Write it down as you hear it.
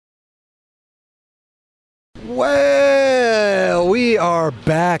Well, we are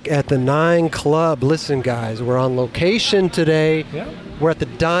back at the 9 Club. Listen, guys, we're on location today. Yeah. We're at the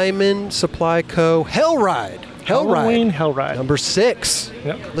Diamond Supply Co. Hellride. Halloween Hellride. Number 6.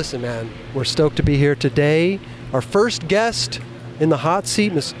 Yep. Listen, man, we're stoked to be here today. Our first guest in the hot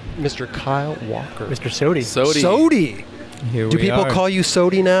seat, Mr. Kyle Walker. Mr. Sodi. Sodi. Here Do we people are. call you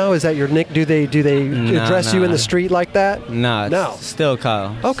Sodi now? Is that your nick? Do they address you in the street like that? No. No. Still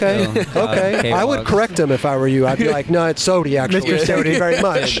Kyle. Okay. Still Kyle. Okay. I would K-Walks. correct him if I were you. I'd be like, no, it's Sodi, actually. Mr. Sodi, very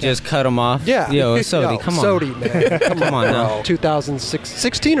much. Just cut him off. Yeah. Yo, it's Sodi. Yo, Come on. Sodi, man. Come on now.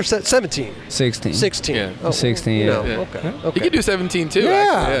 2016 or 17? 16. 16. Yeah. Oh, 16, you yeah. know, Yeah. Okay. You can do 17 too.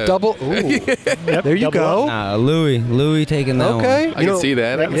 Yeah. actually, Double. Ooh. There you double go. Nah, Louis taking that Okay. one. I can see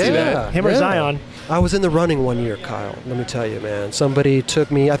that. I can see that. Him or yeah. Zion. I was in the running one year, Kyle. Let me tell you, man. Somebody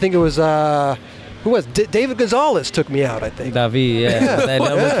took me. I think it was who was David Gonzalez took me out. I think. David, yeah. That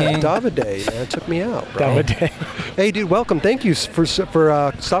double king. Davide, man, took me out, bro. Davide. Hey, dude, welcome. Thank you for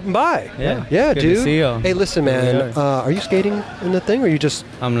stopping by. Yeah. Yeah, Good dude. to see y'all. Hey, listen, man. Are you skating in the thing, or you just?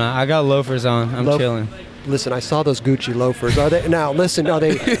 I'm not. I got loafers on. I'm chilling. Listen, I saw those Gucci loafers. Are they now? Listen, are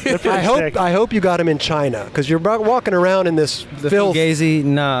they? I hope you got them in China because you're walking around in this The filth. Fugazi,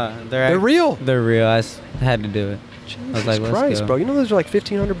 nah. They're real. They're real. I had to do it. I was like, let's Christ, go. bro. You know those are like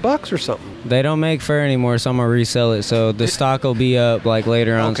 $1,500 or something. They don't make fur anymore, so I'm going to resell it. So the stock will be up like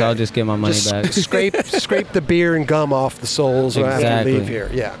later on, so Okay. I'll just get my money Just back. scrape the beer and gum off the soles after you Exactly. leave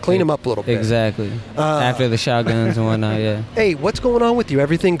here. Yeah, clean them up a little bit. Exactly. After the shotguns and whatnot, yeah. Hey, what's going on with you?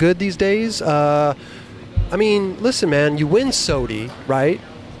 Everything good these days? I mean, listen, man. You win Sodi, right?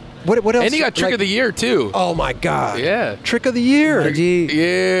 What else? And you got Trick of the Year too. Oh my God! Yeah. Trick of the Year.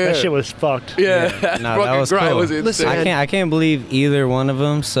 Yeah. That shit was fucked. Yeah. No, Fucking that was grind cool. was insane. Listen, I can't believe either one of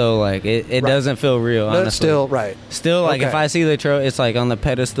them. So like it Right. doesn't feel real. No, Honestly, still right. Still like if Okay. I see the trophy, it's like on the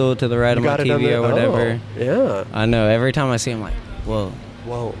pedestal to the right of You my got it on TV the- or whatever. Oh, yeah. I know. Every time I see, it, I'm like, whoa,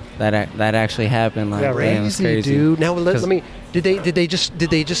 Whoa. that actually happened. Like, Yeah, right. damn, it's crazy. dude. Now let 'Cause- me. Did they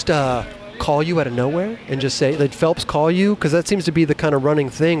just call you out of nowhere and just say, did Phelps call you? Because that seems to be the kind of running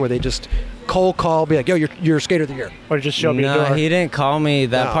thing where they just cold call, be like, yo, you're skater of the year. Or just show me the No, door. he didn't call me.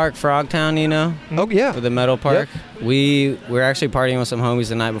 That No. park, Frogtown, you know, Oh yeah. with the metal park. We were actually partying with some homies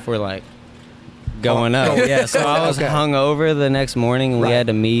the night before, like going up. Yeah, so I was Okay. hungover the next morning. And Right. we had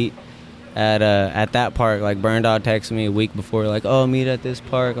to meet at that park. Like Burn Dog texted me a week before, like, "Oh, meet at this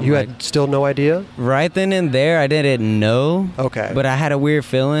park." I'm You like, had still no idea? right then and there, I didn't know. Okay. But I had a weird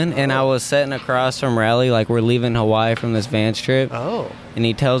feeling, and I was sitting across from Raleigh, like we're leaving Hawaii from this Vans trip, Oh. and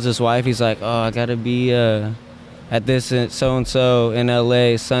he tells his wife, he's like, "Oh, I gotta be at this so and so in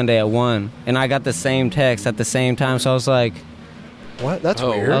LA Sunday at 1," and I got the same text at the same time, so I was like, What? That's Oh.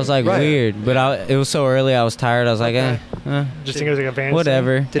 weird. I was like Right. weird, but it was so early, I was tired. I was like, Okay. Just think it was like a van.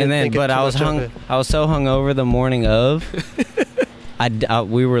 whatever. Didn't And then, think it but too I was much of it. I was so hungover the morning of.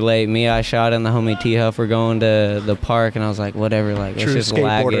 We were late. Me, I shot, and the homie T Huff were going to the park, and I was like, whatever. Like, let's True just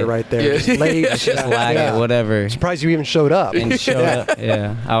lag skateboarder it. right there. Yeah. Just late. Let's just lag it. Whatever. Surprised you even showed up. And showed up.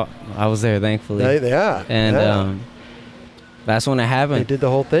 Yeah, I was there, thankfully. Yeah. And yeah. that's when it They happened. did the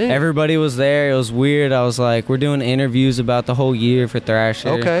whole thing. Everybody was there. It was weird. I was like, we're doing interviews about the whole year for Thrasher.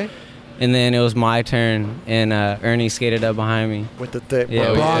 Okay. And then it was my turn, and Ernie skated up behind me. With the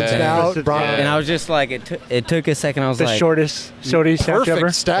Yeah. bronzed Yeah. out. Yeah. And I was just like, it took a second. I was The like, shortest Sodi statue ever.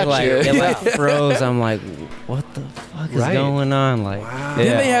 Perfect statue. it like froze. I'm like, what the fuck is Right. going on? Like, Wow.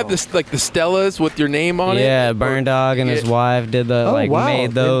 Didn't they yeah. have this like the Stellas with your name on it? Yeah, Burn Dog and his Yeah. wife did the Oh, like wow.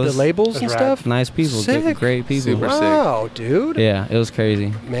 made those The labels That's and rad. stuff. nice people, Sick. great people. Super sick. Wow, dude. Yeah, it was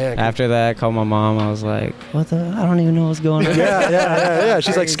crazy. Man. After that, I called my mom. I was like, what the? I don't even know what's going on. yeah.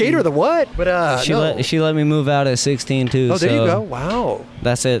 She's like, skater the what? But She let me move out at 16 too. Oh, there so you go. Wow.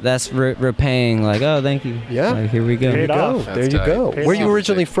 That's it. That's repaying. Like, oh, thank you. Yeah. Like, here we go. There you Paid go. off. There That's you tight. go. Paid Where you off.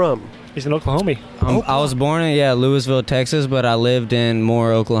 originally from? He's in Oklahoma. I was born in Louisville, Texas, but I lived in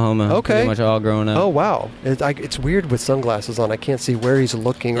Moore, Oklahoma. Okay. Pretty much all growing up. Oh wow, it's weird with sunglasses on. I can't see where he's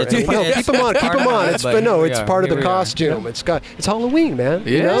looking. Or It's- anything. No, it's keep him on. Keep part him of on. it, It's but but no, here we it's are. part of Here the we are. costume. It's Halloween, man.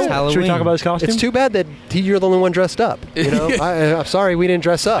 Yeah. You know? It's Halloween. Should we talk about his costume? It's too bad that you're the only one dressed up. You know, I'm sorry we didn't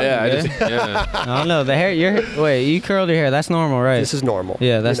dress up. Yeah, Yeah. I don't know. The hair. Wait, you curled your hair. That's normal, right? This is normal.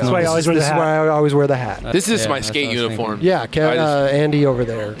 Yeah, that's You know, normal. That's why I always wear this the is hat. why I always wear the hat. This is Yeah, my that's skate what I was uniform. Yeah, I just- Andy over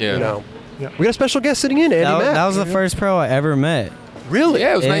there. Yeah. You know, Yeah. we got a special guest sitting in, Andy Mack. That was the first pro I ever met. Really?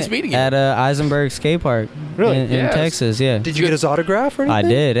 Yeah, it was nice meeting you. At Eisenberg Skate Park. Really? In Yes. Texas, yeah. Did you get his autograph or anything? I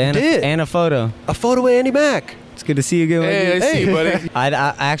did, and You did? and a photo. A photo of Andy Mack. It's good to see you again. Hey, I see you, buddy. I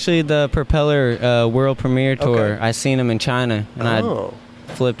actually the Propeller World Premiere Tour. Okay. I seen him in China, and Oh.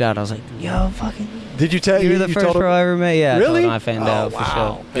 flipped out. I was like, yo, fucking. Did you tell You're the first told him? pro I ever met. Yeah, Really? I fanned out for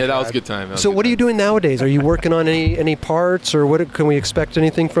sure. Yeah, that was a good time. So what are you doing nowadays? Are you working on any parts, or what? Can we expect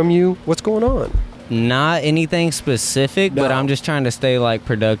anything from you? What's going on? Not anything specific, but No. I'm just trying to stay like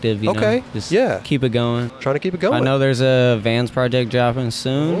productive. You Okay, know? Just yeah. keep it going. Trying to keep it going. I know there's a Vans project dropping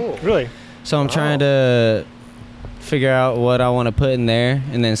soon, Oh. Really? so I'm Wow. trying to figure out what I want to put in there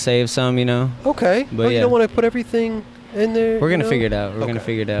and then save some. You know, Okay. But Well, you yeah. don't want to put everything in there. we're gonna you know? figure it out. We're gonna Okay.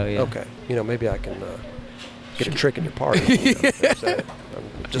 figure it out. Yeah. Okay. Maybe I can get a trick in your party.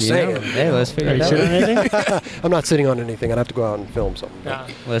 I'm just You know, saying. hey, let's figure Are it you out. sitting on anything? I'm not sitting on anything. I'd have to go out and film something. Nah.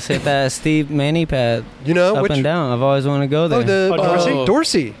 Let's hit that Steve Manny pad You know, up which and down. I've always wanted to go there. Oh, the Dorsey?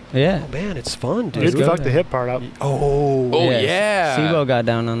 Dorsey. yeah. Oh man, it's fun, dude. Dude, go fuck there. the hip part up. Oh. Oh, yeah. Sibo got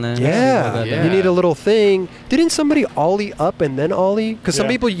down on that. Sibo Yeah. got Yeah. down. You need a little thing. Didn't somebody ollie up and then ollie? Because some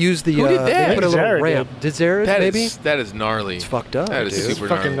Yeah. people use the Who did that? they put a little Zared ramp. Did Zared maybe? That is gnarly. It's fucked up. That is dude. super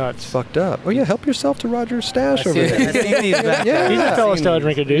Fucking gnarly. nuts. Fucked up. Oh yeah, help yourself to Roger's stash over I there. seen these back Yeah. there. He's a fellow Seen style these.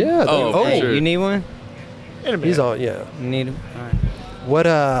 drinker, dude. Yeah. Oh, for Hey, sure. you need one? In a minute. He's on. Yeah. You need him? All right. What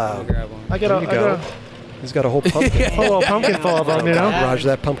I'll grab one. I got There a, you I go. got He's got a whole pumpkin. a little pumpkin full of them, you know? Roger,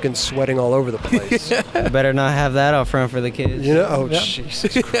 that pumpkin's sweating all over the place. Better not have that out front for the kids. You know? Oh, Yep.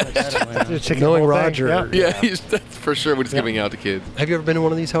 Jesus Christ. Just chicken Knowing whole thing. Roger. Yeah. Yeah, that's for sure what he's giving out to kids. Have you ever been to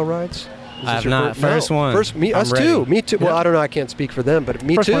one of these Hellrides? Is I this have your not. First one. First, me, I'm us ready. too. Me too. Well, Yeah. I don't know. I can't speak for them, but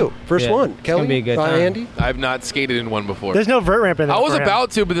me First too. one. First Yeah. one. It's Kelly, gonna be a good time. Andy. I've not skated in one before. There's no vert ramp in there. I was for him. about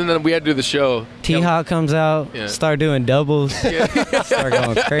to, but then we had to do the show. T-Hawk comes out, Yeah. start doing doubles, start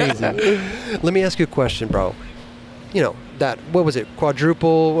going crazy. Let me ask you a question, bro. You know, that, what was it,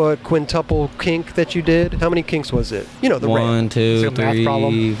 quadruple, quintuple kink that you did? How many kinks was it? You know, the ramp. 1, 2, It's a math 3,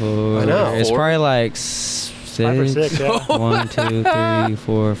 problem. 4. I know. It's Four. probably like 5 or 6, yeah. 1, 2, 3,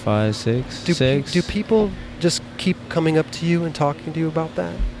 4, 5, 6. Do, 6. do people just keep coming up to you and talking to you about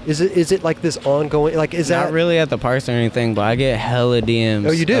that? Is it like this ongoing, like, is Not that... really at the parks or anything, but I get hella DMs.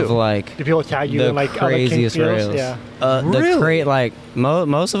 Oh, you do? Of like Do people tag you the in like other craziest kink rails. fields? Yeah. Really? Like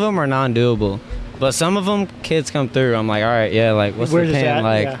most of them are non-doable, but some of them kids come through. I'm like, all right, yeah, like what's Where's the this pin? at?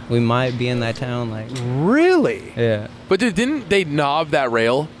 Like Yeah. we might be in that town. Like Really? yeah, But dude, didn't they knob that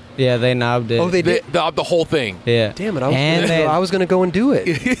rail? yeah, they knobbed it. Oh, they They did? knobbed the whole thing. yeah. Damn it, And I was gonna go and do it.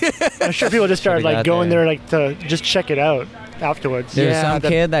 I'm sure people just started Should've like got going there. there like to just check it out afterwards. There's Yeah, some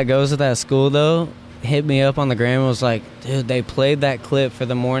kid that goes to that school though. Hit me up on the gram and was like, dude, they played that clip for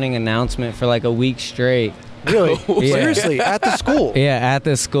the morning announcement for like a week straight. Really? Yeah. Seriously, at the school? Yeah, at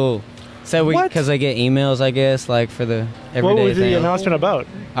this school. So What? because they get emails, I guess, like for the everyday What was the thing. announcement about?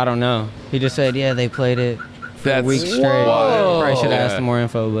 I don't know. He just said, yeah, they played it for a That's week straight. wild. Probably should have Yeah. asked him more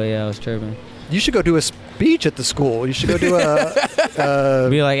info, but yeah, I was tripping. You should go do a speech at the school. You should go do a...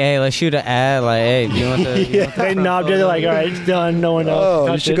 Be like, hey, let's shoot an ad. Like, hey, do you want the? You want the They knobbed it. They're like, all right, it's done. No one else. Oh, you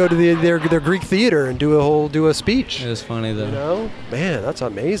touched should it. go to their Greek theater and do a speech. It was funny though. You know, man, that's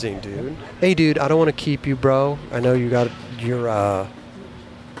amazing, dude. Hey, dude, I don't want to keep you, bro. I know you got your.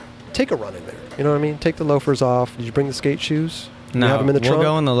 Take a run in there. You know what I mean? Take the loafers off. Did you bring the skate shoes? No, you have them in the we'll trunk.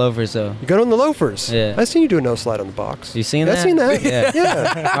 go in the loafers though. You got on the loafers. Yeah. I seen you do a no slide on the box. You seen I that? seen that. Yeah.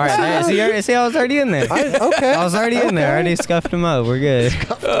 Yeah. All right, see, I was already in there. Okay. I was already in there. I already scuffed him up. We're good.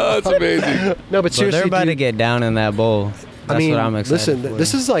 Oh, that's amazing. No, but But seriously, they're about to dude, get down in that bowl. That's I mean, what I'm excited listen, for.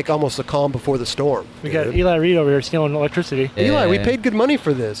 this is like almost a calm before the storm. We got dude. Eli Reed over here stealing electricity. Eli, we Yeah. paid good money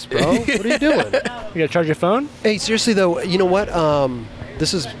for this, bro. What are you doing? You got to charge your phone? Hey, seriously though, you know what?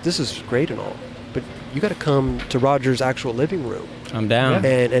 This is great and all, but you got to come to Roger's actual living room I'm down.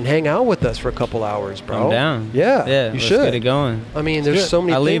 and hang out with us for a couple hours, bro. I'm down. Yeah, Yeah, you let's should. get it going. I mean, there's so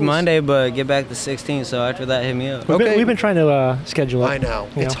many. I leave things. Monday, but get back the 16th. So after that, hit me up. Okay. We've been trying to schedule it. I know.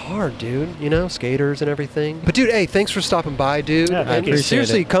 You It's know? hard, dude. You know, skaters and everything. But dude, hey, thanks for stopping by, dude. Yeah, And thank you.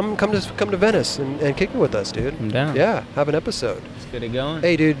 seriously, Appreciate come to Venice and kick it with us, dude. I'm down. Yeah, have an episode. Let's get it going.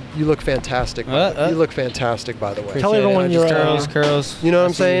 Hey, dude, you look fantastic. You look fantastic, by the way. Tell everyone Appreciate it. you're, Just curls. You know what I'm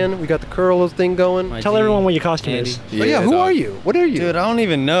I see saying? We got the curl thing going. my Tell G, everyone what your costume Andy. is. Oh yeah, who dog. are you? What are you? Dude, I don't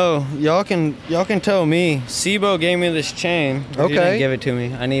even know. Y'all can tell me. Sibo gave me this chain. But He Okay. didn't give it to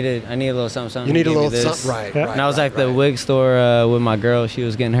me. I need a little something. you need a He gave me little this. something, right? Yeah. Right. And I was right, like the right. wig store with my girl. She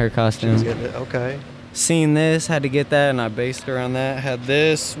was getting her costume. She's getting it. Okay. Seen this, had to get that, and I based around that. Had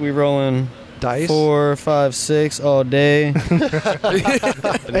this. We rolling Dice. 4, 5, 6 all day.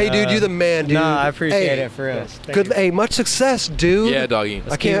 Hey, dude, you the man, dude. No, I appreciate Hey, it for real. Thank Good. you. Hey, much success, dude. Yeah, doggy.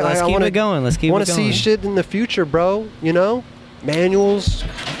 I can't. Let's I keep wanna, it going. Let's keep want it to going. see shit in the future, bro. You know, manuals,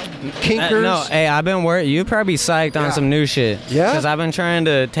 kinkers. No, hey, I've been worried. You'd probably be psyched on Yeah. some new shit. Yeah? Because I've been trying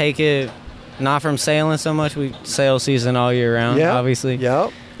to take it, not from sailing so much. We sail season all year round, Yeah. obviously.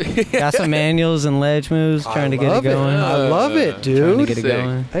 Yep. Got some manuals and ledge moves, trying to get it love going. I love it, dude. Trying to get it Sick.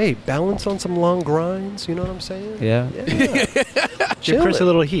 going. Hey, balance on some long grinds. You know what I'm saying? Yeah. Yeah. Give Chris a Chillin'.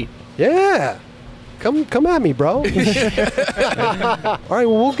 little heat. Yeah. Come at me, bro. All right, well,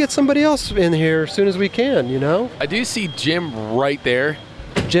 we'll get somebody else in here as soon as we can, you know? I do see Jim right there.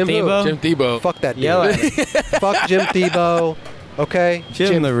 Jim who? Tebow? Jim Tebow. Fuck that dude. Yell at him. Fuck Jim Tebow. Okay?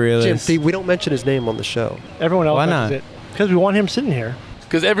 Jim the realist. Jim we don't mention his name on the show. Everyone else Why knows not? it. Because we want him sitting here.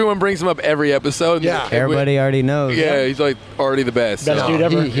 Because everyone brings him up every episode. Yeah. Everybody already knows. Yeah, he's like already the best. Best so. dude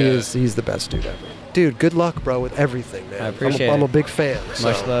ever. He's the best dude ever. Dude, good luck, bro, with everything, man. I appreciate I'm a it. big fan.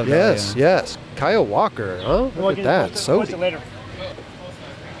 Much so. love, Yes, yeah. yes. Kyle Walker, huh? Look at that. So Watch it later.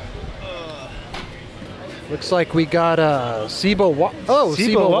 looks like we got Sibo Walker. Oh,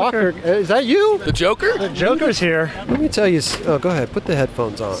 Sibo Sibo Walker. Walker. Is that you? The Joker? Joker's here. Let me tell you. Oh, go ahead. Put the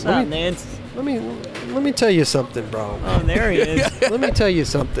headphones on. What's up, Nance? Let me tell you something, bro. Oh, there he is. Let me tell you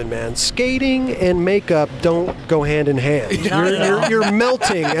something, man. Skating and makeup don't go hand in hand. Not at all. You're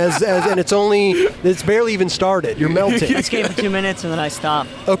melting and it's barely even started. You're melting. I skated for 2 minutes and then I stopped.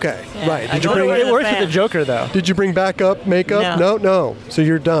 Okay, Yeah, right. I Did you go bring to It the works with fan. the Joker, though. Did you bring backup makeup? No. So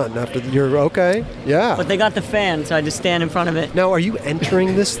you're done after you're okay. Yeah. But they got the fan, so I just stand in front of it. Now, are you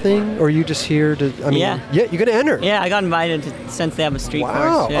entering this thing, or are you just here to? I mean, Yeah. you're gonna enter. Yeah, I got invited to, since they have a street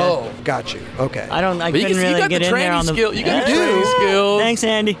Wow. course. Yeah. Oh, got you. Okay. I But you, couldn't you really got get the in there training on the. skill. You got the You do. training skills. Thanks,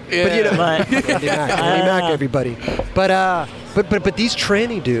 Andy. Yeah. But you know, But Andy Mac, everybody. But these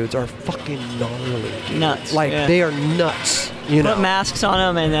tranny dudes are fucking gnarly. Dude. Nuts, Like yeah. they are nuts. You know. put masks on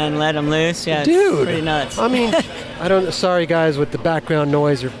them and then let them loose. Yeah, Dude, it's pretty nuts. I mean, I don't. Sorry, guys, with the background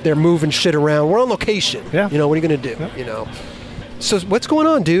noise, they're moving shit around. We're on location. Yeah. You know what are you gonna do? You know. So what's going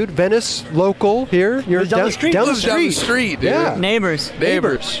on, dude? Venice local here. You're Down the street. Down the Lives down the street. street, dude. Yeah. Neighbors.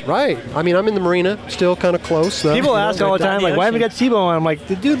 Neighbors, right? I mean, I'm in the marina, still kind of close. Though, People you know, ask all the down time, the like, why haven't we got Tebow on? I'm like,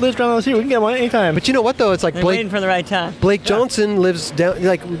 the dude lives down the street. We can get one anytime. But you know what though? It's like They're waiting Blake. for the right time. Blake Johnson lives down.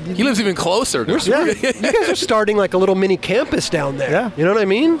 Like He lives even closer. Yeah, you guys are starting like a little mini campus down there. Yeah. You know what I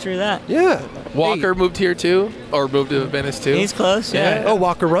mean? True that. Yeah. Walker moved here too, or moved to Venice too. He's close. Yeah. Oh,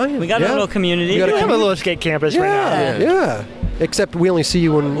 Walker Ryan. We got yeah. a little community. You got we a have a little skate campus right now. Yeah. Except we only see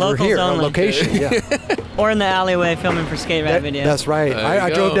you when we're Locals here on only. location. Yeah. Or in the alleyway filming for skate ride videos. That's right. There I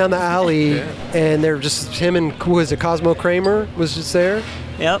you drove go. down the alley, Yeah. and there were just him and who was it? Cosmo Kramer was just there.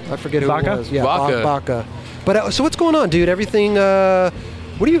 Yep. I forget who Baca? it was. Yeah, Baca. Baca. But so what's going on, dude? Everything.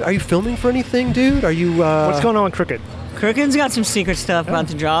 What are you filming for anything, dude? Are you? What's going on with Crooked? Crooked's got some secret stuff about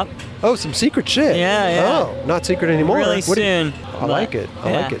to drop. Oh, some secret shit. Yeah. Oh, not secret anymore. Really What do you- soon. I like it.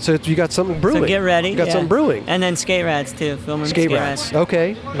 I like yeah. it. So you got something brewing. So get ready. You got yeah. something brewing. And then skate rats too. Filming Skate skate rats. rats.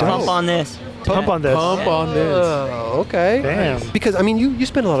 Okay. Pump on this. Pump on this. Pump on this. Oh, okay. Damn. Because I mean, you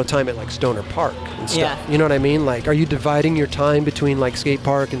spend a lot of time at like Stoner Park and stuff. Yeah. You know what I mean? Like, are you dividing your time between like skate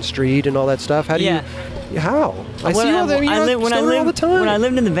park and street and all that stuff? How do Yeah. you? How? I see When you all there. You're at when I Stoner all the lived time. when I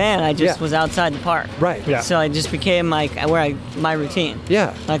lived in the van, I just Yeah. was outside the park. Right. Yeah. So I just became like my routine.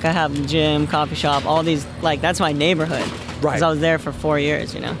 Yeah. Like I have the gym, coffee shop, all these like that's my neighborhood. Right. Because I was there for 4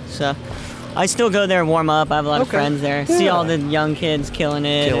 years, you know. So I still go there and warm up. I have a lot of Okay. friends there. See Yeah. all the young kids killing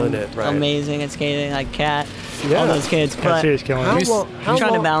it. Killing and it, right. Amazing at skating, like Cat. Yeah. All those kids. Cat But City's killing How it. long? I'm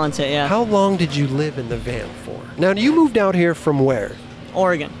trying to balance it. Yeah. How long did you live in the van for? Now, you moved out here from where?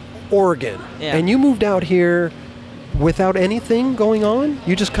 Oregon. Oregon. Yeah. And you moved out here without anything going on?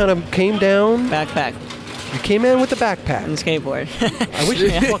 You just kind of came down. Backpack You came in with a backpack. and skateboard. I wish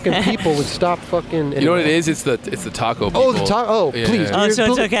these fucking people would stop fucking. You know what it is? It's the taco. Oh, the people. taco. Oh, Yeah. please. Oh, do so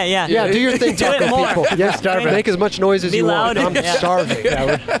your- it's okay, yeah. Yeah, do your thing, Do it taco more. people. Yeah, Starving. make as much noise as Be you want. louder. I'm Yeah. starving.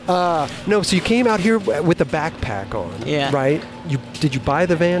 No, so you came out here with a backpack on. Yeah. Right. Did you buy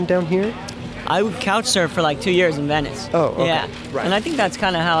the van down here? I would couch surf for like 2 years in Venice. Oh, okay. Yeah. Right. And I think that's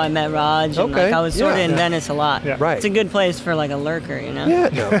kind of how I met Raj. And Okay. like I was sort of Yeah. in Venice a lot. Yeah. Right. It's a good place for like a lurker, you know? Yeah,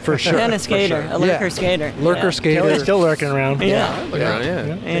 no, for sure. And a for skater, sure. a lurker Yeah. skater. Lurker Yeah. skater. Kelly's still lurking around. Yeah. Look around, yeah.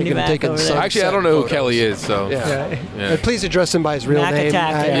 Andy Taking- back taking over some- there. Actually, I don't know who Photos. Kelly is, so Yeah. Yeah. Please address him by his real Mac name.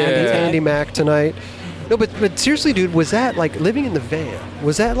 Attack, yeah. Andy, Yeah. Andy Mac tonight. No, but seriously, dude, was that like living in the van?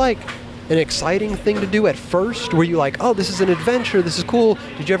 Was that like an exciting thing to do at first? Were you like, oh, this is an adventure, this is cool?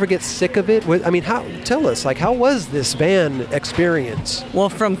 Did you ever get sick of it? I mean, tell us, like, how was this van experience? Well,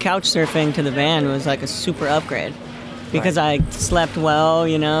 from couch surfing to the van was like a super upgrade because I slept well,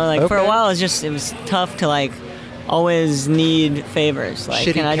 you know. Like for a Okay. while, it was tough to like always need favors. Like,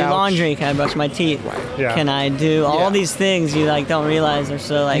 Shitty can I do couch. laundry? Can I brush my teeth? Yeah. Can I do all Yeah. these things you like don't realize are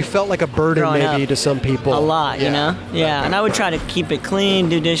so like You felt like a burden growing maybe up. to some people. a lot, Yeah. you know? Yeah, and I would try to keep it clean,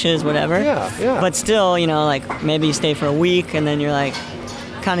 do dishes, whatever. Yeah, yeah. But still, you know, like maybe you stay for a week and then you're like,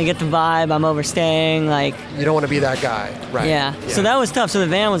 kind of get the vibe. I'm overstaying, like. You don't want to be that guy, right? Yeah. So that was tough. So the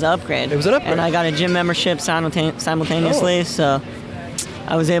van was an upgrade. It was an upgrade. And I got a gym membership simultaneously, so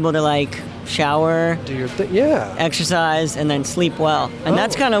I was able to like shower, do your thing. Yeah. exercise, and then sleep well. And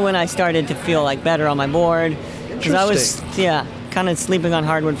that's kind of when I started to feel like better on my board. Because I was, kind of sleeping on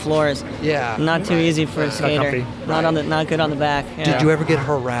hardwood floors. Yeah. Not too easy for a skater. comfy. Not good on the back. Yeah. Did you ever get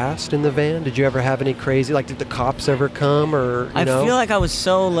harassed in the van? Did you ever have any crazy, like, did the cops ever come, or I feel like I was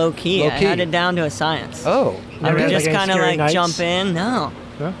so low key. I had it down to a science. Oh. I would Never had, just like, any kind of scary like nights? jump in. No.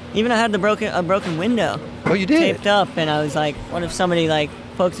 Huh? Even I had a broken window Oh, you did. taped up, and I was like, what if somebody like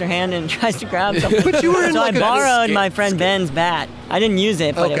pokes their hand in and tries to grab something? But you were in so like I a borrowed skate- my friend Ben's bat. I didn't use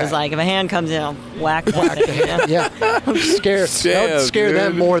it, but it Okay. was like if a hand comes in, I'll whack that thing. Yeah. Yeah. I'm scared. That would Damn, scare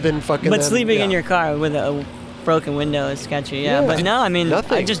them dude. more than fucking. But them. sleeping Yeah. in your car with a broken window is sketchy. Yeah. Yeah. But no, I mean,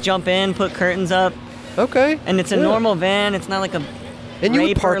 Nothing. I just jump in, put curtains up, Okay. and it's a Yeah. normal van. It's not like a And you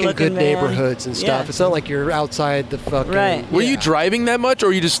would park in raper-looking good van. neighborhoods and stuff. Yeah. It's not like you're outside the fucking. Right. Were you Yeah. driving that much, or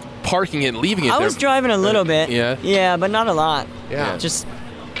were you just parking it and leaving it I there? was driving a little bit. Yeah? Yeah, but not a lot. Yeah. Just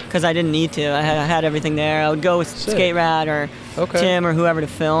because I didn't need to. I had everything there. I would go with Sick. Skate Rat or Okay. Tim or whoever to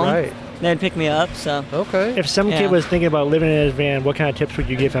film. Right. They'd pick me up. So, Okay. If some Yeah. kid was thinking about living in his van, what kind of tips would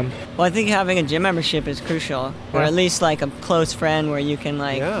you give him? well, I think having a gym membership is crucial, or Yeah. at least like a close friend where you can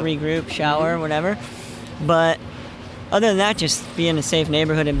like Yeah. regroup, shower, whatever. But other than that, just be in a safe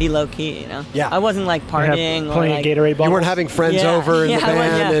neighborhood and be low key. You know. Yeah. I wasn't like You have partying or plenty like. of Gatorade bottles. You weren't having friends over in the I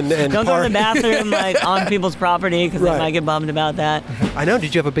van wouldn't, and don't go to the park- bathroom like on people's property because Right. they might get bummed about that. I know.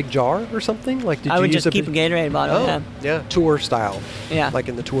 Did you have a big jar or something? Like, did I you would use just keep a big- Gatorade bottle. Oh, Yeah. yeah. Tour style. Yeah. Like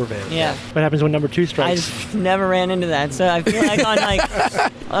in the tour van. Yeah. What happens when number 2 I strikes? just never ran into that. So I feel like on like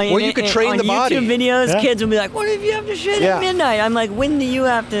Well, you could train on the body. YouTube videos, Yeah. kids will be like, "What if you have to shit Yeah. at midnight?" I'm like, "When do you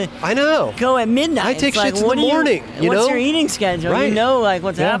have to I know. go at midnight?" I take It's like, shits in what the do you- morning, you what's know? your eating schedule? Right. You know, like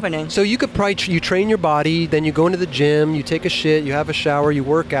what's Yeah. happening. So you could probably you train your body, then you go into the gym, you take a shit, you have a shower, you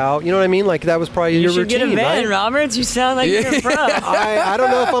work out. You know what I mean? Like that was probably You your should routine, get a van, right? Roberts. You sound like you're a pro. I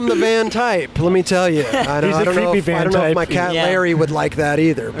don't know if I'm the van type. Let me tell you, I He's a don't know. creepy If, van I don't know if type. my cat Yeah. Larry would like that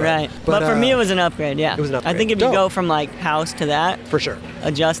either. But, Right. But for me, it was an upgrade. Yeah. it was an I upgrade. think if you Dope. go from like house to that, for sure.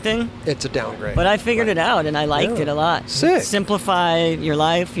 adjusting. It's a downgrade. But I figured it out, and I liked Yeah. it a lot. Sick. Simplify your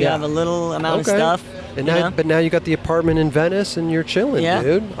life. You Yeah. have a little amount Okay. of stuff. And you now, know? but now you got the apartment in Venice, and you're chilling, Yeah.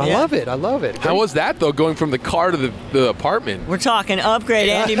 dude. I Yeah. love it. I love it. How was that though, going from the car to the apartment? We're talking upgrade,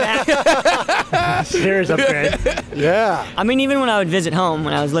 Andy Mack. Serious upgrade. Yeah. I mean, even when I would visit home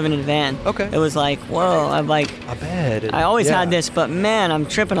when I was living in a van, Okay. it was like, whoa, I'm like, A bed. and- I always yeah. had this, but man, I'm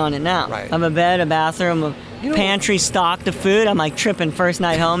tripping on it now. Right. I have a bed, a bathroom, a You know- pantry stocked of food. I'm like tripping first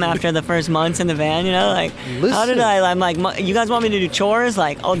night home after the first months in the van, you know? Like, how did Listen. I'm like, you guys want me to do chores?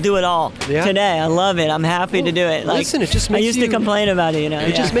 Like, I'll do it all Yeah. today. I love it. I'm happy to do it. Like, listen, it just I makes used you- to complain about it, you know?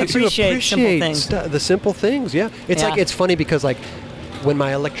 It just makes you appreciate simple things. the simple things. Yeah. It's Yeah. like it's funny because like when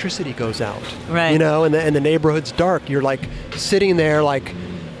my electricity goes out, Right. you know, and the neighborhood's dark, you're like sitting there like.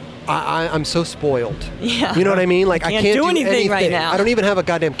 I'm so spoiled. Yeah. You know what I mean? Like I Can't can't do anything right anything. now. I don't even have a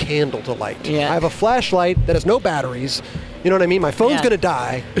goddamn candle to light. Yeah. I have a flashlight that has no batteries. You know what I mean? My phone's Yeah. gonna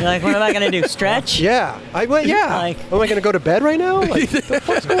die. You're like, what am I going to do? Stretch? Yeah. Yeah. Like- Am I gonna go to bed right now? Like, what the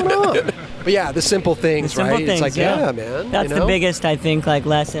fuck's going on? But yeah, the simple things, Simple right? things, It's like, yeah, man. That's you know? the biggest, I think, like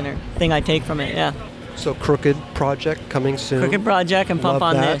lesson or thing I take from it. Yeah. So Crooked project coming soon. Crooked project and pump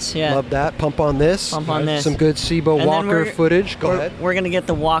Love on that. this. Yeah. Love that. Pump on this. Pump on this. Some good Sibo And then Walker we're- footage. Go ahead. We're going to get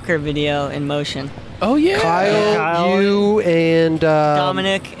the Walker video in motion. Oh yeah. Kyle, you, and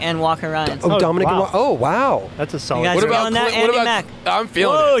Dominic and Walker Ryan. Oh, Oh, Dominic. wow. Oh, wow. That's a You solid. guys What are about feeling that? What Andy about? Mack. I'm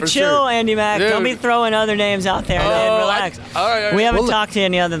feeling Whoa, it. For chill, sure. Andy Mack. Dude. Don't be throwing other names out there, man. Relax. All right. We haven't Well, talked to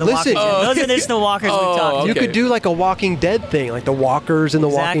any other the listen. Walkers yet. Those are just the Walkers Oh, we've talked to. You okay. could do like a Walking Dead thing, like the Walkers and the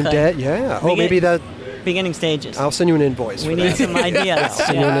Walking Exactly. Dead. Yeah. We Oh, maybe get- that. Beginning stages. I'll send you an invoice. We for need that. some ideas.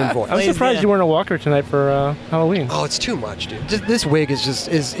 Send you an invoice. I was Please surprised do. you weren't a walker tonight for Halloween. Oh, it's too much, dude. This wig is just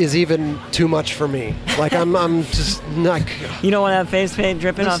is even too much for me. Like I'm just not. You don't want to have face paint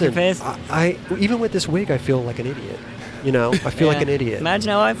dripping off your face? I even with this wig, I feel like an idiot. You know, I feel Yeah. like an idiot.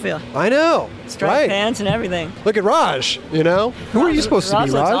 Imagine how I feel. I know. Striped right. pants and everything. Look at Raj. You know, who are you supposed to Raj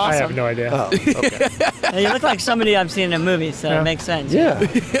be, looks Raj? awesome. I have no idea. Oh, okay. You look like somebody I've seen in a movie, so Yeah. it makes sense. Yeah.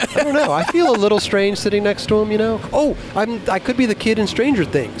 I don't know. I feel a little strange sitting next to him. You know. Oh, I could be the kid in Stranger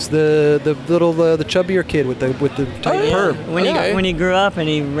Things, the little the chubbier kid with the tight Yeah. perm. When Okay. he when he grew up and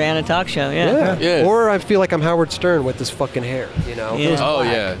he ran a talk show. Yeah. Yeah. Or I feel like I'm Howard Stern with this fucking hair. You know. If it was Yeah. Oh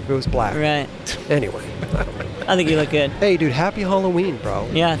black, yeah. if it was black. Right. Anyway, I don't know. I think you look good. good. Hey, dude, happy Halloween, bro.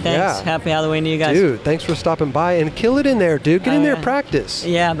 Yeah, thanks. Yeah. Happy Halloween to you guys. Dude, thanks for stopping by and kill it in there, dude. Get in there, yeah. practice.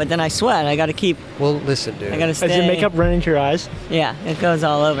 Yeah, but then I sweat. I got to keep. Well, listen, dude. I got to stay. Does your makeup run into your eyes? Yeah, it goes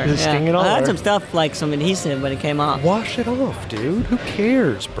all over. Does it sting at all, I had or- some stuff like some adhesive, but it came off. Wash it off, dude. Who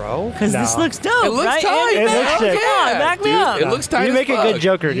cares, bro? Because this No. looks dope, It looks right? tight. Andy? It looks sick. Come on, back me dude, up. It looks tight. You as make a fuck. good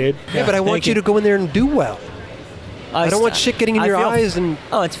Joker, dude. Yeah, but I want thank you you. to go in there and do well. I don't want shit getting in your eyes and...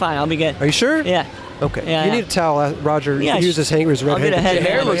 Oh, it's fine. I'll be good. Are you sure? Yeah. Okay. Yeah, you yeah. need a towel, Roger. You Yeah, can use his hanger, his red I'll get a handkerchief.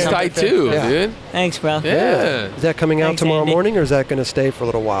 Your hair looks tight too, Yeah. dude. Thanks, bro. Yeah. Is that coming out Thanks, tomorrow Andy. morning, or is that going to stay for a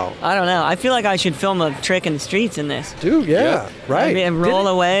little while? I don't know. I feel like I should film a trick in the streets in this. Dude, yeah, right. And roll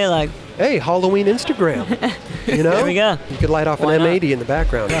away like. Hey, Halloween Instagram. You know? There we go. You could light off Why an not? M80 in the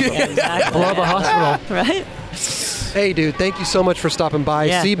background. Yeah, exactly. Blow up a hospital. Right? Hey, dude, thank you so much for stopping by.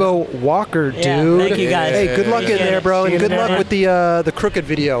 Yeah. Sibo Walker, dude. Yeah, thank you, guys. Hey, good luck in Appreciate there, it. bro, See and you good there, luck man. with the crooked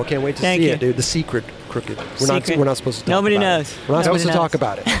video. Can't wait to Thank see you. it, dude. The secret crooked. Secret. We're not supposed to talk Nobody about knows. it. We're not Nobody supposed to talk knows.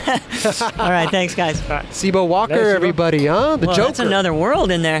 about it. All right, thanks, guys. Sibo Walker, Thanks, Sibo. everybody, huh? The Well, Joker. that's another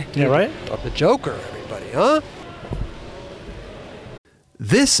world in there. Yeah, right? The Joker, everybody, huh?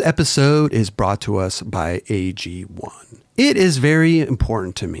 This episode is brought to us by AG1. It is very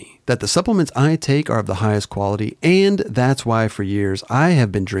important to me that the supplements I take are of the highest quality, and that's why for years I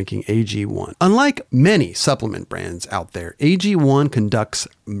have been drinking AG1. Unlike many supplement brands out there, AG1 conducts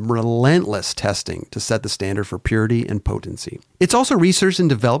relentless testing to set the standard for purity and potency. It's also researched and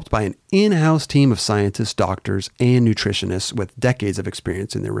developed by an in-house team of scientists, doctors, and nutritionists with decades of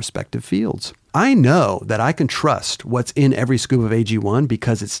experience in their respective fields. I know that I can trust what's in every scoop of AG1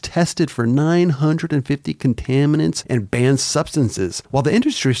 because it's tested for 950 contaminants and banned substances, while the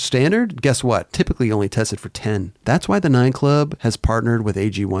industry standard, guess what, typically only tested for 10. That's why the 9 Club has partnered with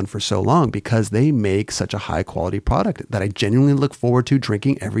AG1 for so long, because they make such a high quality product that I genuinely look forward to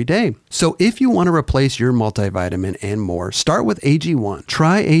drinking every day. So if you want to replace your multivitamin and more, start with AG1.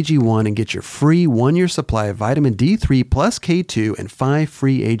 Try AG1 and get your free 1-year supply of vitamin D3 plus K2 and 5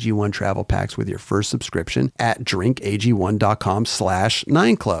 free AG1 travel packs with your first subscription at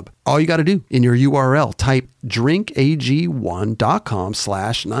drinkag1.com/9club. All you got to do in your URL, type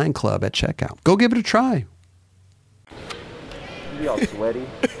drinkag1.com/9club at checkout. Go give it a try. You all sweaty?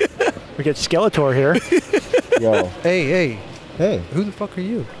 We get Skeletor here. Yo, Hey, hey. who the fuck are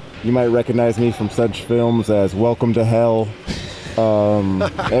you? You might recognize me from such films as Welcome to Hell,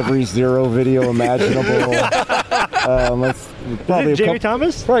 every Zero video imaginable. Let's probably Jamie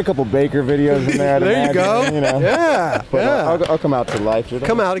Thomas? Probably a couple Baker videos in there. I'd There you go. imagine, You know. Yeah, But yeah. I'll come out to life. Should I?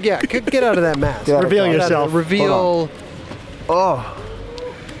 Come out, yeah. Get out of that mask. Get out of Reveal the- yourself. Reveal. Oh.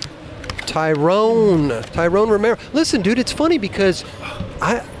 Tyrone Romero. Listen, dude, it's funny because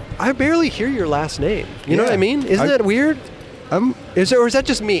I barely hear your last name. You know Yeah. what I mean? Isn't that weird? Or is that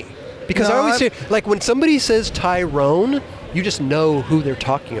just me? Because I No, always hear, like, when somebody says Tyrone, you just know who they're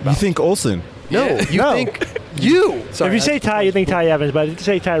talking about. You think Olsen? No, you No. think you. Sorry, If you say Ty, you think Ty Evans, but if you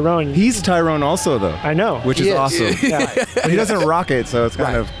say Tyrone, He's Tyrone also, though. I know. Which He is is. awesome. yeah. But he doesn't rock it, so it's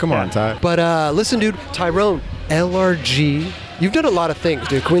kind of, come on, Ty. But listen, dude, Tyrone, LRG. You've done a lot of things,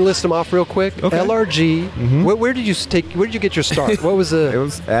 dude. Can we list them off real quick? Okay. LRG. Where did you Where did you get your start? What was It the?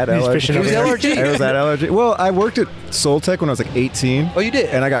 was at He's LRG. fishing It was over there. LRG. It was at LRG. Well, I worked at Soul Tech when I was like 18. Oh, you did?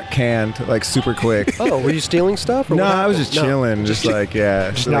 And I got canned like super quick. Oh, were you stealing stuff? Or No, what I was happened? just No. chilling, just like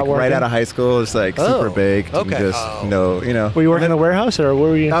not like right working? out of high school, just like Oh, super baked, okay. and just Oh. you know. Were you working in the warehouse, or where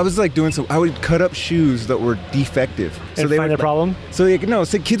were you? I was like doing some. I would cut up shoes that were defective. And they find would the problem? So like, no,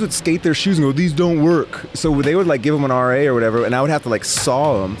 so kids would skate their shoes and go, "These don't work." So they would like give them an RA or whatever, and I would have to like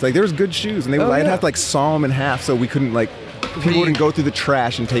saw them. Like there was good shoes, and Oh, I'd yeah. have to like saw them in half, so we couldn't like people wouldn't go through the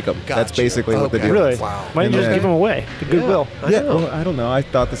trash and take them. That's Gotcha. basically what the Okay. deal Really? was. Wow. Why didn't you just Yeah. give them away? The goodwill. Yeah, well, I don't know. I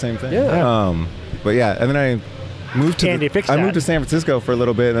thought the same thing. Yeah. But yeah, and then I moved to Andy, fix I that. moved to San Francisco for a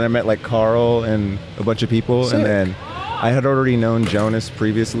little bit, and then I met like Carl and a bunch of people, Sick. and then I had already known Jonas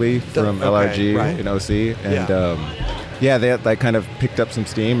previously from Okay, LRG right. in OC, and Yeah. yeah, they had, like kind of picked up some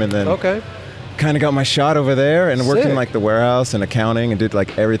steam, and then Okay. kind of got my shot over there, and worked Sick. in like the warehouse and accounting, and did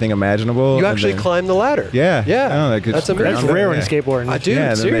like everything imaginable. You and actually then- climbed the ladder. Yeah, Yeah. I know, like, it's That's great. amazing. That's rare Yeah. in skateboarding. I do. Yeah, and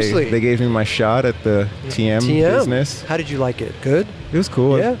then Seriously. they gave me my shot at the TM business. How did you like it? Good? It was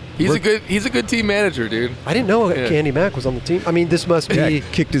cool. Yeah. He's a good team manager, dude. I didn't know Yeah. Candy Mac was on the team. I mean, this must be. Yeah, I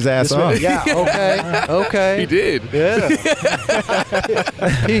kicked his ass this off. must- yeah, okay. Okay. He did. Yeah.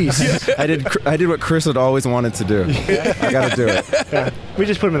 Peace. I did what Chris had always wanted to do. I got to do it. Yeah. We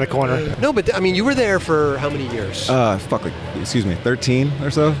just put him in the corner. No, but I mean, you were there for how many years? Excuse me, 13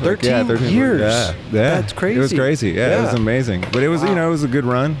 or so. 13 years. Yeah, That's It was crazy. crazy. Yeah, it was Yeah. amazing. But it was, it was a good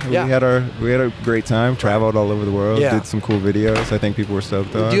run. Yeah. We had a great time. Traveled all over the world. Yeah. Did some cool videos. I think people were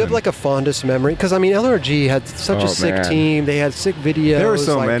stoked on. Do you have like a fondest memory? Because I mean, LRG had such a sick man. team. They had sick videos. There were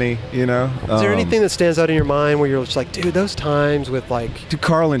so like, many, you know. Is there anything that stands out in your mind where you're just like, dude, those times with like Dude,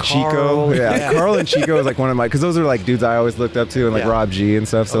 Carl and Chico. Yeah. Carl and Chico is like one of my, because those are like dudes I always looked up to, and like Rob G and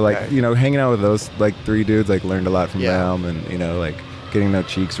stuff. So like, you know, hanging out with those like 3 dudes, like learned a lot from them, and you know, like getting to know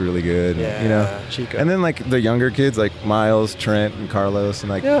Cheeks really good. And, you know, Chico. And then like the younger kids like Miles, Trent, and Carlos, and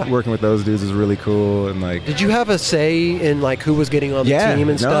like working with those dudes is really cool. And like, did you have a say in like who was getting on the team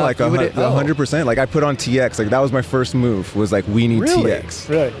and stuff? Like 100%. Like I put on TX. Like that was my first move. Was like we need TX.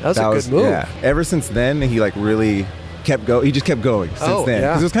 Really? That was a good move. Yeah. Ever since then, he like really kept go. He just kept going since then. Yeah.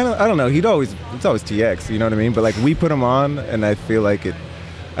 Because it was kind of, I don't know. It's always TX. You know what I mean? But like we put him on, and I feel like it.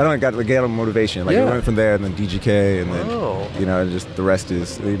 I don't got a motivation. Like we went from there, and then DGK, and then you know, just the rest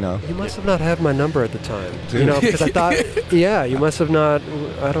is, you know. You must have not had my number at the time, you know, because I thought, you must have not.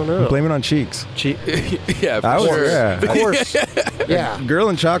 I don't know. Blame it on Cheeks. Yeah, for sure. Of course. Yeah. Girl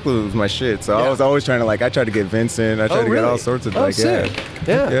and Chocolate was my shit, so I was always trying to like. I tried to get Vincent. I tried to get all sorts of like. Sick.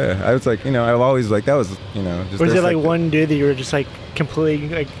 Yeah. I was like, you know, I've always like that was, you know. Just was it like one dude that you were just like completely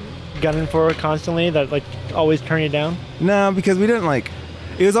like gunning for constantly that like always turned you down? No, because we didn't like.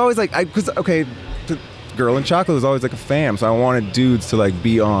 It was always like, Girl and Chocolate was always like a fam, so I wanted dudes to like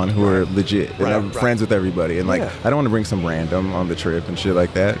be on who are legit and I'm friends with everybody, and like I don't want to bring some random on the trip and shit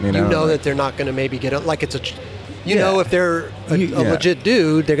like that. You know that they're not going to maybe get it. Like it's a, you know, if they're a legit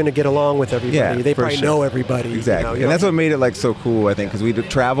dude, they're going to get along with everybody. Yeah, they probably know everybody. Exactly, You know? and that's what made it like so cool, I think, because we'd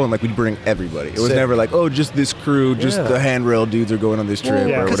travel and like we'd bring everybody. It was never like, oh, just this crew, just the handrail dudes are going on this trip or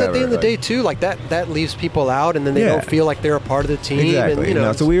whatever. Because at the end of the day, too, like that leaves people out, and then they don't feel like they're a part of the team. Exactly. And, you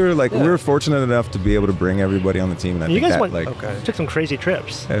know, so we were like, we were fortunate enough to be able to bring everybody on the team. And I you think guys that, took some crazy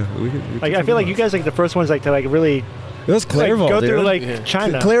trips. We like I feel like you guys like the first ones like to like really. It was Clairvaux, go dude. through like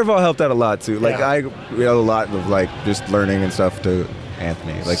China. Clairvaux helped out a lot too. Like we had a lot of like just learning and stuff to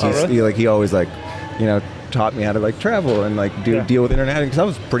Anthony. Like he always like, you know, taught me how to like travel and like deal with internet, because I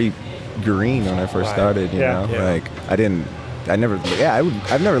was pretty green when I first started. You know, like I've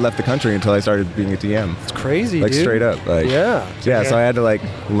never left the country until I started being a TM. It's crazy, like dude. straight up, like So I had to like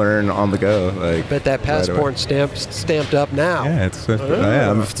learn on the go. Like, bet that passport stamped up now.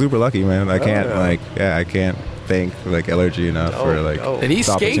 Yeah, I'm super lucky, man. I can't I can't thank like LRG enough for like. And he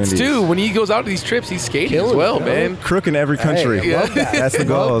skates too. When he goes out to these trips, he's skating as well, man. Crook in every country. Hey, love that. That's the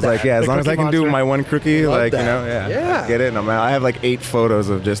goal. It's like as long as I can do my one crookie, like that. you know, get it. And I have like 8 photos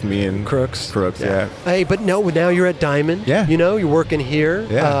of just me and Crooks. Hey, but no, now you're at Diamond. Yeah. You know, you're working here.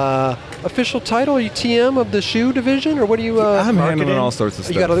 Yeah. Official title? Are you TM of the shoe division, or what are you? I'm handling all sorts of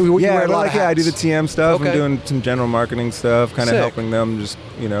stuff. You wear a lot of hats. I do the TM stuff. Okay. I'm doing some general marketing stuff, kind of helping them just,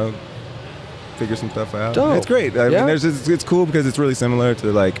 you know, figure some stuff out. Dope. It's great. I mean, it's cool because it's really similar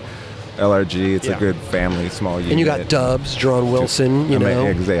to like LRG. It's a good family, small unit. And you got Dubs, Jerron Wilson, you know.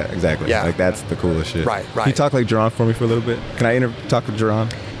 Exactly. Yeah. Like that's the coolest shit. Right. Can you talk like Jerron for me for a little bit? Can I talk with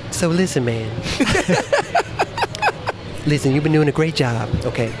Jerron? So listen, man. Listen, you've been doing a great job.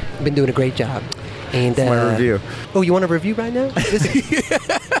 Okay, you've been doing a great job. And my review. Oh, you want a review right now?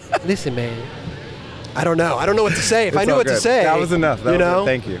 Listen, man. I don't know what to say. If I knew what to say, that was enough.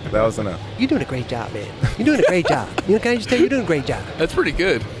 Thank you. That was enough. You're doing a great job, man. You're doing a great job. You know, can I just tell you, you're doing a great job. That's pretty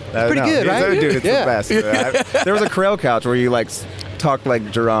good. Pretty good, right? Dude, it's the best. There was a Krail couch where you like talked like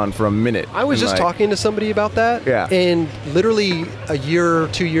Jerron for a minute. I was just talking to somebody about that. Yeah. And literally a year or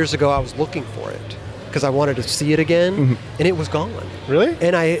 2 years ago, I was looking for it because I wanted to see it again, and it was gone. Really?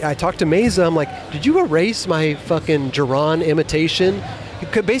 And I talked to Meza. I'm like, did you erase my fucking Jerron imitation?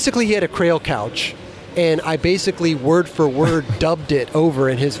 Basically, he had a Krail couch, and I basically word for word dubbed it over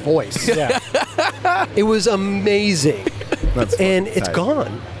in his voice. Yeah. It was amazing. And it's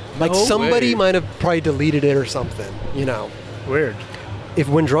gone. Like somebody might have probably deleted it or something, you know. Weird. If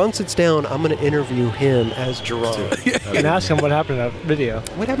when Jerron sits down, I'm going to interview him as Jerron. And ask him what happened to that video.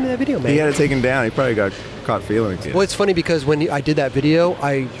 What happened to that video, man? He had it taken down. He probably got caught feeling it. Well, it's funny because when I did that video,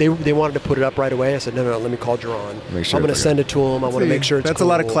 they wanted to put it up right away. I said, no, let me call Jerron. Make sure I'm going to send it to him. I want to make sure it's That's cool. a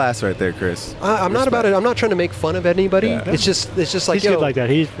lot of class right there, Chris. I'm not about it. I'm not trying to make fun of anybody. Yeah. It's just like, he's good like that.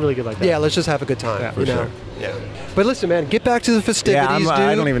 He's really good like that. Yeah, let's just have a good time. Yeah, you know? sure. Yeah. But listen, man, get back to the festivities, dude.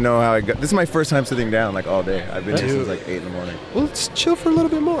 I don't even know how I got. This is my first time sitting down like all day. I've been here since like 8 in the morning. Well, let's chill for a little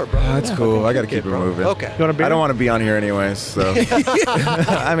bit more, bro. That's cool. I got to keep it moving. Okay. You want a beer? I don't want to be on here anyways. So,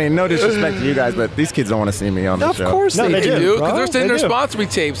 I mean, no disrespect to you guys, but these kids don't want to see me on the Of show. course No, they they do, do, bro. because they're sending They their do. sponsor me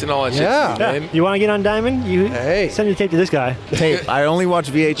tapes and all that Yeah. shit. Yeah. Man. You want to get on Diamond? You send your tape to this guy. Tape. I only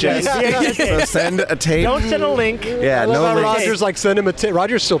watch VHS. So send a tape. Don't send a link. Yeah, I love no how links. Roger's like, send him a tape.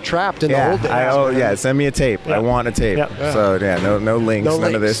 Roger's still trapped in the Yeah, old days. man. send me a tape. I want a tape. Yeah. So no links, No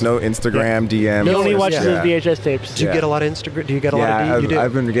none of links. this, no Instagram, DM. He only watches Yeah. his VHS tapes. Do you get a lot of Instagram? Do you get a lot Yeah, of D? You do?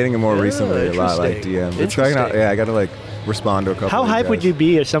 I've been getting it more recently, a lot, like interesting. DM. It's going out, Interesting. I got to like respond to a couple. How of hype would guys. you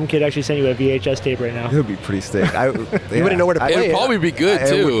be if some kid actually sent you a VHS tape right now? It would be pretty sick. You wouldn't know where to play It'd it. probably be good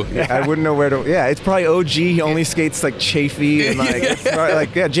too. I wouldn't know where to. Yeah, it's probably OG. He only skates like Chafee and like, it's probably,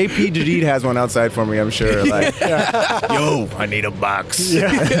 like JP Jadid has one outside for me. I'm sure. Like, yo, I need a box. I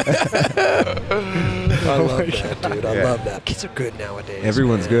love that, dude. I love that. Kids are good nowadays.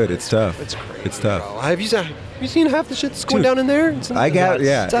 Everyone's man. good. It's tough. It's crazy. It's tough. Bro. Have you seen half the shit that's going down in there? It's I got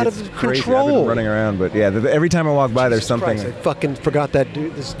It's out of crazy. control. I've been running around, but yeah, every time I walk by, there's Jesus something. Christ, I fucking forgot that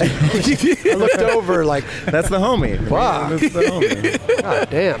dude. This dude. I looked over like, That's the homie. Wow. That's the homie. God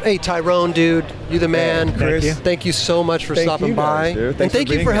damn. Hey, Tyrone, dude, you the man. Chris. Thank you so much for Thank stopping you guys, by. dude. And Thanks thank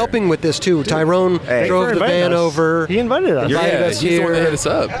for you being for here. helping with this too. Tyrone Hey. drove For the inviting van us. over. He invited us. Invited Yeah, us he's the one that here. hit us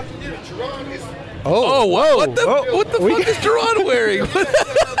up. Oh, whoa! What the fuck is Jerron wearing?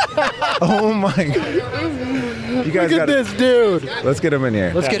 Oh my god. You guys Look at gotta- this dude. Let's get him in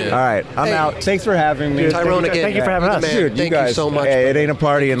here. Let's get him. All right, I'm Hey. out. Thanks for having me. Tyrone again. Thank you for having You're us. the man. Dude, Thank you guys, you so much. Hey, it brother. ain't a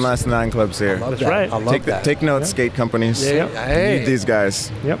party unless 9 clubs here. Love That's that. right. I love that. Take notes, skate companies. Yeah. Hey. You need these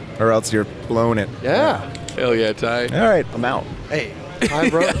guys. Yep. Or else you're blowing it. Yeah. Hell yeah, Ty. All right, I'm out. Hey,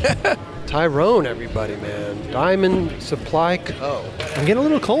 Tyrone. Tyrone, everybody, man. Diamond Supply Co. I'm getting a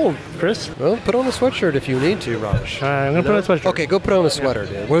little cold, Chris. Well, put on a sweatshirt if you need to, Raj. I'm going to put on a sweatshirt. Okay, go put on a sweater,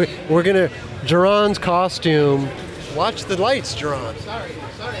 dude. We're going to... Jerron's costume. Watch the lights, Jerron. Sorry,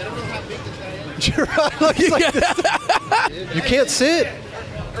 I don't know how big this guy is. Jerron looks like this. You can't sit.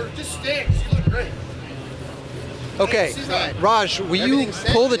 Or just stand, just look great. Okay, Raj, will you Everything's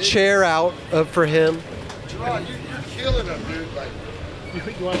set, pull the dude. chair out for him? Gerard, you're killing him, dude. Like,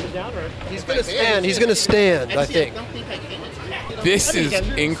 You want to sit down or? He's going to stand. He's going to stand, I think. don't think I can. This is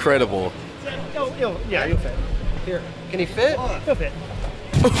incredible. Yeah, you'll fit. Here, can he fit? You'll fit.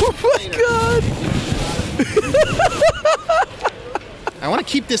 Oh my god! I want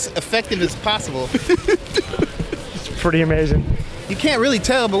to keep this effective as possible. It's pretty amazing. You can't really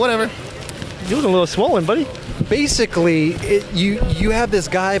tell, but whatever. You look a little swollen, buddy. Basically, you have this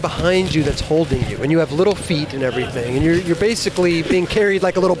guy behind you that's holding you, and you have little feet and everything, and you're basically being carried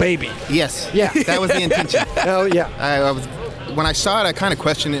like a little baby. Yes. Yeah. That was the intention. Oh, yeah. I was, when I saw it, I kind of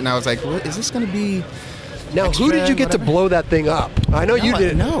questioned it, and I was like, what, is this going to be? Now, Extra, who did you get to whatever. blow that thing up? I know you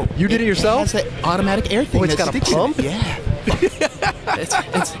did it. No. You did it yourself? It has that automatic air thing. Oh, it's that got a sticks in it. pump? Yeah.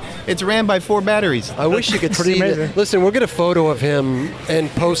 it's ran by 4 batteries. I wish you could Pretty see amazing. it. Listen, we'll get a photo of him and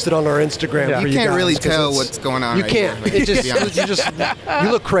post it on our Instagram. Yeah. for You you can't guys, really 'cause tell it's- what's going on You right can't. here, It just, to be honest. you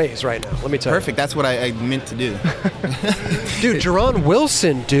look crazed right now. Let me tell Perfect. That's what I meant to do. you. Dude, Jerron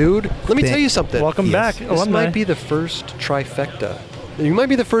Wilson, dude. Let me tell you something. Welcome Yes. back, This alumni. might be the first trifecta. You might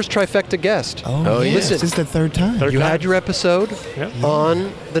be the first trifecta guest. Oh, yeah. Listen, This is the third time. Third you time. had your episode Yep.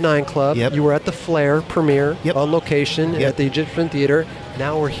 on the 9 Club. Yep. You were at the Flair premiere Yep. on location Yep. at the Egyptian Theater.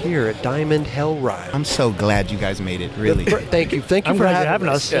 Now we're here at Diamond Hellride. I'm so glad you guys made it, really. Thank you. Thank you I'm for glad you're having having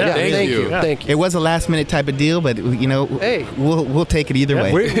us. us. Yeah, Yeah, thank thank you. you. Yeah. Thank you. It was a last minute type of deal, but you know, Hey. we'll take it either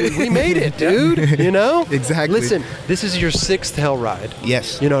way. We made it, dude. You know? Exactly. Listen, this is your 6th Hellride.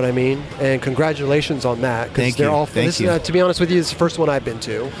 Yes. You know what I mean? And congratulations on that. 'cause Thank they're you. all Thank this, you. To be honest with you, it's the first one I've been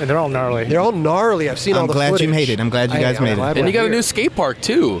to. And they're all gnarly. They're all gnarly. I've seen all I'm the glad footage. you made it. I'm glad you guys made it. glad And we're you got a here. new skate park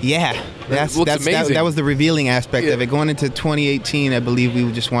too. Yeah, looks amazing. that was the revealing aspect Yeah. of it. Going into 2018, I believe we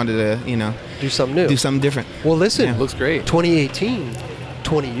just wanted to, Do something new. do something different. Well, listen. Yeah. Looks great. 2018,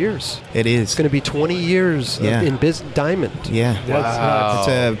 20 years. It is. It's going to be 20 years Yeah. in Diamond. Yeah. Wow. It's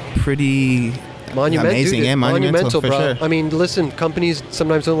a pretty Amazing, amazing, yeah, monumental for bro. sure. I mean, listen, companies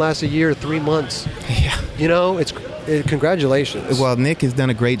sometimes don't last a year, 3 months. Yeah. You know, congratulations. Well, Nick has done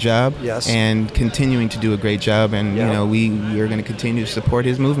a great job. Yes. And continuing to do a great job, and Yeah. we are going to continue to support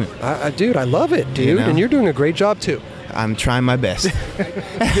his movement. Dude, I love it, dude, know? and you're doing a great job too. I'm trying my best.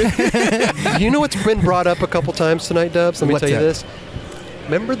 You know what's been brought up a couple times tonight, Dubs? Let me What's tell you that? this.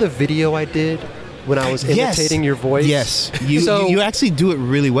 Remember the video I did when I was Yes. imitating your voice? Yes. You So- you actually do it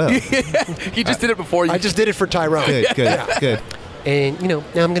really well. He just did it before you. I just did it for Tyrone. Good. And now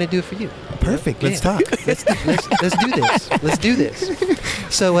I'm going to do it for you. Perfect. Let's Yeah. talk. Let's do this. Let's do this.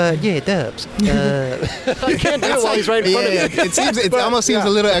 So, Dubs. I can't do it while he's right in front of me. It almost seems a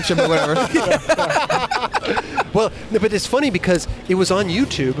little extra, but whatever. Well, no, but it's funny because it was on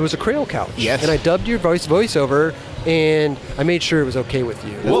YouTube. It was a Crail Couch. Yes. And I dubbed your voiceover, and I made sure it was okay with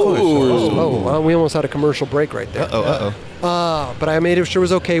you. Whoa. We almost had a commercial break right there. But I made sure it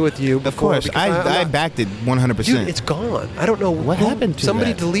was okay with you. Of course, I backed it 100%. Dude, it's gone. I don't know what happened to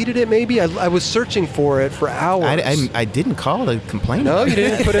somebody that? deleted it. Maybe I was searching for it for hours. I didn't call to complain. No, you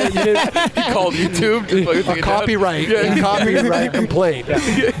didn't put it. You didn't. He called YouTube. A copyright complaint.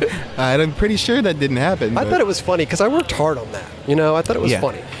 I'm pretty sure that didn't happen. I thought it was funny because I worked hard on that. I thought it was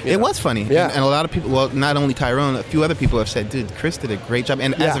funny. It was funny. Yeah. And a lot of people, well, not only Tyrone, a few other people have said, dude, Chris did a great job.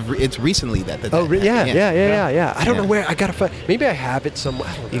 And it's recently that. Yeah. I don't know where. I got to find. Maybe I have it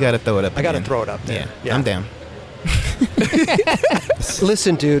somewhere. You got to throw it up. I got to throw it up there. Yeah. I'm down.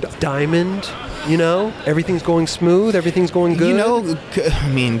 Listen, dude, Diamond, everything's going smooth. Everything's going good. I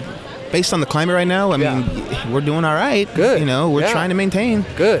mean, based on the climate right now, I mean, we're doing all right. Good. We're trying to maintain.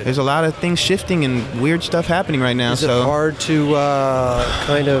 Good. There's a lot of things shifting and weird stuff happening right now. Is it hard to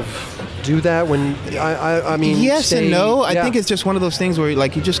kind of do that when I mean? Yes and no. I think it's just one of those things where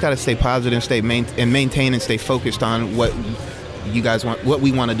you just got to stay positive, maintain and stay focused on what you guys want, what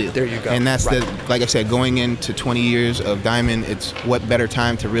we want to do. There you go. And that's like I said, going into 20 years of Diamond, it's what better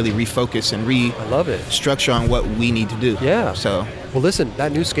time to really refocus and I love it. Structure on what we need to do. Yeah. So. Well, listen,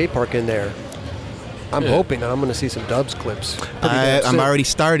 that new skate park in there. I'm hoping that I'm going to see some Dubs clips. I'm already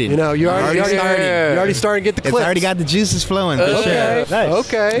started. You already started. You already started to get the clips. It's already got the juices flowing. For sure. Nice.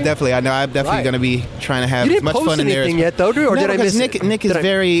 Okay. Definitely. I know. I'm definitely going to be trying to have as much fun in there. You didn't post anything yet, though, or did I miss it? Nick is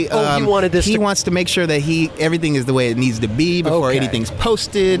very. he wanted this. He wants to make sure that everything is the way it needs to be before anything's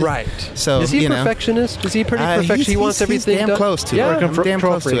posted. Right. So is he a perfectionist? Is he pretty perfectionist? He wants everything damn done? close to it. Yeah, damn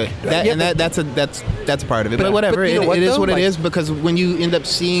close to it. That's a part of it. But whatever. It is what it is, because when you end up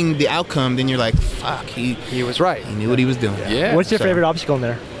seeing the outcome, then you're like, fuck. He was right. He knew what he was doing. Yeah. What's your favorite obstacle in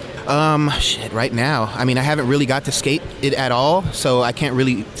there? Right now, I mean, I haven't really got to skate it at all, so I can't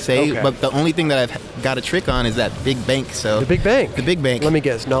really say. Okay. But the only thing that I've got a trick on is that big bank. So the big bank. The big bank. Let me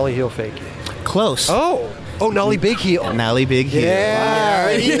guess. Nollie heel fake. Close. Oh, Nollie big heel. Nollie big heel. Yeah,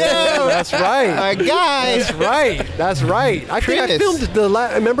 you know. That's right. Our guy. That's right. I think I filmed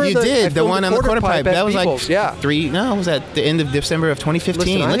remember you did the one on the quarter pipe. That was People's. like it was at the end of December of 2015.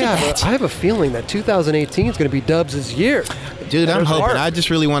 Listen, Look at that. I have a feeling that 2018 is going to be Dubs' year. Dude, I'm hoping. I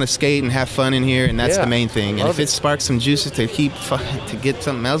just really want to skate and have fun in here, and that's the main thing. And if it sparks some juices to get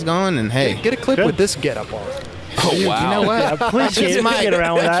something else going, and hey, get a clip with this getup on. Oh, wow. You know what? Please skate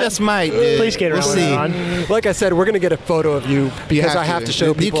around with that. Just might, dude. Please skate around with that. Like I said, we're going to get a photo of you because I have to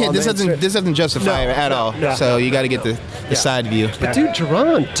show people. This doesn't justify it at all. No. So you got to get the side view. But dude,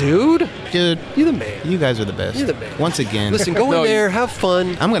 Jerron, dude, you're the man. You guys are the best. You're the man. Once again. Listen, go in there, have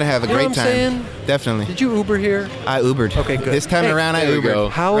fun. I'm going to have a great time. Saying? Definitely. Did you Uber here? I Ubered. Okay, good. This time around, I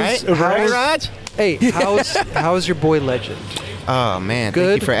Ubered. How's Raj? Hey, how's your boy Legend? Oh, man. Good?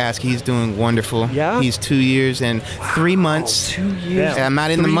 Thank you for asking. He's doing wonderful. Yeah? He's 2 years and 3 months. 2 years. I'm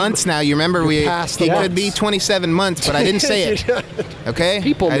not in the months now. You remember he could be 27 months, but I didn't say it. Okay?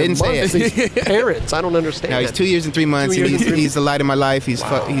 People I didn't say it. These parents, I don't understand. No, he's 2 years and 3 months. He's the light of my life. He's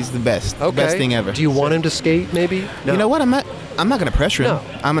the best. Okay. Best thing ever. Do you want him to skate, maybe? No. You know what? I'm not going to pressure him. No.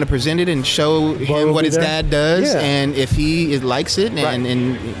 I'm going to present it and show him what his dad does. Yeah. And if he likes it,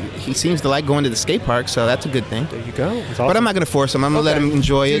 and he seems to like going to the skate park, so that's a good thing. There you go. Awesome. But I'm not going to force him. I'm going to let him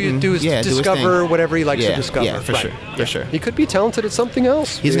enjoy it. Do his discover whatever he likes to discover. Yeah, for sure. For sure. He could be talented at something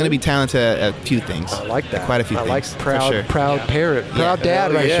else. He's going to be talented at a few things. I like that. Quite a few things. I like proud parent, Yeah. proud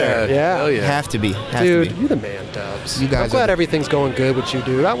dad right there. Yeah. Hell yeah. Have to be. Dude, you're the man, Dubs. You guys I'm glad are- everything's going good with you,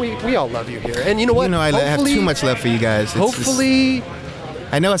 dude. We all love you here. And you know what? You know, I have too much love for you guys. Hopefully.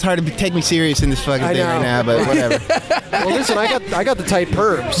 I know it's hard to take me serious in this fucking thing right now, but whatever. Well, listen, I got the tight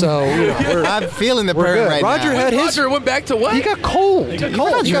perm, so I'm feeling the we're perm good. right Roger now. had his. Roger went back to what? He got cold. He got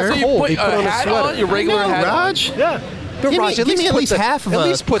cold. He got So you cold. put He put a on a hat sweater. on, your regular hat on? Raj? Yeah. But Give Raj, me at least half of at a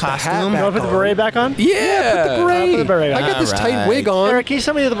least put costume. the hat You back want to put the beret back on? Yeah. Put the beret. Put the beret on. I got this tight Alright. wig on. Eric, can you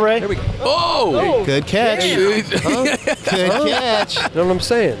send me the beret? There we go. Oh. Good catch. Dude. Good catch. You know what I'm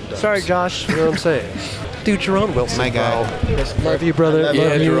saying? Dubs? Sorry, Josh. You know what I'm saying? Dude, Jerron Wilson. My guy. Bro. Love you, brother. Love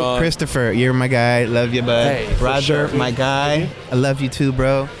Yeah, you. Jerron. Christopher, you're my guy. Love you, bud. Hey, for Roger, sure. my guy. I love you too,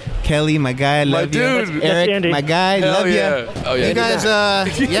 bro. Kelly, my guy. Love you. dude. Eric, Andy. my guy. Hell love yeah. you. Oh, yeah. You guys,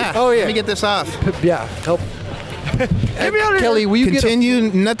 yeah. Oh, yeah. Let me get this off. Yeah, help. Kelly, will you Continue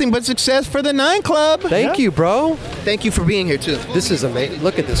nothing but success for the 9 Club. Thank you, bro. Thank you for being here too. This is amazing.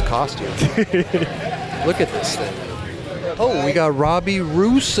 Look at this costume. Look at this thing. Oh, we got Robbie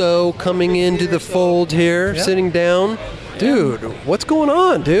Russo coming into the fold here, sitting down. Dude, what's going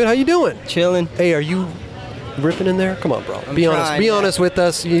on, dude? How you doing? Chilling. Hey, are you ripping in there? Come on, bro. Be honest. trying, Be yeah. honest with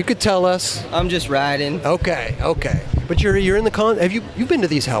us. You could tell us. I'm just riding. Okay. But you're in the you've been to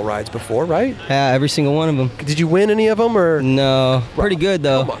these hell rides before, right? Yeah, every single one of them. Did you win any of them or? No, pretty good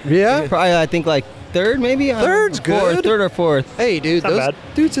though. Yeah? Probably I think like third maybe. Third's good. Third or fourth. Hey, dude, those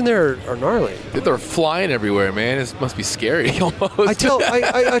dudes in there are gnarly. Dude, they're flying everywhere, man. It must be scary almost. I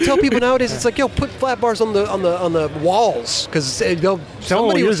tell people nowadays, it's like, yo, put flat bars on the walls because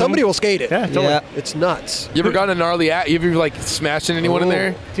somebody will skate it. Yeah, totally. Yeah. It's nuts. You ever gotten a gnarly you ever like smashing anyone in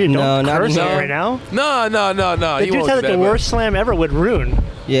there? Dude, don't No, curse not me right now. No. The dude said like the worst slam ever with Rune.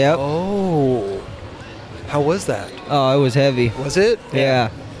 Yep. Oh. How was that? Oh, it was heavy. Was it? Yeah.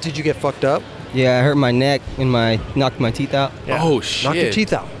 Did you get fucked up? Yeah, I hurt my neck and knocked my teeth out. Yeah. Oh shit! Knocked your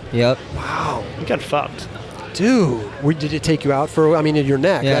teeth out. Yep. Wow. You got fucked. Dude, did it take you out for? I mean, in your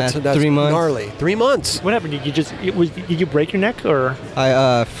neck. Yeah, that's 3 months. Gnarly. 3 months. What happened? Did you break your neck or?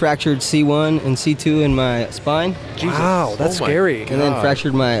 I fractured C1 and C2 in my spine, Wow, that's scary. and then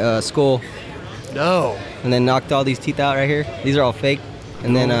fractured my skull, No. and then knocked all these teeth out right here. These are all fake.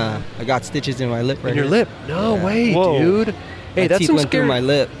 And then I got stitches in my lip right In your here. lip. No way, Whoa. dude. Hey, My that's teeth some went scary. through my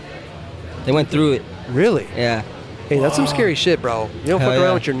lip. They went through it. Really? Yeah. Hey, that's some scary shit, bro. You don't Hell fuck around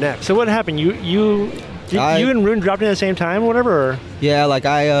yeah. with your neck. So what happened? You and Rune dropped in at the same time, or whatever. Or? Yeah, like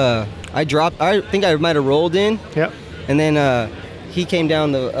I dropped. I think I might have rolled in, Yep. and then he came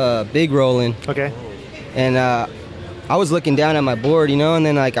down the big rolling, Okay. and I was looking down at my board, you know, and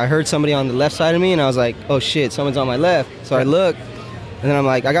then like I heard somebody on the left side of me, and I was like, oh shit, someone's on my left. So I look, and then I'm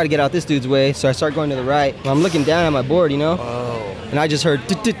like, I got to get out this dude's way. So I start going to the right. And I'm looking down at my board, you know, and I just heard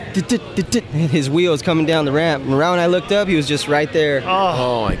his wheels coming down the ramp. And around when I looked up, he was just right there.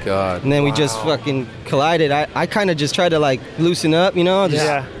 Oh my god! And then we just fucking collided. I kind of just tried to like loosen up, you know, just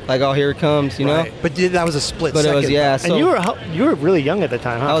Yeah. like, oh, here it comes, you know. Right. But that was a split But second. it was, yeah. And So you were really young at the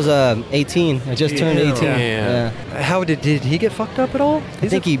time, huh? I was 18. I just turned 18. Yeah. How did he get fucked up at all? I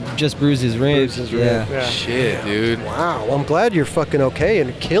think he just bruised his ribs. Bruised his yeah. rib. Yeah. Shit, dude. Wow. Well, I'm glad you're fucking okay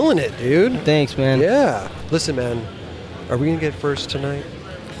and killing it, dude. Thanks, man. Yeah. Listen, man. Are we gonna get first tonight?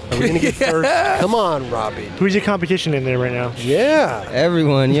 Are we gonna get first? Come on, Robbie. Who's your competition in there right now? Yeah.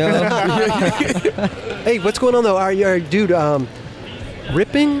 Everyone, yo. Hey, what's going on though? Dude,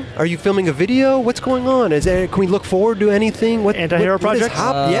 ripping? Are you filming a video? What's going on? Can we look forward to anything? Anti-hero what is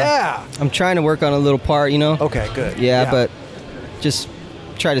project? yeah. I'm trying to work on a little part, you know. Okay, good. Yeah, but just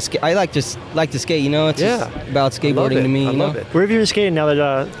try to skate. I like to skate, you know. It's just about skateboarding to me. I you know? love it. Where have you been skating now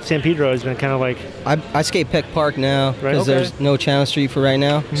that San Pedro has been kind of like? I skate Peck Park now because Okay. there's no Channel Street for right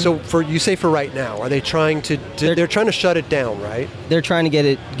now. So for right now, are they trying to? They're trying to shut it down, right? They're trying to get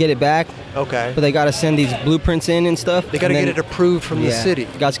it back, Okay. but they got to send these blueprints in and stuff. They got to and get then- it approved from the city.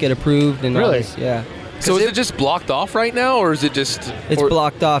 Got to get approved and all Really? this, yeah. So is it just blocked off right now, or is it just? It's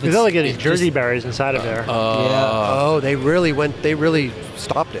blocked off. Is that like it's these Jersey just- barriers inside of there? Oh, they really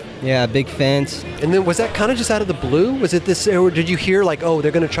stopped it. Yeah, big fence. And then was that kind of just out of the blue? Was it this, or did you hear like, oh,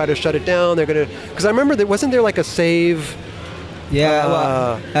 they're going to try to shut it down? They're going to, because I remember wasn't there like a save? Yeah.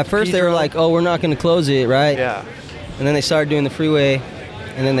 Well, at first they were Pedro? like, oh, we're not going to close it, right? Yeah. And then they started doing the freeway,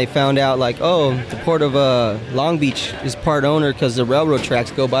 and then they found out like, oh, the port of Long Beach is part owner because the railroad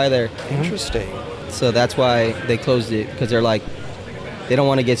tracks go by there. Interesting. So that's why they closed it, because they're like, they don't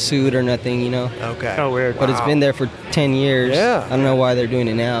want to get sued or nothing, you know. Okay. Oh, weird. But it's been there for 10 years. Yeah. I don't know why they're doing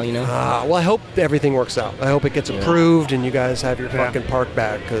it now, you know. Well, I hope everything works out. I hope it gets approved and you guys have your fucking park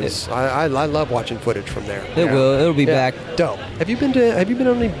back, because I love watching footage from there. It will. It'll be back. Dope. Have you been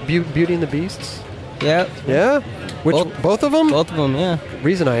on any Beauty and the Beasts? Yeah. Yeah. Both of them? Both of them, yeah.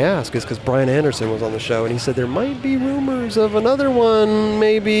 Reason I ask is because Brian Anderson was on the show and he said there might be rumors of another one,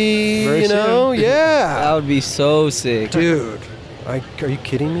 maybe. Very you know, soon. yeah. That would be so sick. Dude, are you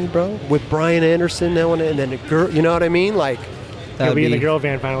kidding me, bro? With Brian Anderson now and then a girl, you know what I mean? Like, He'll That'd be in the girl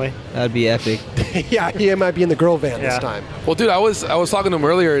van finally. That'd be epic. yeah, he might be in the girl van this Yeah. time. Well, dude, I was talking to him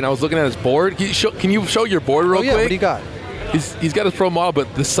earlier, and I was looking at his board. Can you show your board real Oh yeah, quick? what do you got? He's got his pro model,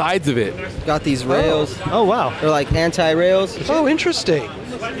 but the sides of it. Got these rails. Oh wow. They're like anti-rails. Oh, interesting.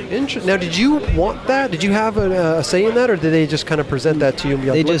 Now, did you want that? Did you have a say in that, or did they just kind of present that to you and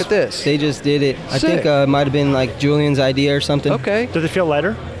be like, look at this? They just did it. I Sick. think it might have been like Julian's idea or something. Okay. Does it feel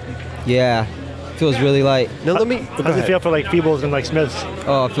lighter? Yeah. Feels really light. Now let me. How does it feel for like Feebles and like Smiths?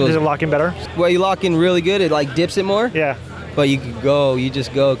 Oh, it feels. Does it lock in better? Well, you lock in really good. It like dips it more. Yeah. But you could go. You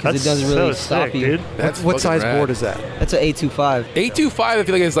just go because it doesn't really so stop sick, you. dude. That's What fucking size rad. board is that? That's an 825. 825, I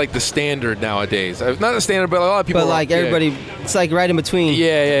feel like is like the standard nowadays. Not the standard, but a lot of people. But like yeah. everybody, it's like right in between.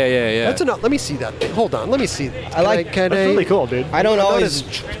 Yeah. That's enough. Let me see that thing. Hold on. Let me see. like- Can That's really cool, dude. I don't always.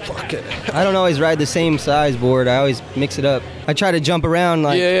 Fuck it. I don't always ride the same size board. I always mix it up. I try to jump around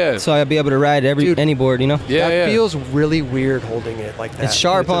like Yeah. so I'll be able to ride Dude. any board, you know? Yeah, That yeah. feels really weird holding it like that. It's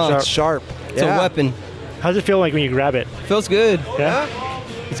sharp, huh? It's sharp. It's a weapon. How's it feel like when you grab it? Feels good. Yeah.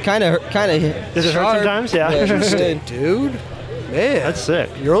 It's kind of Does it hurt sometimes? Yeah. Interesting, dude. Man, That's sick.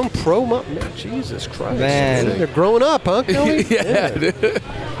 Your own pro man, Jesus Christ. Man. They're growing up, huh, Kelly? Yeah, dude.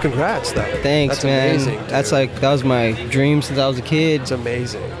 Congrats, though. Thanks, That's man. amazing, dude. That was my dream since I was a kid. It's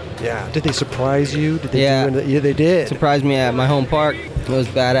amazing. Yeah. Did they surprise you? Did they Yeah. yeah, they did. Surprised me at my home park. It was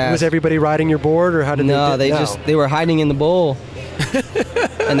badass. Was everybody riding your board, or how did No, they? they were hiding in the bowl,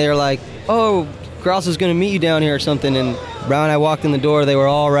 and they were like, "Oh, Grouse is gonna meet you down here or something." And Brown and I walked in the door. They were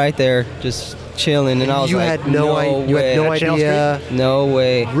all right there, just chilling. And I was you like, had no way. You had no idea. No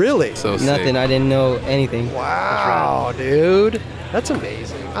way. Really? So sick. Nothing. I didn't know anything. Wow, dude. That's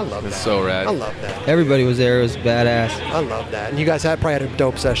amazing. I love That's that. so rad. I love that. Everybody was there. It was badass. I love that. And you guys probably had a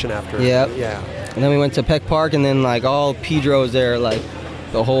dope session after. Yep. Yeah. And then we went to Peck Park, and then like all Pedro was there, like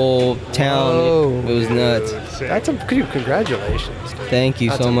the whole town. Oh, it was nuts. That's dude, congratulations. Dude. Thank you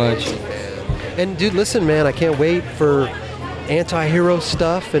That's so much. amazing, man. And dude, listen, man, I can't wait for anti-hero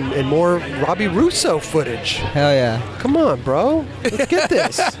stuff and more Robbie Russo footage. Hell yeah. Come on, bro. Let's get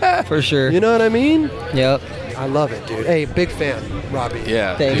this. For sure. You know what I mean? Yep. I love it, dude. Hey, big fan, Robbie.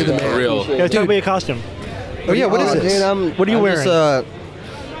 Yeah, Thank dude, you, for man. real. Yeah, talk about your costume. Oh yeah, what is this? Dude, What are you I'm wearing? Just,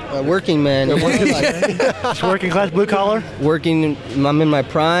 a working man. Just working class, blue collar. Working. I'm in my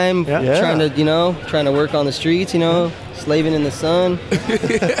prime. Yeah. Yeah. Trying to work on the streets. Slaving in the sun.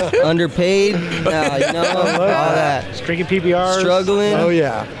 Underpaid. All that. Just drinking PBRs. Struggling. Oh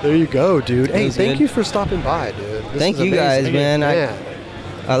yeah, there you go, dude. Hey, was thank good. you for stopping by, dude. This Thank is you guys, amazing. man.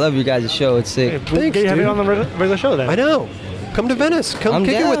 I love you guys' show. It's Hey, sick. Thanks, have dude. it on the regular show then. I know. Come to Venice. Come I'm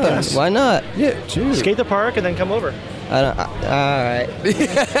kick down. it with us. Why not? Yeah, dude. Skate the park and then come over. All right. You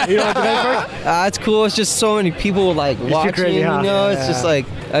don't like the park? It's cool. It's just so many people like too watching. crazy, huh? It's just like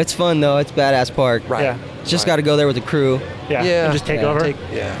it's fun though. It's badass park. Right. Yeah. Just got to go there with the crew. Yeah. Yeah. And just take Yeah, over.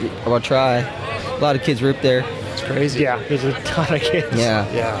 Yeah. I'll try. A lot of kids rip there. It's crazy. Yeah. There's a ton of kids. Yeah.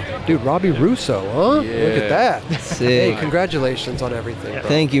 Yeah. Dude, Robbie Russo, huh? Look at that. Sick. Hey, congratulations on everything, bro.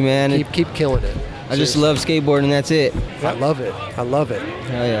 Thank you, man. Keep killing it. I just love skateboarding. That's it. I love it. I love it.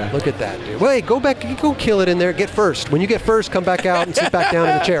 Hell yeah. Look at that, dude. Wait, go back. Go kill it in there. Get first. When you get first, come back out and sit back down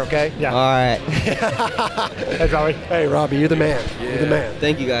in the chair, okay? Yeah. All right. That's Robbie. Hey, Robbie, you're the man. You're the man.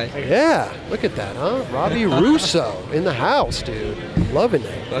 Thank you guys. Yeah. Look at that, huh? Robbie Russo in the house, dude. Loving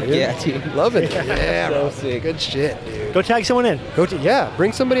it. Fuck dude. yeah, dude. Loving it. Yeah, So Robbie. sick. Good shit, dude. Go tag someone in.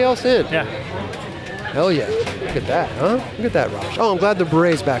 Bring somebody else in. Yeah. Hell yeah. Look at that, huh? Look at that, Raj. Oh, I'm glad the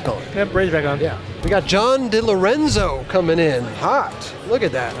beret's back on. Yeah, braids back on. Yeah. We got John DiLorenzo coming in. Hot. Look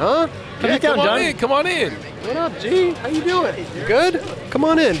at that, huh? Come Come on John. in. Come on in. What up, G? How you doing? You good? Come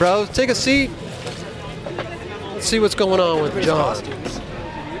on in, bro. Take a seat. Let's see what's going on with John.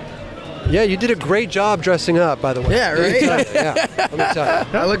 Yeah, you did a great job dressing up, by the way. Yeah, right? Yeah, let me tell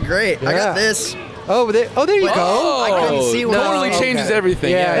you. I look great. I Yeah. got this. Oh, there you go. Oh, I couldn't see what- totally No, changes okay.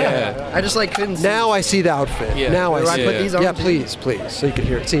 everything. Yeah. I just couldn't see. Now I see the outfit. Yeah. Now I Do I see put it. these on Yeah, too? please, so you can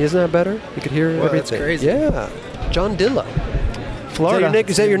hear it. See, isn't that better? You can hear Whoa, that's everything. crazy. Yeah. John Dilla. Florida.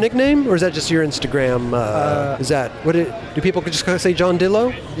 Is that your nickname, or is that just your Instagram? Is that do people just say John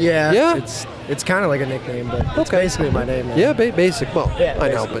Dillo? Yeah. Yeah? It's kind of like a nickname, but it's Okay. basically my name. Now. Yeah, basic. Well, Yeah, I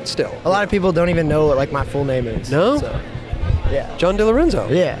know, basically. but still. A lot of people don't even know what my full name is. No? So, yeah. John DiLorenzo.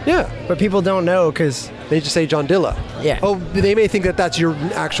 Yeah. Yeah. But people don't know because They just say John Dilla. Yeah. Oh, they may think that that's your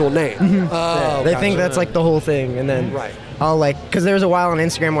actual name. Oh, they think that's like the whole thing, and then Right. I'll because there was a while on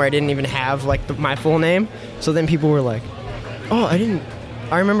Instagram where I didn't even have my full name, so then people were like, "Oh,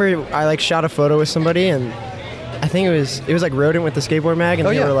 I remember I shot a photo with somebody, and I think it was like Rodent with the skateboard mag, and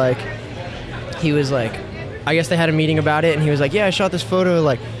Oh, they yeah. were like, he was like, I guess they had a meeting about it, and he was like, yeah, I shot this photo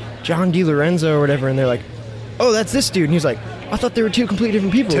like John DiLorenzo or whatever, and they're like, oh, that's this dude, and he's like, I thought they were two completely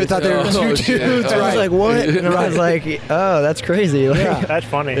different people. I thought they were two shit. dudes. I was Right. like, what? And I was like, oh, that's crazy. Like, Yeah. That's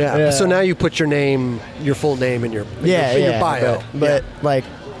funny. Yeah. Yeah. So now you put your name, your full name in your your bio. But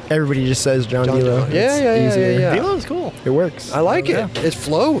everybody just says John John Dilo. Dilo. Yeah, It's yeah, yeah, easier. yeah. Dilo's cool. It works. I like it. It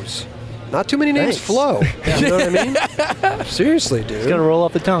flows. Not too many names Thanks. flow. You know what I mean? Seriously, dude. It's gonna roll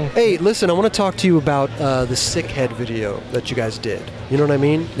off the tongue. Hey, listen, I want to talk to you about the Sick Head video that you guys did. You know what I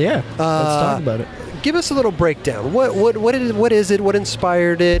mean? Yeah. Let's talk about it. Give us a little breakdown. What is it? What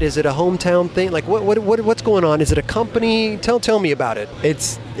inspired it? Is it a hometown thing? Like what's going on? Is it a company? Tell me about it.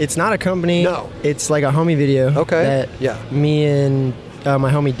 It's not a company. No. It's like a homie video. Okay. That Yeah. me and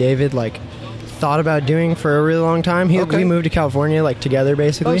my homie David thought about doing for a really long time. Okay. We moved to California together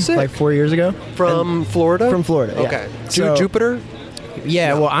basically Oh, sick. 4 years ago. From Florida? From Florida, yeah. Okay. So- Jupiter?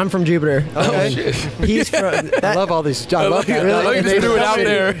 Yeah. Well, I'm from Jupiter. Okay. He's from. I love all these. I love that. I like you just threw it out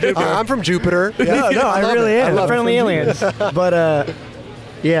there. I'm from Jupiter. No, I love really it. I am. love it. Friendly aliens. But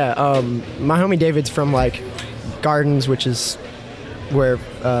Yeah, my homie David's from like Gardens, which is where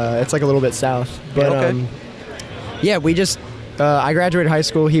it's like a little bit south. But yeah, we just I graduated high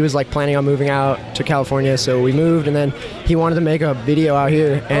school. He was like planning on moving out to California, so we moved, and then he wanted to make a video out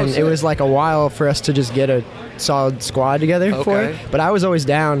here, and it was like a while for us to just get a solid squad together for it. But I was always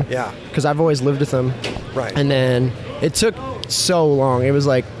down, because I've always lived with him. Right. And then it took so long. It was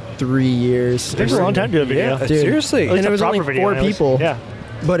like 3 years. It takes a long time to do a video. Yeah, seriously. And it was only 4 people. Yeah.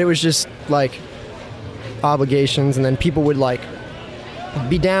 But it was just like obligations, and then people would like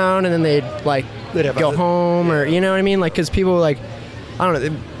be down, and then they'd go home, or you know what I mean, like, because people like, I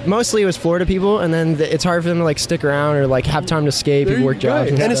don't know, mostly it was Florida people, and then it's hard for them to like stick around or like have time to skate. People work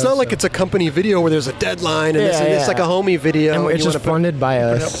jobs, and it's not like it's a company video where there's a deadline, and it's like a homie video, and it's just funded by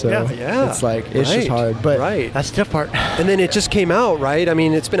us. So it's like it's just hard, but that's the tough part. And then it just came out, right? I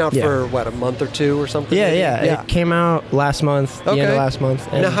mean, it's been out for what, a month or two or something? Yeah. It came out last month, the end of last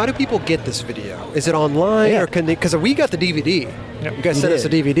month. Now, how do people get this video? Is it online, or can they? Because we got the DVD. Yep. You guys sent us a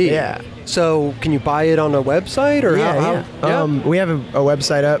DVD. Yeah. So can you buy it on a website, or how? We have a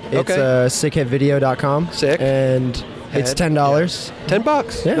website up. It's sickheadvideo.com. Sick. And it's $10.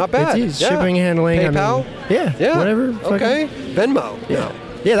 $10. Yeah, not bad. It's easy. Shipping and handling. PayPal. Yeah. Whatever. Okay. Venmo. Yeah.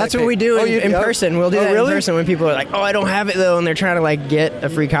 Yeah, that's what we do in person. We'll do that in person when people are like, "Oh, I don't have it though," and they're trying to like get a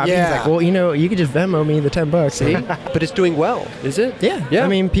free copy. Yeah. It's like, well, you could just Venmo me the $10. See, but it's doing well, is it? Yeah. I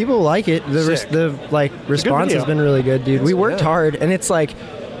mean, people like it. The response has been really good, dude. We worked hard, and it's like,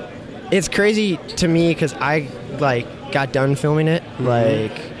 it's crazy to me because I like got done filming it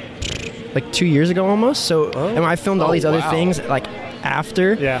like 2 years ago almost. So, and I filmed all these other things like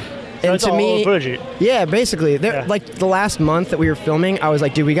after. Yeah. So and it's to all me, footage. Yeah, basically. Like the last month that we were filming, I was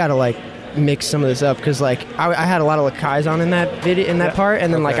like, dude, we gotta like mix some of this up, because like I had a lot of Lakais on in that video, in that part,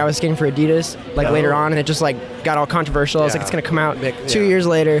 and then like I was skating for Adidas like later on, and it just like got all controversial. I was like, it's gonna come out 2 years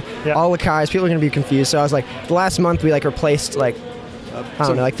later, all Lakais, people are gonna be confused. So I was like, the last month we like replaced like I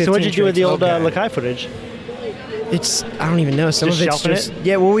don't know, like 15 So what did you do with the old tricks. Lakai footage? It's, I don't even know. Some Just of it's shelving just it?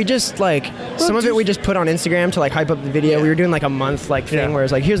 yeah. Well, we just like some of it we just put on Instagram to like hype up the video. We were doing like a month like thing where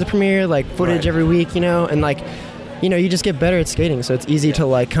it's like, here's the premiere, like footage every week, and like, you just get better at skating, so it's easy to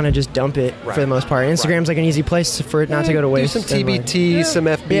like kind of just dump it for the most part. Instagram's like an easy place for it not to go to waste. Do some TBT, some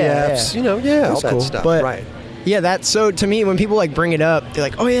FBFs, all that cool. stuff. But yeah, that's so to me when people like bring it up, they're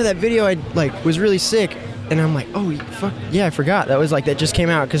like, oh yeah, that video I like was really sick, and I'm like, oh fuck yeah, I forgot that was like that just came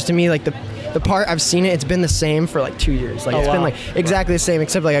out, because to me like the part I've seen it's been the same for like 2 years. Like it's been like exactly the same,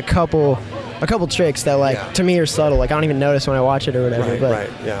 except like a couple tricks that like to me are subtle. Like I don't even notice when I watch it or whatever.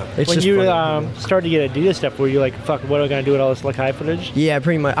 It's when just you funny. started to get Adidas stuff, were you like, fuck, what am I gonna do with all this Lakai footage? Yeah,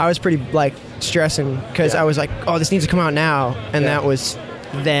 pretty much. I was pretty like stressing because I was like, oh, this needs to come out now, and that was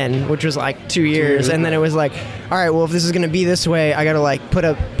then, which was like 2 years, and then it was like, all right, well, if this is gonna be this way, I gotta like put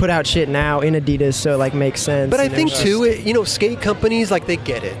out shit now in Adidas, so it like makes sense. But I think too, skate companies, like, they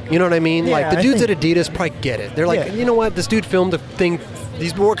get it. You know what I mean? Yeah, like the dudes at Adidas probably get it. They're like, you know what? This dude filmed a thing.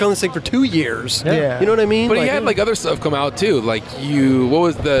 He's been working on this thing for 2 years. Yeah. You know what I mean? But he had like other stuff come out too. Like what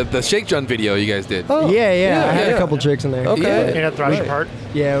was the Shake Jump video you guys did? Oh, yeah. I had a couple tricks in there. Okay. And a Thrasher part.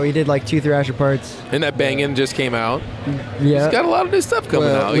 Yeah, we did like 2 Thrasher parts. And that Bangin' just came out. Yeah. He's got a lot of new stuff coming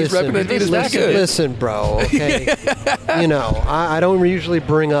out. He's repping Adidas back good. Listen, bro, okay? I don't usually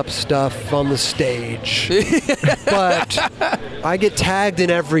bring up stuff on the stage, but I get tagged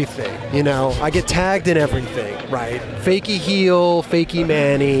in everything, I get tagged in everything, right? Fakey heel, fakey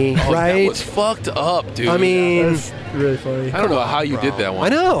Manny, right? That was fucked up, dude. I mean... That's really funny. I don't know how you did that one.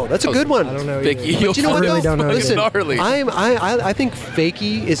 I know. That's a good one. I don't know. Fakey heel. But you know what? really don't know Listen, gnarly. I think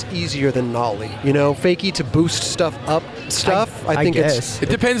fakey is easier than nollie. Fakey to boost stuff up. I think guess. it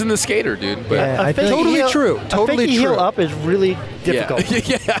depends on the skater, dude. But Yeah, I feel like totally true. Totally a fakey true. heel up is really difficult.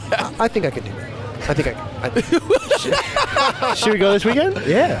 Yeah. I think I could do it. I think I can. Should we go this weekend?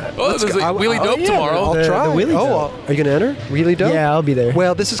 Yeah. Oh, there's like Wheelie Dope tomorrow. I'll try. the Wheelie Dope. Are you going to enter? Wheelie Dope? Yeah, I'll be there.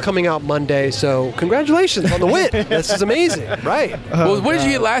 Well, this is coming out Monday, so congratulations on the win. This is amazing. Right. Well, what did you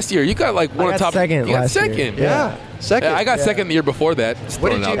get last year? You got like one I of got top. second You got last year. second. Yeah. Second. Yeah, I got second the year before that. Just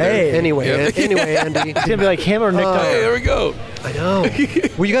What throwing did it you? out there. Anyway, Andy. It's gonna be like him or Nick Tucker. Hey, there we go. I know.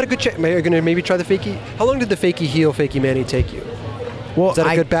 Well, you got a good check. You're going to maybe try the fakey. How long did the fakey heel, fakey Manny take you? Well, Is that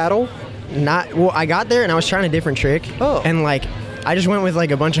a good battle? I got there and I was trying a different trick. Oh. And like, I just went with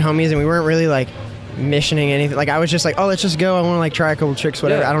like a bunch of homies and we weren't really like missioning anything. Like I was just like, oh, let's just go. I want to like try a couple tricks,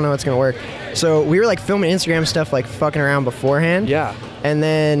 whatever. Yeah. I don't know what's gonna work. So we were like filming Instagram stuff, like fucking around beforehand. Yeah. And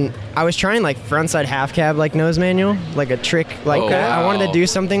then I was trying like frontside half cab, like nose manual, like a trick like that. I wanted to do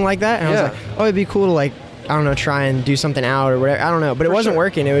something like that. And I was like, oh, it'd be cool to like, I don't know, try and do something out or whatever. I don't know. But it wasn't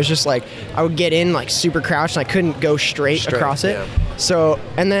working. It was just like, I would get in like super crouched and I couldn't go straight across it. Yeah. So,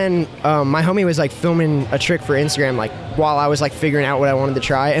 and then my homie was like filming a trick for Instagram, like while I was like figuring out what I wanted to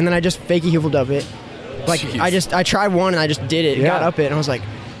try, and then I just fakey heeled up it. Like I tried one and I just did it, and got up it, and I was like,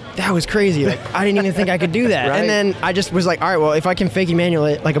 that was crazy. Like I didn't even think I could do that. Right. And then I just was like, all right, well, if I can fakey manual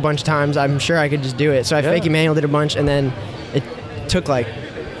it like a bunch of times, I'm sure I could just do it. So I fakey manualed it a bunch, and then it took like,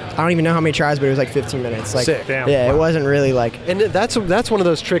 I don't even know how many tries, but it was like 15 minutes. Like, sick. Damn. Yeah, it wasn't really like. And that's one of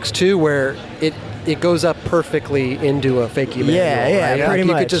those tricks too, where it goes up perfectly into a fakey manual. Yeah, right? pretty like much.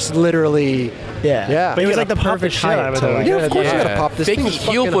 You could just literally. Yeah. But it was like the perfect height. Yeah, of course you gotta pop this thing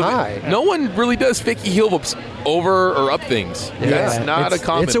heel fucking high. No one really does fakey heel flips over or up things. That's not a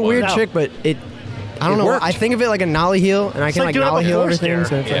common. It's a weird trick, but I don't know. Worked. I think of it like a nollie heel, and I can like nollie heel everything.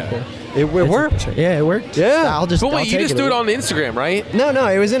 So it worked. Yeah, it worked. Yeah. I'll just. But wait, I'll you take just it. do it on Instagram, right? No,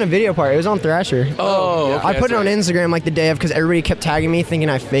 it was in a video part. It was on Thrasher. Oh, okay, I put it on Instagram like the day of because everybody kept tagging me thinking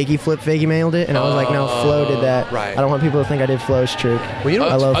I fakey mailed it, and I was like, no, Flo did that. Right. I don't want people to think I did Flo's trick. Well, you know,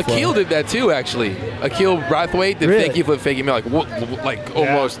 I love Flo. Akil did that too, actually. Akil Brathwaite did Really? fakey flip, fakey mail, like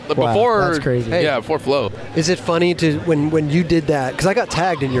almost before. That's crazy. Yeah, before Flo. Is it funny to when you did that? Because I got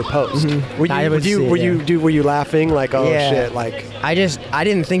tagged in your post. Were you laughing like, oh shit, like? I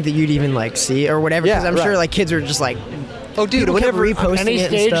didn't think that you'd even like see it or whatever because I'm sure like kids are just like, oh dude, people whenever kept reposting any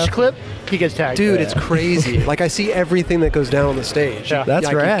it and stage stuff. clip, he gets tagged. Dude, it's crazy. Like I see everything that goes down on the stage. Yeah. That's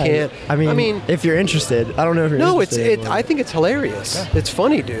like, rad. You can't, I mean, if you're interested, I don't know if you're interested. I think it's hilarious. Yeah. It's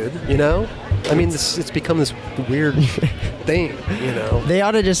funny, dude. You know, I mean, it's become this weird thing. You know, they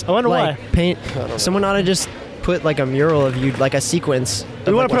ought to just why. paint. Someone ought to just put like a mural of you, like a sequence.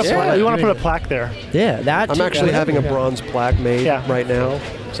 You want to put a plaque there. Yeah, that. I'm actually having a bronze plaque made right now.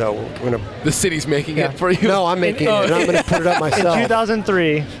 So we're gonna. The city's making it for you. No, I'm making it. And I'm gonna put it up myself. In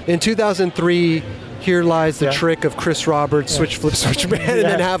 2003. In 2003, here lies the trick of Chris Roberts, switch flip switch man, and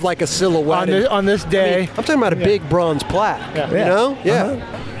then have like a silhouette on this day. I'm talking about a big bronze plaque. Yeah. You know? Yeah.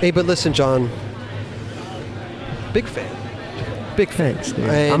 Hey, but listen, John. Big fan. Big fan. Thanks, dude.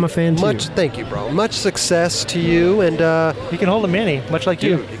 I'm a fan too. Thank you, bro. Much success to you, and you can hold a Manny, much like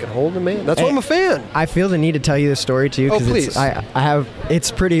dude, you can hold a man. That's why I'm a fan. I feel the need to tell you this story too because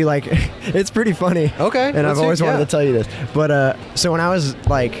it's pretty like it's pretty funny. Okay, and I've always wanted to tell you this. But so when I was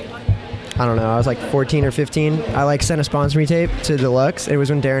like, I don't know, I was like 14 or 15. I like sent a sponsor me tape to Deluxe. It was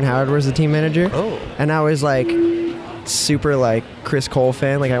when Darren Howard was the team manager. Oh, and I was like super like Chris Cole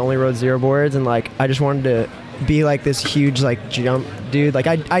fan. Like I only rode zero boards, and like I just wanted to be like this huge like jump dude. Like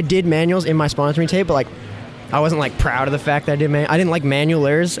I did manuals in my sponsoring tape, but like I wasn't like proud of the fact that I did I didn't like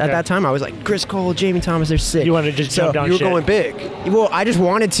manualers at that time. I was like Chris Cole, Jamie Thomas, they're sick. You wanted to just jump down you were going big. Well, I just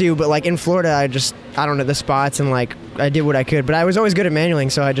wanted to, but like in Florida I don't know the spots, and like I did what I could, but I was always good at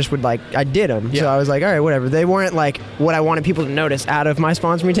manualing, so I just would like I did them. So I was like, all right, whatever. They weren't like what I wanted people to notice out of my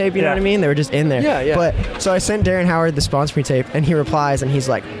sponsor me tape, you know what I mean? They were just in there. Yeah. But so I sent Darren Howard the sponsor me tape, and he replies and he's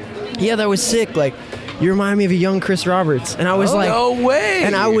like, yeah, that was sick, like you remind me of a young Chris Roberts. And I was like, no way.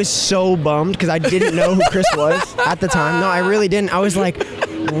 And I was so bummed because I didn't know who Chris was at the time. No, I really didn't. I was like,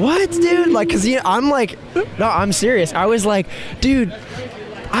 what, dude? Like, because I'm like, no, I'm serious. I was like, dude,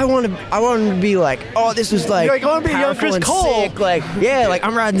 I want to be like, oh, this was like, I want to be a young Chris Cole. Sick. Like, yeah, like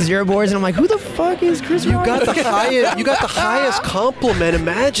I'm riding zero boards, and I'm like, who the fuck is Chris Roberts? You got the highest compliment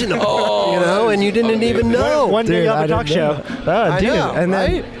imaginable, you know, and you didn't even know. One day on the talk show. Oh, dude. Know, and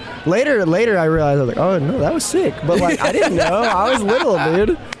then later I realized, I was like, oh no, that was sick. But like I didn't know. I was little,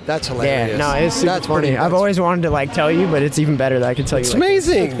 dude. That's hilarious. Yeah, no, it's super funny. I've always wanted to like tell you, but it's even better that I can tell you. It's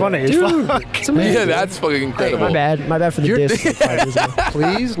amazing. It's funny. Dude, it's amazing. Yeah, that's fucking incredible. My bad for the diss. Like 5 years ago.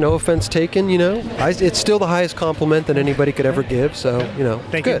 Please, no offense taken, you know. It's still the highest compliment that anybody could ever give, so, you know.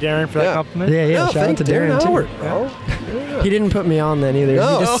 Thank you, Darren, for that compliment. Yeah, No, shout out to Darren Howard, too. bro. He didn't put me on then either.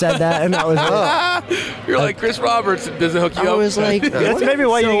 No. He just said that, and that was it. You're like Chris Roberts doesn't hook you up. I was like, That's maybe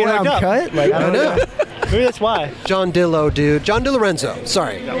why you get hooked up. cut. Like, I don't know. Maybe that's why. John Dillo, dude. John DiLorenzo.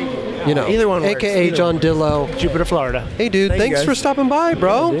 Sorry. You know, Either one works. AKA John Dillo. Jupiter, Florida. Hey, dude, Thank you, thanks guys. for stopping by,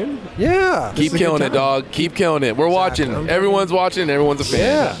 bro. Yeah. Keep killing it, dog. Keep killing it. We're watching. Everyone's watching. Everyone's a fan.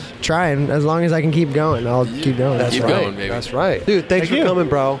 Yeah. Trying. As long as I can keep going, I'll keep going. That's Keep right. going, baby. That's right. Dude, thanks Thank for you. coming,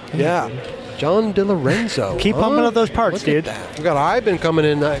 bro. Yeah. John DiLorenzo. Keep pumping up those parts, Look dude. at that. We got Ivan coming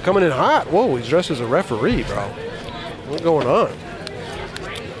in hot. Whoa, he's dressed as a referee, bro. What's going on?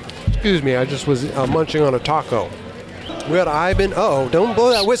 Excuse me, I just was munching on a taco. We got Ivan. Uh-oh, don't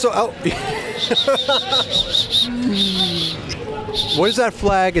blow that whistle. Oh. What is that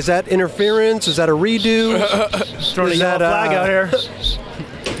flag? Is that interference? Is that a redo? Throwing a yellow flag out here.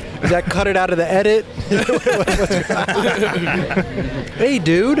 Does that cut it out of the edit? Hey,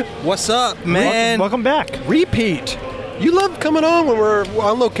 dude. What's up, man? Welcome back. Repeat. You love coming on when we're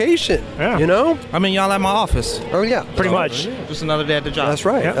on location. Yeah. You know? I mean, y'all at my office. Oh yeah. Pretty much. Just another day at the job. That's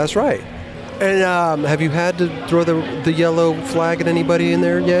right. Yep. That's right. And have you had to throw the yellow flag at anybody in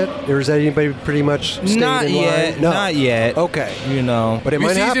there yet, or is that anybody pretty much stayed Not in yet. line? No. Not yet. Okay. You know. But it If he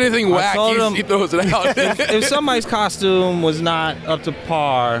might sees happen. anything I whack, told him- he throws it out. If somebody's costume was not up to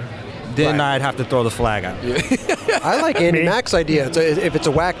par, then Right. I'd have to throw the flag out. I like Andy Me? Mack's idea. If it's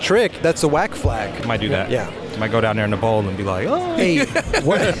a whack trick, that's a whack flag. Might do that. Yeah. Might go down there in the bowl and be like, oh. Hey,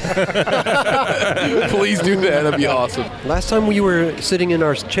 what? Please do that. That'd be awesome. Last time we were sitting in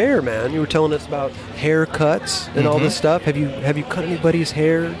our chair, man, you were telling us about haircuts and all this stuff. Have you cut anybody's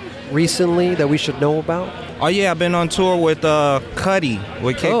hair recently that we should know about? Oh yeah, I've been on tour with Cuddy,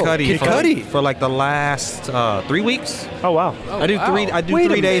 with Kid Cudi. Kid Cudi. For like the last 3 weeks. Oh wow. I do wow. I do Wait a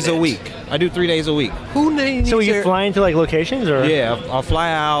 3 days a minute. week. I do 3 days a week. Who needs So you their- fly into like locations or? Yeah, I'll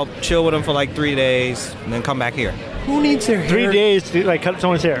fly out, chill with them for like 3 days, and then come back here. Who needs their hair? 3 days to like cut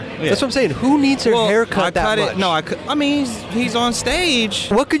someone's hair. Yeah. That's what I'm saying. Who needs their Well, haircut I that cut much? it. No, I mean he's on stage.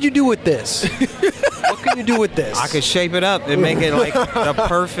 What could you do with this? What can you do with this? I could shape it up and make it like the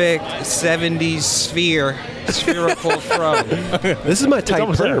perfect 70s spherical fro. This is my tight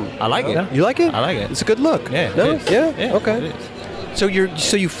almost perm. there. I like it. Yeah. You like it? I like it. It's a good look. Yeah, it No? is. Yeah? Yeah, Okay. it So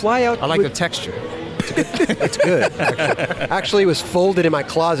you fly out. I like the with, texture. It's good. Actually, it was folded in my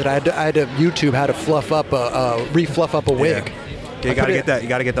closet. I had to YouTube how to fluff up refluff up a wig. Yeah. You gotta get that. You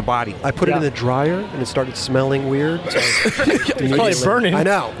gotta get the body. I put it in Yeah. the dryer and it started smelling weird. So Probably burning. I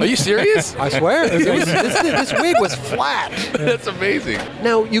know. Are you serious? I swear. This wig was flat. That's amazing.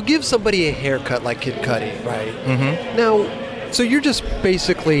 Now, you give somebody a haircut like Kid Cudi, right? Mm-hmm. Now, so you're just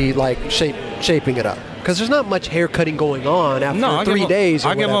basically like shaping it up. Because there's not much hair cutting going on after I 3 days or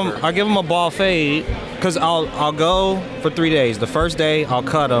I give whatever. them a ball fade because I'll go for 3 days. The first day I'll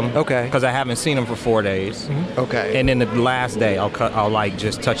cut them. Okay. Because I haven't seen them for 4 days. Okay. And then the last day I'll like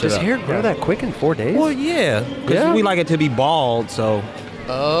just touch Does it up. hair grow that quick in 4 days? Well, yeah. Because Yeah? we like it to be bald, so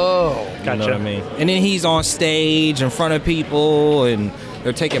Oh. you know Gotcha. what I mean. And then he's on stage in front of people, and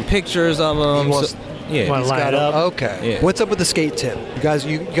they're taking pictures of him. He wants- So- yeah. Wanna line it up. Okay. Yeah. What's up with the skate tip? You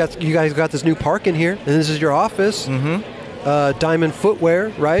guys got this new park in here, and this is your office. Mm-hmm. Diamond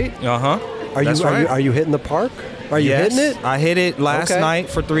Footwear, right? Uh-huh. That's right. Are you hitting the park? Are you Yes, hitting it? I hit it last Okay. night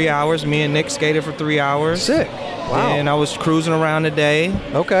for 3 hours. Me and Nick skated for 3 hours. Sick. Wow. And I was cruising around today.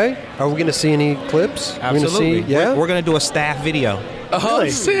 Okay. Are we going to see any clips? We're gonna Absolutely. see, yeah. We're going to do a staff video. Oh, Really?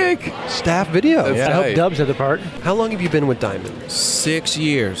 sick. Staff video. That's I hope Right. Dub's at the part. How long have you been with Diamond? 6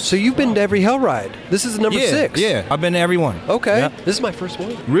 years. So you've been to every Hellride. This is number 6. Yeah, I've been to every one. Okay. Yep. This is my first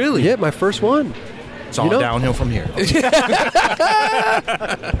one. Really? Yeah, my first one. It's all You know- downhill from here.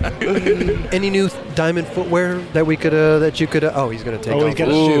 Any new Diamond footwear that we could that you could? Oh, he's gonna take Oh, off he's his got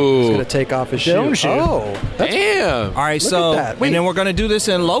a shoe. shoe. He's gonna take off his Their own shoe. shoe. Oh, that's Damn. All right, Look so at that. Wait. and then we're gonna do this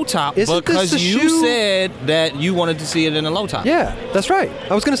in low top Isn't this because the you shoe? said that you wanted to see it in a low top. yeah, that's right.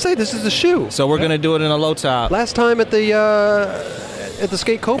 I was gonna say this is the shoe. So we're gonna do it in a low top, Last time at the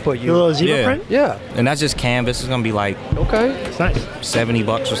skate Copa, The little zebra Yeah. print. yeah. and that's just canvas. It's gonna be like Okay. It's nice.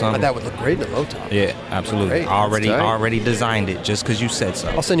 $70 or something. That would look great in a low top. Yeah, absolutely. Great, that's tight. Already designed it just because you said so.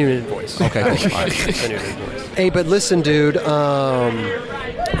 I'll send you an invoice. Okay, cool. All I'll right. send you an invoice. Hey, but listen, dude.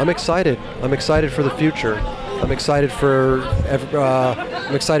 I'm excited. I'm excited for the future. I'm excited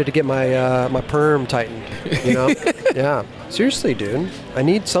I'm excited to get my perm tightened. You know? Yeah. Seriously, dude. I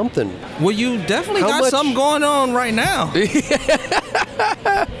need something. Well, you definitely How got much- something going on right now. You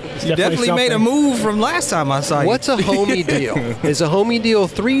definitely made a something. move from last time I saw you. What's a homie deal? Is a homie deal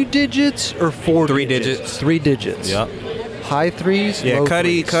 3 digits or 4 3 digits? digits. 3 digits. Yep. High threes, Yeah, low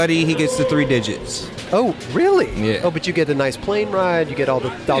Cuddy, threes. he gets the 3 digits. Oh, really? Yeah. Oh, but you get a nice plane ride. You get all the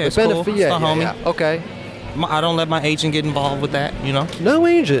it's cool. benefits. It's Yeah, the homie. yeah. Okay. I don't let my agent get involved with that, you know, No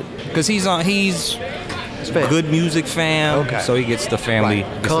agent. because he's It's fam. good music fan. Okay. So he gets the family,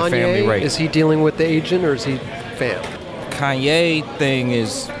 Right. gets the family Kanye, rate. is he dealing with the agent or is he fam? Kanye thing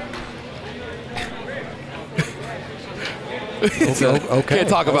is Okay. Can't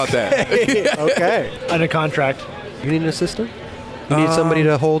talk about that. Okay. Under contract. You need an assistant? You need somebody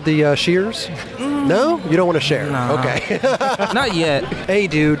to hold the shears? No? You don't want to share? Nah. Okay. not yet, Hey,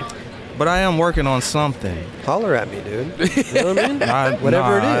 dude. but I am working on something. Holler at me, dude. You know what I mean?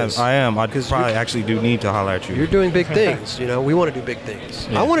 Whatever Nah, it is. I am. I 'Cause probably actually do need to holler at you. You're doing big things. You know, we want to do big things.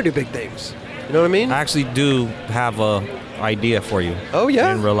 Yeah. I want to do big things. You know what I mean? I actually do have a idea for you. Oh,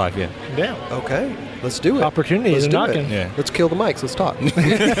 yeah? In real life, yeah. Damn. Okay. Let's do it. Opportunities Let's are do knocking. it. Yeah. Let's kill the mics. Let's talk.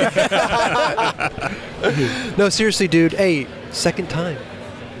 No, seriously, dude. Hey, second time.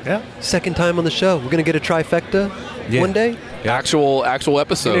 Yeah. Second time on the show. We're going to get a trifecta Yeah. one day. Actual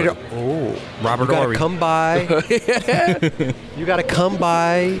episode. Robert You gotta Horry. come by. You gotta come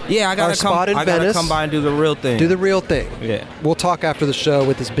by. Yeah, I our gotta spot in I gotta Venice. come by and do the real thing. Do the real thing. Yeah. We'll talk after the show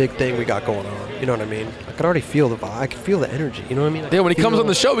with this big thing we got going on. You know what I mean? I can already feel the vibe. I can feel the energy. You know what I mean? Yeah, when he comes on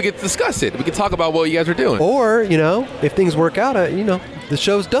the show, we get to discuss it. We can talk about what you guys are doing. Or, if things work out, the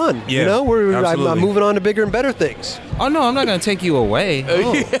show's done. Yeah, I'm absolutely. moving on to bigger and better things. Oh no, I'm not gonna take you away.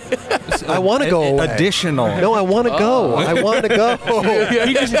 I want to go away. Additional. No, I want to go. I want to go.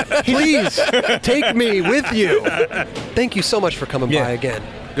 Please take me with you. Thank you so much for coming by again.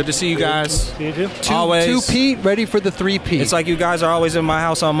 Good to see you guys. See you too. Always. 2 Pete, ready for the 3 Pete. It's like you guys are always in my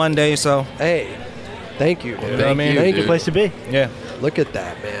house on Monday, so. Hey, thank you, dude. Thank you. Place to be. Yeah. Look at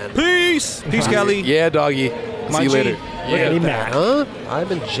that, man. Peace. Peace, Kelly. Yeah, doggy. My See you G. later. Look at him, Matt. Huh?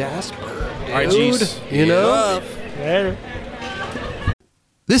 I'm in Jasper, dude. All right, G's. You know? Later.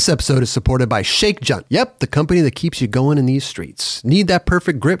 This episode is supported by Shake Junt. Yep, the company that keeps you going in these streets. Need that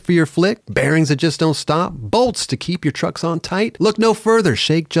perfect grip for your flick? Bearings that just don't stop? Bolts to keep your trucks on tight? Look no further.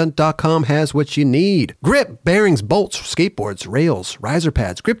 ShakeJunt.com has what you need. Grip, bearings, bolts, skateboards, rails, riser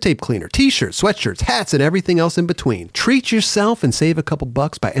pads, grip tape cleaner, t-shirts, sweatshirts, hats, and everything else in between. Treat yourself and save a couple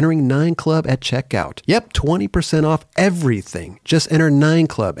bucks by entering 9Club at checkout. Yep, 20% off everything. Just enter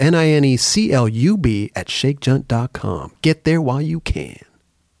 9Club, NINECLUB at ShakeJunt.com. Get there while you can.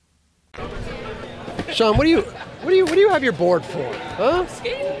 Sean, what do you have your board for? Huh?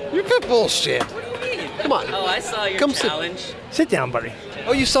 You're good bullshit. Come on. Oh, I saw your Come challenge. Sit down, buddy.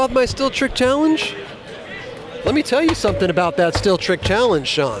 Oh, you saw my still trick challenge? Let me tell you something about that still trick challenge,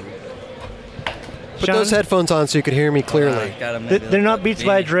 Sean. Put Sean? those headphones on so you can hear me clearly. They're not Beats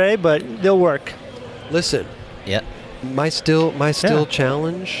by Dre, but they'll work. Listen, Yep. my still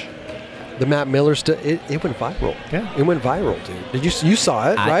challenge, the Matt Miller still, it went viral. Yeah. It went viral, dude. You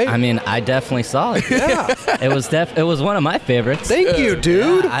saw it, right? I mean, I definitely saw it. Yeah. It was one of my favorites. Thank you,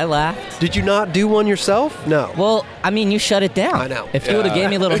 dude. I laughed. Did you not do one yourself? No. Well, I mean, you shut it down. I know. If you would have gave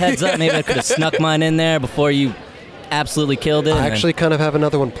me a little heads up, maybe I could have snuck mine in there before you absolutely killed it. I actually kind of have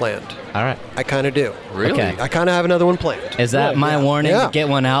another one planned. All right. I kind of do. Really? Okay. I kind of have another one planned. Is that my warning Yeah. to get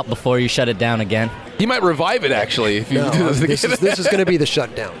one out before you shut it down again? He might revive it, actually, if you No, do this again. this is going to be the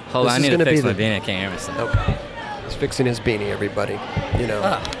shutdown. Hold This on, I is need to gonna fix be my the- beanie. I can't hear myself. Okay. He's fixing his beanie, everybody.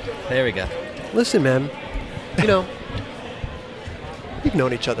 There we go. Listen, man. We've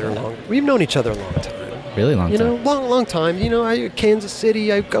known each other a long time. Really long time. Long time. Kansas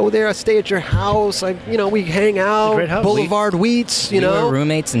City. I go there. I stay at your house. We hang out. great house. Boulevard Wheats. We were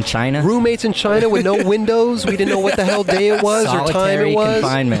roommates in China. Roommates in China with no windows. We didn't know what the hell day it was or time Solitary it was.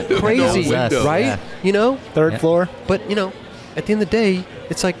 confinement. Crazy, That was us, right? yeah. Third floor. But at the end of the day,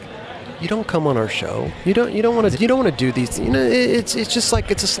 it's like you don't come on our show. You don't want to do these. It's just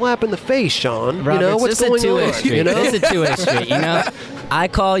like it's a slap in the face, Sean. Robert, What's it's going a two-way on? street. It's a two-way street. I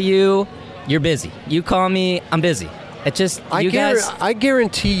call you, you're busy. You call me, I'm busy. It just I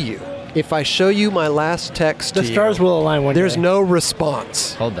guarantee you, if I show you my last text The to you, stars will align one there's day. no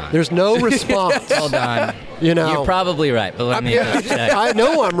response. Hold on. There's no response. Hold on. You're probably right, but let me just check. I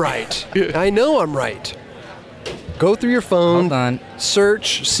know I'm right. I know I'm right. Go through your phone. Hold on.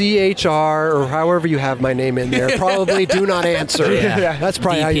 Search CHR or however you have my name in there. Probably do not answer. Yeah. That's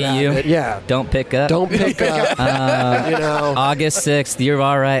probably how you have it. Yeah. Don't pick up. Don't pick up. August 6th, you're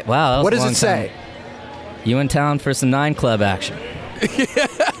all right. Wow. That was What a does long it say? time. You in town for some 9Club action?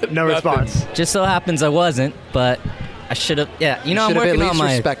 No response. Just so happens I wasn't, but I should have. Yeah, I'm should have at working on least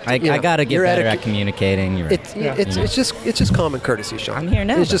my. respected, I got to get your better etiquette. at communicating. You're right. It's just common courtesy, Sean. I'm here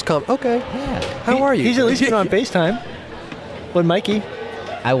now, It's just okay. Yeah. How are you? He's at least been on FaceTime. With Mikey.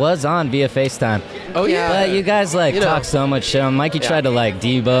 I was on via FaceTime. Oh yeah. But you guys talk so much shit. Mikey tried to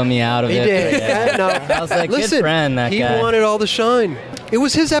debo me out of He it. did. Yeah. No. I was like, Listen, good friend, that he guy. wanted all the shine. It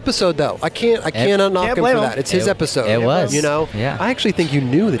was his episode, though. I cannot knock him for blame him. that. It's his episode. It was. Yeah. I actually think you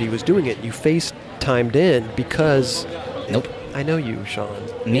knew that he was doing it. You FaceTimed in because. Nope. I know you, Sean.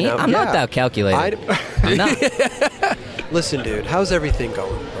 Me? I'm not that calculated. I'm not. Listen, dude. How's everything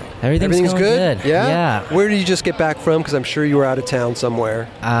going, bro? Everything's going good? Yeah? Yeah. Where did you just get back from? Because I'm sure you were out of town somewhere.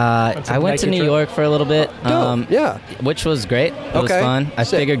 I went to New York for a little bit. Yeah. Which was great. It was Okay. fun. I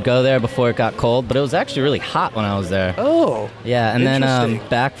Sick. figured go there before it got cold, but it was actually really hot when I was there. Oh. Yeah, and then Interesting.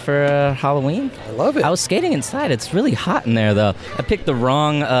 back for Halloween. I love it. I was skating inside. It's really hot in there, though. I picked the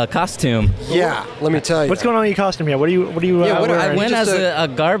wrong costume. Yeah. Let me tell you. What's going on in your costume here? What are you Yeah, what are- wearing? I went just as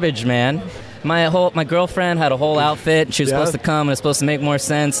a garbage man. My girlfriend had a whole outfit. She was Yeah. supposed to come, and it was supposed to make more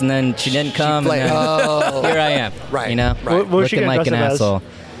sense, and then she didn't come. played- And then oh. here I am. Right, You know, right. What was she looking gonna like an dress up as? asshole.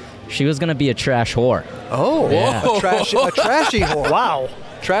 She was gonna be a trash whore. Oh. Yeah. A trashy whore. Wow.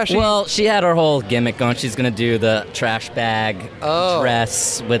 Trashy? Well, she had her whole gimmick going. She's gonna do the trash bag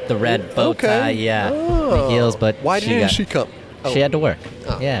dress with the red bow tie, the heels. But why didn't she come? She had to work.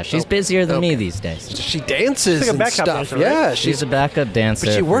 Yeah, she's busier than me these days. She dances She's like a and backup stuff. dancer, right? Yeah, She's a backup dancer.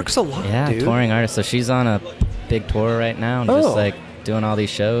 But she for- works a lot, Yeah, dude. touring artist. So she's on a big tour right now, and just like doing all these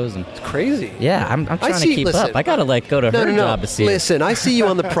shows and crazy. Yeah, I'm trying to keep up. I gotta like go to her job to see Listen, I see you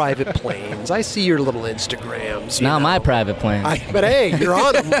on the private planes. I see your little Instagrams. It's not my private plane. But hey, you're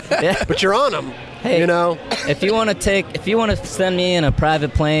on them. Yeah. But you're on them. Hey, you know, if you want to send me in a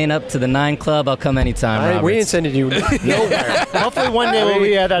private plane up to the 9 Club, I'll come anytime. We ain't sending you nowhere. Hopefully one day we'll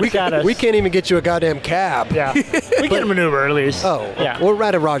be at that status. We can't even get you a goddamn cab. Yeah, we get a maneuver at least. Oh, yeah. We're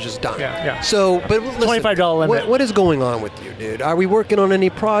right at Raj's dime. Yeah. So, but listen, $25 limit. What is going on with you, dude? Are we working on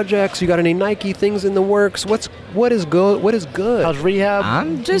any projects? You got any Nike things in the works? What is good? What is good? How's rehab?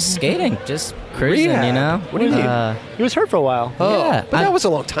 I'm just skating, just cruising. Rehab? You know. What do you mean? He was hurt for a while. Oh, yeah, but that was a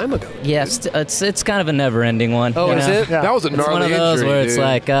long time ago. Yes, it's kind of a never-ending one. Oh, you is know? it? That was a It's gnarly one of those injury, where it's dude.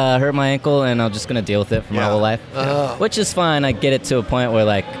 like hurt my ankle and I'm just gonna deal with it for my whole life. Which is fine. I get it to a point where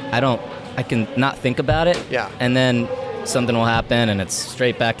like I can not think about it. Yeah. And then something will happen and it's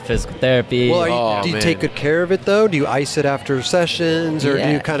straight back to physical therapy. Well, do you take good care of it though? Do you ice it after sessions, or do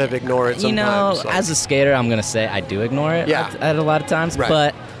you Yeah. kind of ignore it You know, sometimes? as a skater, I'm gonna say I do ignore it. Yeah. At a lot of times, Right.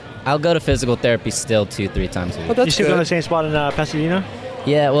 but I'll go to physical therapy still 2-3 times a week. that's You still go to the same spot in Pasadena?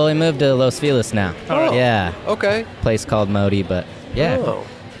 Yeah, well, we moved to Los Feliz now. Oh. Yeah. Okay. Place called Modi, but yeah. Oh.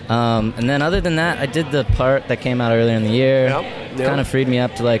 And then other than that, I did the part that came out earlier in the year. Yep. Kind of freed me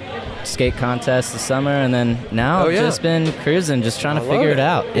up to like skate contests this summer, and then now I've just been cruising, just trying to figure it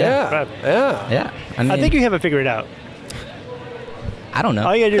out. Yeah. Yeah. I think you haven't figured it out. I don't know.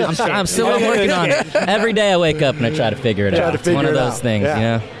 All you gotta do is I'm still working on it. Every day I wake up and I try to figure it out. It's one of those things, you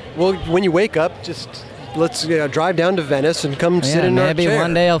know. Well, when you wake up, just let's drive down to Venice and come sit in our maybe chair.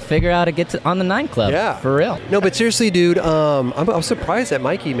 one day I'll figure out to get on the 9 Club. Yeah, for real. No, but seriously, dude, I'm surprised that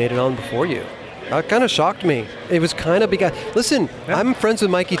Mikey made it on before you. That kind of shocked me. It was kind of because listen, I'm friends with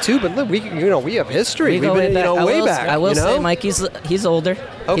Mikey too, but look, we have history. We've been way back. I will say Mikey's he's older.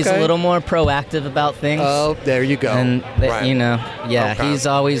 Okay. He's a little more proactive about things. Oh, there you go. And Right. Okay. he's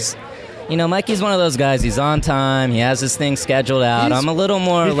always. Mikey's one of those guys. He's on time. He has his thing scheduled out. I'm a little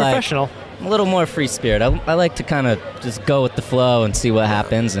more he's like professional. I'm a little more free spirit. I like to kind of just go with the flow and see what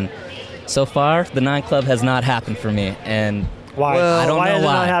happens. And so far, the 9 Club has not happened for me. And Why? I don't why know has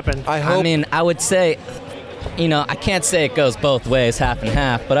why. it not happened? I mean, I would say, I can't say it goes both ways, half and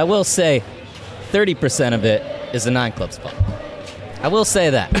half, but I will say 30% of it is the 9 Club's fault. I will say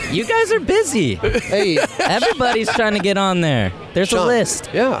that. You guys are busy. Hey, everybody's trying to get on there. There's a Sean, list.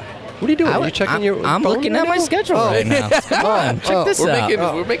 Yeah. What are you doing? Are you checking your I'm phone looking right at my now? schedule right now. Come on, check this We're out.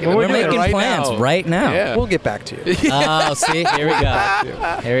 We're making making right plans now. right now. Yeah. We'll get back to you. Oh, see, here we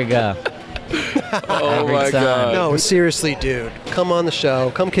go. Here we go. Oh Every my time. God. No, seriously, dude. Come on the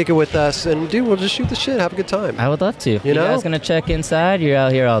show. Come kick it with us. And, dude, we'll just shoot the shit. Have a good time. I would love to. You know? guys gonna check inside? You're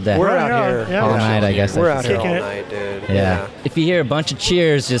out here all day. We're out here. Yeah. all night, I guess. We're I out should here say. all night, dude. Yeah. If you hear a bunch of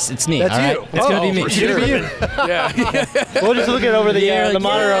cheers, it's me. That's all right? you. It's gonna be me. It's gonna be you. We'll just look it over the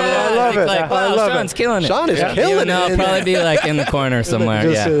monitor over there. I love it. Like, wow, I love Sean's it. killing it. Sean is Yeah. killing Even though it. I'll probably be like in the corner somewhere.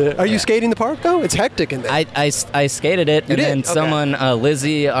 Just, Yeah. Are you skating the park, though? It's hectic in there. I skated it, You and did? then Okay. someone,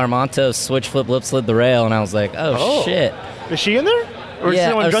 Lizzie Armanto, switch flip lip slid the rail, and I was like, oh. shit. Is she in there? Or Yeah,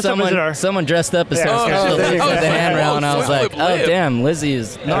 someone or dressed up as her? someone dressed up as Yeah. someone Oh, switch there you flip go. the handrail, and I was like, oh damn, Lizzie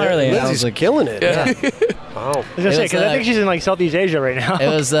is gnarly. And I was Lizzie's like, killing it. Yeah. Wow. I was gonna say, It was, because I think she's in like Southeast Asia right now. It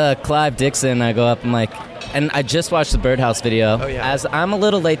was Clive Dixon. I go up, I'm like, and I just watched the Birdhouse video. Oh, yeah. As I'm a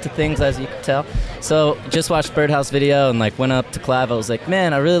little late to things, as you can tell. So just watched Birdhouse video and like went up to Clive. I was like,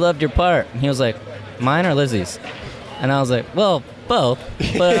 man, I really loved your part. And he was like, mine or Lizzie's? And I was like, well, both.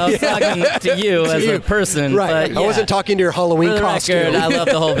 But I was talking to you as a person. Right. But I wasn't talking to your Halloween For the costume. record, I love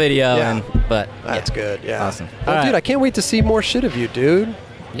the whole video. Yeah. But That's good. Yeah. Awesome. Well, All dude, right. I can't wait to see more shit of you, dude.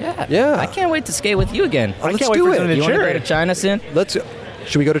 Yeah. Yeah. I can't wait to skate with you again. Let's can't wait do for it. them to You want to go cheer to it. China soon?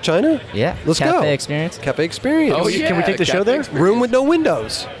 Should we go to China? Yeah. Let's Cafe go. Experience. Cafe Experience. Oh, Can we take the show there? Room with no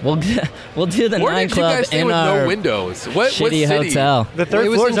windows. We'll do the Where 9 did you Club guys stay in with our no windows? What shitty city? hotel. The third It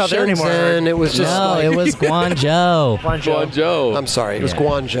was floor's in not there anymore. Shenzhen. It was just No, like, it was Guangzhou. Guangzhou. I'm sorry. It was Yeah.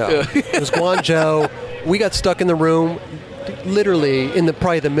 Guangzhou. It was Guangzhou. We got stuck in the room, literally in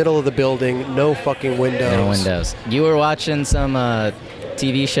probably the middle of the building. No fucking windows. No windows. You were watching some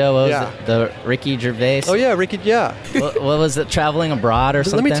TV show. What was Yeah. it? The Ricky Gervais. Oh yeah, Ricky. Yeah. What was it? Traveling abroad or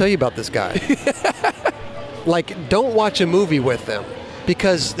something? Let me tell you about this guy. Like, don't watch a movie with them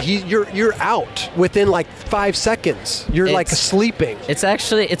because you're out within like 5 seconds. You're like It's- sleeping. It's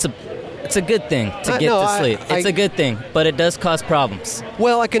actually it's a good thing to get to sleep. It's a good thing, but it does cause problems.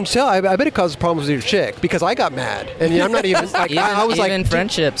 Well, I can tell. I bet it causes problems with your chick because I got mad, and I'm not even like I was even like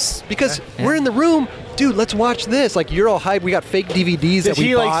friendships because we're in the room, dude. Let's watch this. Like you're all hyped. We got fake DVDs that we bought. Did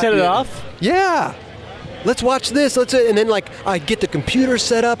he like set it off? Yeah. Let's watch this. And then like I get the computer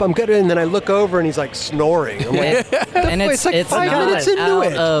set up. I'm good, and then I look over and he's like snoring. I'm like, and it's like 5 minutes into out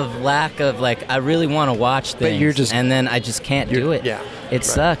it. of lack of like I really want to watch things, but you're just, and then I just can't do it. Yeah, it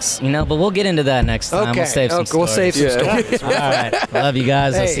sucks, you know. But we'll get into that next time. Okay. We'll save some We'll stories. save some stories. All right, love you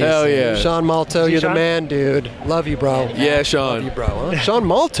guys. I'll Hey, see you soon. yeah. Sean Malto, you're the Sean? man, dude. Love you, bro. Yeah, Sean. Love you, bro. Huh? Sean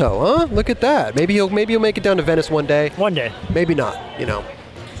Malto, huh? Look at that. Maybe he'll make it down to Venice one day. One day. Maybe not. You know.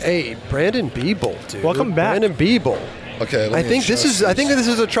 Hey, Brandon Biebel, dude. Welcome back. Brandon Biebel. Okay, I think this is a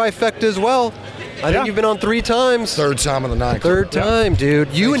trifecta as well. I think you've been on 3 times. Third time on the night. Third time,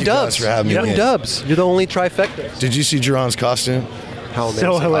 dude. You and guys Dubs. for having me You and again. Dubs. You're the only trifecta. Did you see Jerron's costume? How amazing.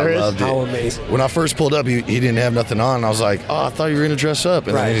 So hilarious. I loved it. How amazing. When I first pulled up, he didn't have nothing on. And I was like, oh, I thought you were going to dress up.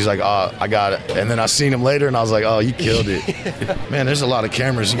 And Right. then he's like, oh, I got it. And then I seen him later, and I was like, oh, you killed it. Man, there's a lot of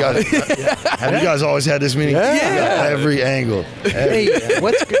cameras. You guys, have you guys always had this many? Yeah. Every angle. Hey,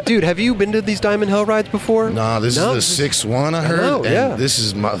 what's good? Dude, have you been to these Diamond Hell rides before? Nah, this is the sixth one I heard. know, and yeah. this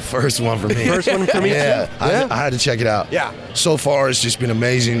is my first one for me. First one for me, Yeah, too? Yeah. I had to check it out. Yeah. So far, it's just been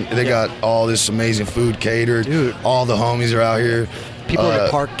amazing. They got all this amazing food catered. Dude. All the homies are out here. People in the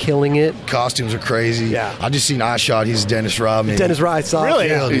park killing it. Costumes are crazy. Yeah. I just seen Shot. He's Dennis Rodman. Dennis Rodman. Saw Really?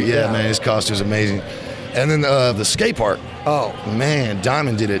 it. Yeah, man, his costume's amazing. And then the skate park. Oh. Man,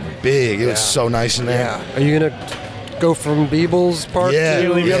 Diamond did it big. It was so nice in there. Yeah. Are you going to go from Biebel's park Yeah. to...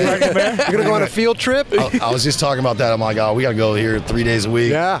 You leave your park in there? You're going to go on a field trip? I was just talking about that. I'm like, oh, we got to go here 3 days a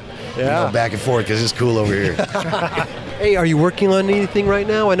week. Yeah. You know, back and forth because it's cool over here. Hey, are you working on anything right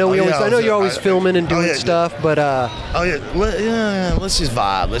now? I know I know you're always filming and doing stuff, but Oh yeah, let's just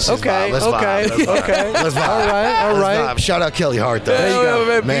vibe. Let's just Okay, vibe. Let's okay, vibe. Let's vibe. okay. Let's vibe. All right, all Let's right. vibe. Shout out Kelly Hart though. There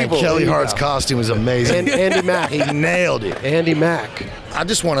you go. Man, people. Kelly There you Hart's go. costume is amazing. And Andy Mack. He nailed it. Andy Mack. I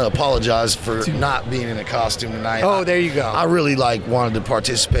just want to apologize for not being in a costume tonight. Oh, there you go. I really wanted to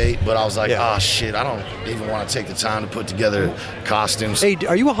participate, but I was like, Yeah. oh shit, I don't even want to take the time to put together costumes. Hey,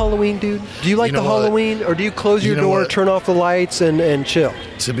 are you a Halloween dude? Do you like You know the what? Halloween, or do you close your You know door, what? turn off the lights, and chill?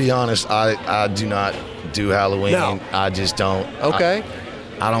 To be honest, I do not do Halloween. No. I just don't. Okay.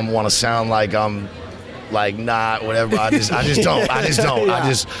 I don't want to sound like I'm like not whatever. I just don't. I just don't. I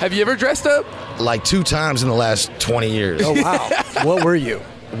just Have you ever dressed up? like 2 times in the last 20 years. Oh wow. What were you?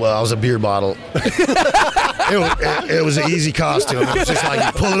 Well, I was a beer bottle. It was an easy costume. It was just like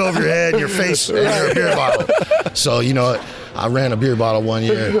you pull it over your head, your face, and you're a beer bottle. So you know what? I ran a beer bottle one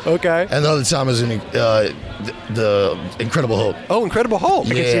year. Okay. And the other time was in the Incredible Hulk. Oh, Incredible Hulk.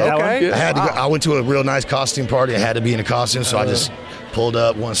 Yeah. see that Okay. one. I had to go, I went to a real nice costume party. I had to be in a costume, so I just pulled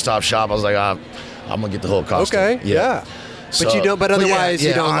up, one-stop shop. I was like, I'm gonna get the Hulk costume. Okay. Yeah. But you don't. But otherwise, yeah,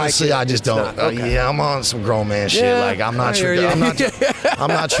 you don't honestly, like it. I just It's don't. not- okay. Yeah, I'm on some grown man shit. Yeah, Like I'm not I hear trick. you. I'm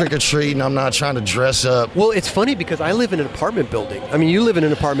not trick or treating. I'm not trying to dress up. Well, it's funny because I live in an apartment building. I mean, you live in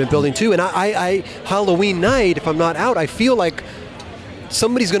an apartment building too, and I Halloween night, if I'm not out, I feel like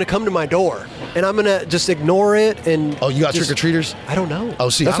somebody's going to come to my door, and I'm going to just ignore it. And Oh, you got just- trick or treaters? I don't know. Oh,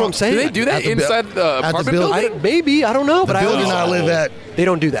 see, that's I what I'm don't- saying. Do they do that At the inside the at the apartment building? building? Maybe I don't know, The but building I live at. they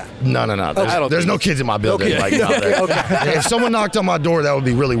don't do that. No. There's no kids in my building. Okay. Like, no, Okay. If someone knocked on my door, that would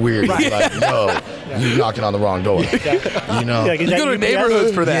be really weird. Like, no, you knocking on the wrong door. You know. Yeah, 'cause You that go to UPS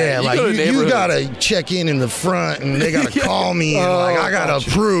neighborhoods for that. Yeah, you like go to you neighborhoods. gotta check in the front, and they gotta call me, and like I gotta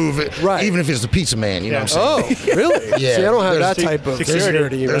approve it, Right. even if it's the pizza man. You know what I'm saying? Oh, really? Yeah. See, I don't have There's that type of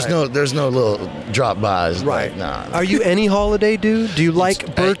security. There's right. no little drop bys. Right. Like, nah. Are you any holiday dude? Do you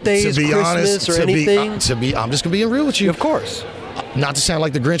like birthdays, to be Christmas, honest, or to anything? I'm just gonna be real with you. Of course. Not to sound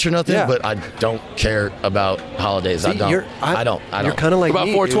like the Grinch or nothing, Yeah. but I don't care about holidays. I See, don't. you're- I don't. You're kind of like About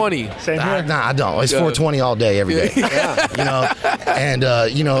me, 420. Same here. Nah, I don't. It's 420 all day, every day. Yeah. You know,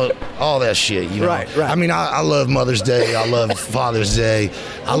 and you know all that shit. You know, Right. I mean, I love Mother's Day. I love Father's Day.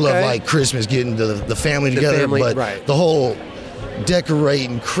 I love Okay. like Christmas, getting the family together. family, but right. the whole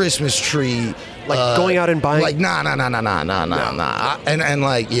decorating Christmas tree, Like going out and buying. like nah. And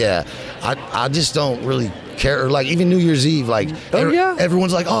like yeah, I just don't really care. Or like even New Year's Eve, like yeah.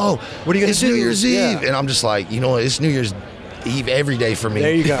 everyone's like, oh, What are you gonna it's do? New Year's Yeah. Eve, and I'm just like, you know what, it's New Year's Eve every day for me.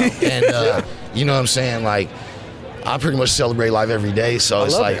 There you go. And you know what I'm saying? Like, I pretty much celebrate life every day, so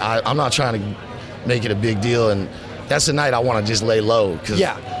it's love like it. I'm not trying to make it a big deal, and that's the night I want to just lay low. Cause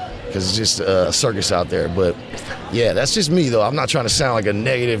Yeah. because it's just a circus out there. But yeah, that's just me though. I'm not trying to sound like a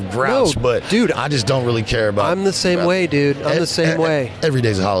negative grouch, but dude, I just don't really care about. I'm the same way, dude. I'm the same way. Every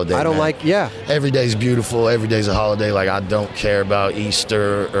day's a holiday. I don't man. like. Yeah. Every day's beautiful. Every day's a holiday. Like I don't care about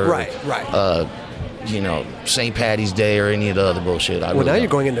Easter or right. St. Patty's Day or any of the other bullshit. Well, now you're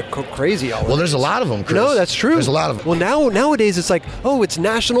going into crazy all. Well, there's a lot of them, Chris. No, that's true. There's a lot of them. Well, nowadays it's like, oh, it's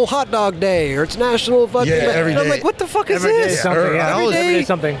National Hot Dog Day or it's National fucking. every day. I'm like, what the fuck is Every day this? something, Every day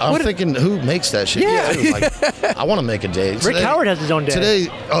something. I'm thinking, who makes that shit? Yeah. Too? Like, I want to make a day. Rick Howard has his own day. Today,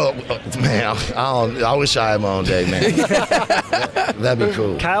 man, I wish I had my own day, man. That'd be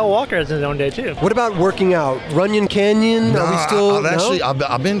cool. Kyle Walker has his own day too. What about working out? Runyon Canyon? Are we still?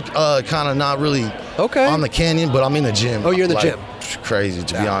 I've been kind of not really on the canyon, but I'm in the gym. Oh, you're in the gym. Crazy,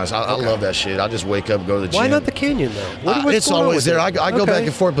 to be honest. I love that shit. I just wake up, go to the gym. Why not the canyon though? It's always there. I go back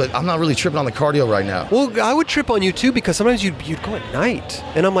and forth, but I'm not really tripping on the cardio right now. Well, I would trip on you too because sometimes you'd go at night,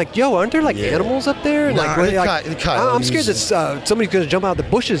 and I'm like, yo, aren't there like animals up there? And I'm scared that somebody's gonna jump out the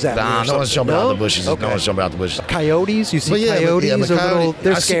bushes at me. Nah, no one's jumping out the bushes. No one's jumping out the bushes. Coyotes, you see coyotes?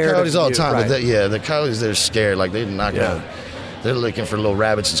 They're I see scared. coyotes all the time. Right. But the coyotes, they're scared. Like they're not gonna. They're looking for little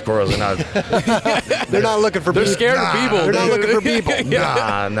rabbits and squirrels. They're not. They're not looking for. They're scared of people. They're not looking for people.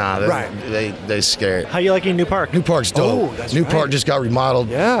 Nah. They scared. How you liking New Park? New Park's dope. Oh, that's New right. Park just got remodeled.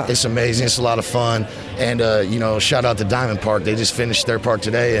 Yeah. It's amazing. It's a lot of fun. And shout out to Diamond Park. They just finished their park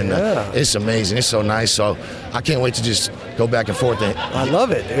today, and it's amazing. It's so nice. So I can't wait to just go back and forth. I love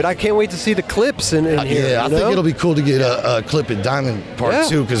it, dude. I can't wait to see the clips in here. Yeah, I think it'll be cool to get a clip at Diamond Park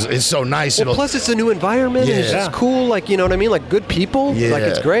too, because it's so nice. Well, plus it's a new environment. Yeah. And it's just cool. Like, you know what I mean? Like good people. Yeah. Like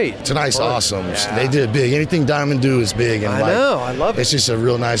it's great. Tonight's awesome. Yeah. They did big. Anything Diamond do is big. And I know. I love it. It's just a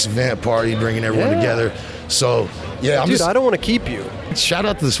real nice event, party, bringing everyone together. So, yeah. I don't want to keep you. Shout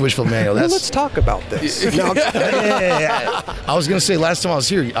out to the Switchville Mayo. Let's talk about this. I was going to say, last time I was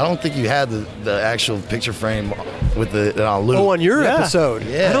here, I don't think you had the actual picture frame with the loop. Oh, on your episode.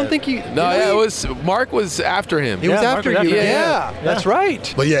 Yeah. I don't think you. No, it was Mark was after him. He was after you. Yeah, that's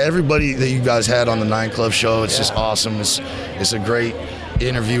right. But yeah, everybody that you guys had on the 9 Club show, it's just awesome. It's a great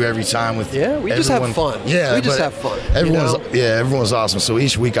interview every time with we just have fun. Yeah, we just have fun. Everyone's awesome. So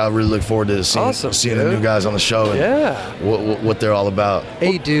each week I really look forward to seeing the new guys on the show and what they're all about.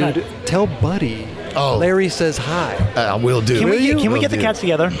 Hey, dude, tell Buddy. Larry says hi. I will do. Can we get the cats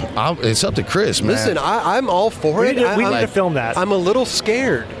together? It's up to Chris, man. Listen, I'm all for it. We need to film that. I'm a little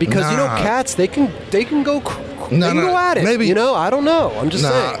scared because cats they can go. They can go at it. Maybe I don't know. I'm just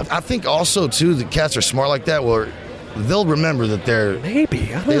saying. I think also too the cats are smart like that where they'll remember that they're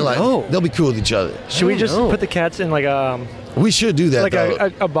maybe. I don't know. They'll be cool with each other. Should we just put the cats in like we should do that, like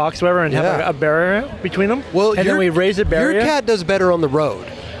a box, whatever, and have a barrier between them? Well, and then we raise a barrier. Your cat does better on the road,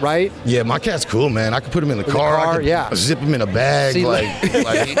 right? Yeah, my cat's cool, man. I could put him in the car. I could zip him in a bag. See, like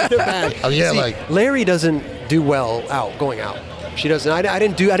Larry doesn't do well going out. She doesn't. I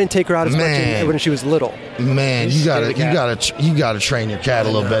didn't take her out as much when she was little. Man, you gotta train your cat a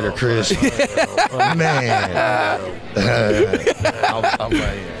little better, Chris. Man. I'm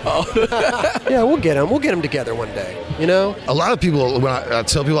right here. Yeah, we'll get him together one day. You know. A lot of people, when I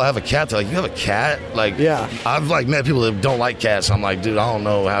tell people I have a cat, they're like, "You have a cat?" Like, I've met people that don't like cats. I'm like, dude, I don't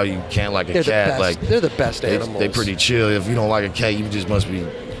know how you can't like a cat. Like, they're the best animals. They're pretty chill. If you don't like a cat, you just must be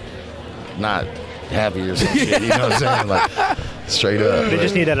not happy or some shit. You know what I'm saying? Like, straight up. They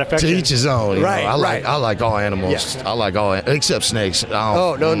just need that affection. To each his own. You right, know? right. I like all animals. Yeah. I like all except snakes.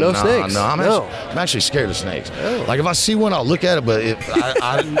 No snakes. No, I'm actually scared of snakes. Oh. Like if I see one, I'll look at it, but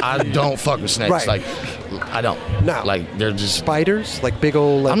I don't fuck with snakes. Right. Like I don't. No. Like they're just spiders, like big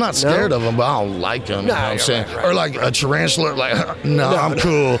old. Like, I'm not scared of them, but I don't like them. You know what I'm saying? Right, or like a tarantula. Like no, I'm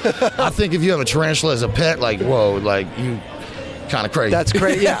cool. I think if you have a tarantula as a pet, like whoa, like you kind of crazy. That's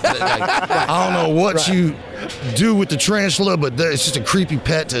crazy. Yeah. I don't know what you do with the tarantula, but it's just a creepy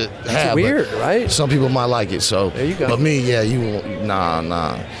pet to have. It's weird, right? Some people might like it. So there you go. But me,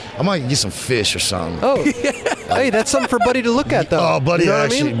 nah. I might get some fish or something. Oh, hey, that's something for Buddy to look at, though. Oh, Buddy, you know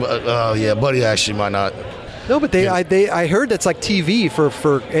actually, Buddy actually might not. No, but I heard that's like TV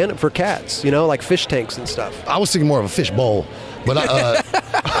for cats. You know, like fish tanks and stuff. I was thinking more of a fish bowl. But okay.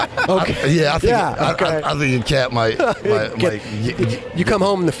 I think a cat might you come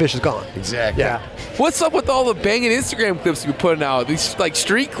home and the fish is gone. Exactly. Yeah. What's up with all the banging Instagram clips you're putting out? These like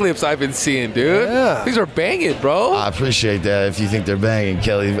street clips I've been seeing, dude. Yeah. These are banging, bro. I appreciate that if you think they're banging,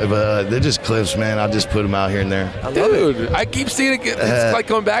 Kelly. But they're just clips, man. I just put them out here and there. Dude, I keep seeing it. It's like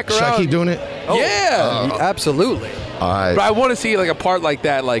coming back around. Should I keep doing it? Oh, yeah. Absolutely. All right. But I want to see like a part like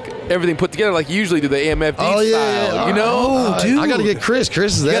that, like everything put together, like you usually do the AMFD style. You know? Oh, dude. I got to get Chris.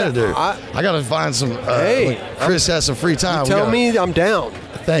 Chris is the editor. I got to find some. Chris has some free time. Tell me I'm down.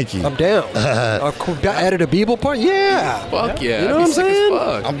 Thank you. I'm down. Added a Beeble part? Yeah. Fuck yeah. You know what I'm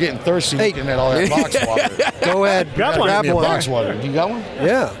saying? I'm getting thirsty looking at all that box water. Go ahead. Grab one. Box water. You got one?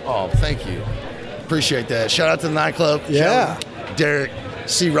 Yeah. Oh, thank you. Appreciate that. Shout out to the nightclub. Yeah. Shelly, Derek,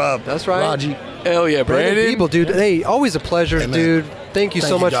 C-Rob. That's right. Raji. Hell yeah, Brandon. People, dude. Hey, always a pleasure, Hey, man. dude. Thank you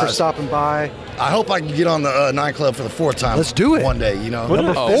so much for guys. stopping by. I hope I can get on the nightclub for the 4th time. Let's do it. One day, you know.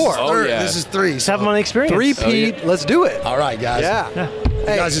 Number 4. This is 3. Let's have them on the experience. 3-peat. Let's do it. All right, guys. Yeah. You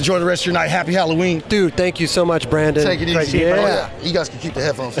guys enjoy the rest of your night. Happy Halloween. Dude, thank you so much, Brandon. Take it easy. Yeah. You guys can keep the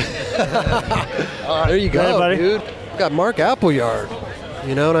headphones. All right. There you go, buddy. dude. Got Mark Appleyard.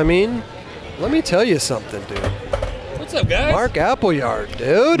 You know what I mean? Let me tell you something, dude. What's up, guys? Mark Appleyard,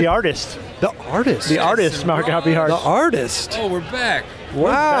 dude. The artist. The artist. The artist, Mark Appleyard. The artist. Oh, we're back.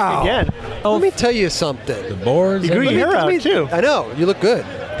 Wow. Back again. Let me tell you something. The boards. You grew your hair out, too. I know. You look good.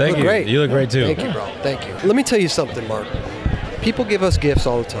 Thank you. Great. You look great, too. Thank you, bro. Thank you. Let me tell you something, Mark. People give us gifts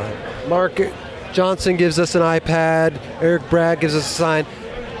all the time. Mark Johnson gives us an iPad. Eric Bragg gives us a sign.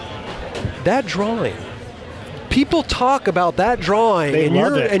 That drawing. People talk about that drawing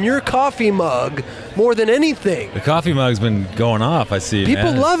and your coffee mug more than anything. The coffee mug's been going off, I see.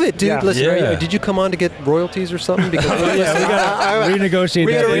 People love it, dude. Yeah. Listen, Yeah. did you come on to get royalties or something? Because we got to renegotiate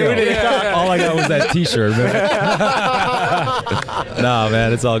that deal. All I got was that T-shirt, man. Nah,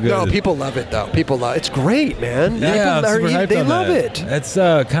 man, it's all good. No, people love it though. People love it. It's great, man. Yeah, I'm super hyped they on love that. it. It's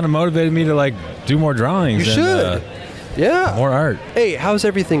kind of motivated me to like do more drawings. You and, should. Yeah. More art. Hey, how's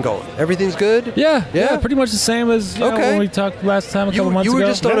everything going? Everything's good? Yeah, pretty much the same as you know, when we talked last time a couple months ago. You were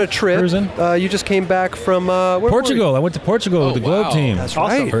just on a trip. Cruising. You just came back from where Portugal. I went to Portugal with the Globe team. That's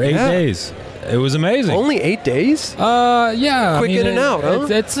right. For 8 days. It was amazing. Only 8 days? Yeah. Quick in and out, huh?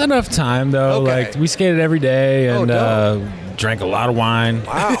 It's enough time though. Okay. Like we skated every day and drank a lot of wine.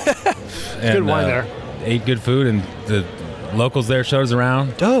 Wow. And, good wine there. Ate good food and the locals there showed us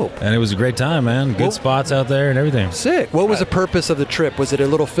around. Dope. And it was a great time, man. Good spots out there and everything. Sick. What was the purpose of the trip? Was it a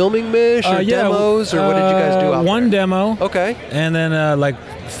little filming mish or demos, or what did you guys do out One there? demo. Okay. And then like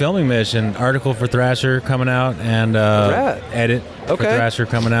filming mish, an article for Thrasher coming out, and edit for Thrasher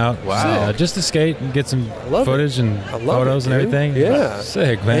coming out. Wow. Just to skate and get some footage and photos and everything. Yeah.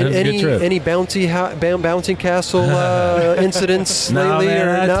 Sick, man. It was a good trip. Any bouncing castle incidents No, lately?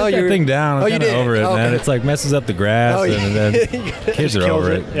 man, I took that thing down. I'm kind of over it, man. It's like messes up the grass, and then kids are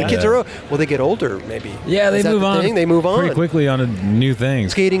over it. The kids are over. Well, they get older, maybe. Yeah, they move on. They move on pretty quickly on to new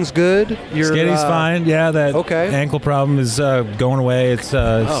things. Skating's good. Skating's fine. Yeah, that ankle problem is going away. It's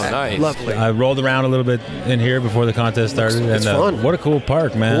nice, lovely. I rolled around a little bit in here before the contest started, It's fun. What a cool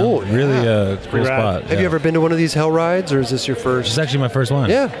park, man! Cool, Really, cool spot. Have you ever been to one of these Hellrides, or is this your first? It's actually my first one.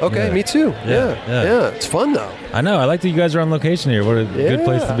 Yeah. Okay. Yeah. Me too. Yeah. It's fun though. I know. I like that you guys are on location here. What a good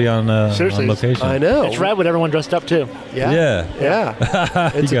place to be on location. I know. It's rad with everyone dressed up too. Yeah.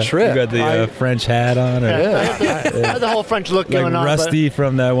 It's a trip. You got the French hat on. Or, I had the whole French look like going on. Rusty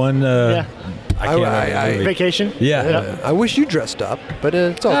from that one. I can't remember the movie. Vacation. Yeah. I wish you dressed up, but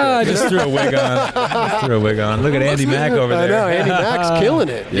it's all good. I just threw a wig on. Look at Andy Mack over there. I know. Andy Mack's killing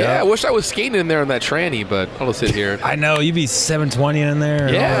it. Yeah, I wish I was skating in there on that tranny, but I'll just sit here. I know. You'd be 720 in there.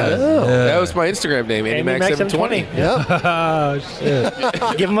 and Yeah. all that. That was my Instagram name, Andy Mack 720. Yep. Oh,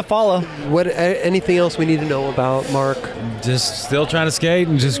 shit. Give him a follow. What? Anything else we need to know about Mark? Just still trying to skate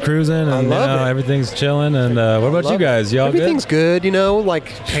and just cruising, and love it. everything's chilling. And what about you guys? Y'all Everything's good. Like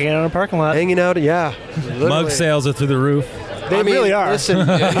hanging out in a parking lot. Hanging out. Yeah. good? Mug sales are through the roof. They really are. Listen.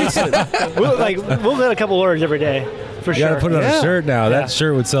 we'll get a couple orders every day. For You sure. got to put it on a shirt now. That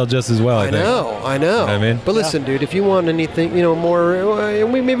shirt would sell just as well. I think. I know. I mean, but listen, dude, if you want anything, more,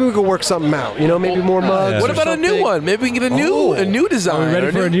 maybe we could work something out. Maybe more mugs. What about a new one? Maybe we can get a new design. Are we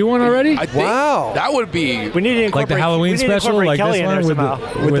ready for a new one already? I think that would be. We need to like the Halloween special, like this one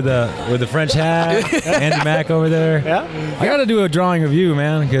with the French hat, Andy Mack over there. Yeah, I got to do a drawing of you,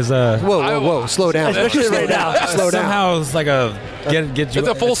 man, because whoa, slow down, especially right now. Slow down. Somehow it's like a get you. It's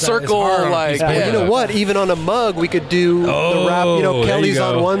a full circle, like. You know what? Even on a mug, we could do the wrap. Kelly's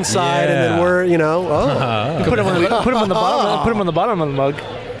on one side, and then we're, put him on the bottom. Put him on the bottom of the mug.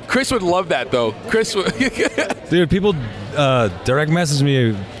 Chris would love that, though. Chris would. Dude, people direct message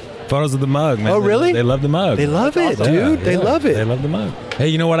me photos of the mug, man. Oh, really? They love the mug. They love it, dude. They love it. They love the mug. Hey,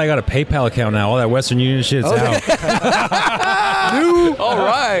 you know what? I got a PayPal account now. All that Western Union shit's out. All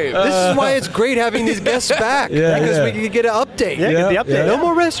right. This is why it's great having these guests back. Because we can get an update. Yeah, get the update. No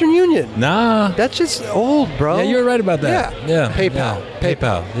more Western Union. Nah. That's just old, bro. Yeah, you're right about that. Yeah. PayPal.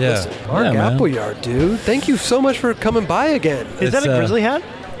 Yeah. Listen, Mark Appleyard, dude. Thank you so much for coming by again. Is that a grizzly hat?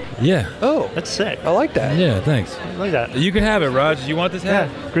 Yeah. Oh, that's sick. I like that. Yeah, thanks. I like that. You can have it, Raj. You want this hat?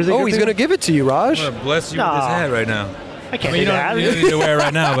 Yeah. Grizzly. Oh, he's going to give it to you, Raj. I'm going to bless you with this hat right now. I can't I mean, do you that. don't need to wear it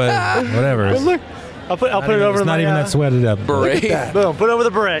right now, but whatever. Look, I'll put it over It's my not even that sweated up. Beret. Boom, put it over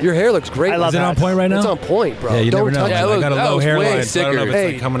the beret. Your hair looks great. I love Is it on point right now? It's on point, bro. Yeah, you Don't never know. touch Yeah, it. look, I got a that low was way hairline, so I don't know if it's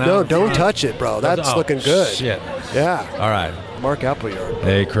Hey, like coming no, out. don't touch it, bro. That's Oh, looking good. Shit. Yeah. All right. Mark Appleyard.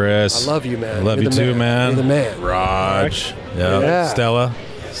 Hey, Chris. I love you, man. I love You're you the too, man. You're the man. Raj. Yep. Yeah. Stella.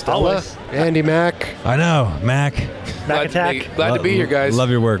 Stella. Andy Mack. I know. Mac. Mac Attack. Glad to be here, guys. Love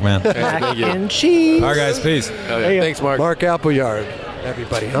your work, man. Thank you. And cheese. All right, guys. Peace. Thanks, Mark. Mark Appleyard.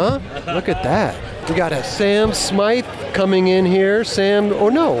 Everybody, huh? Look at that. We got a Sam Smythe coming in here. Sam, oh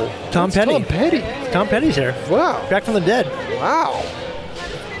no. Tom That's Petty. Tom Petty. Tom Petty's here. Wow. Back from the dead. Wow.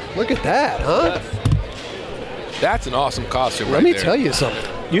 Look at that, huh? That's an awesome costume Let me tell you something.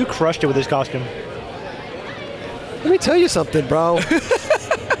 You crushed it with this costume. Let me tell you something, bro.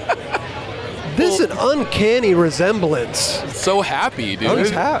 This is an uncanny resemblance. So happy,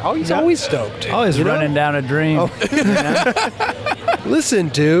 dude. Oh, he's always stoked. Always You know? running down a dream. Oh. Listen,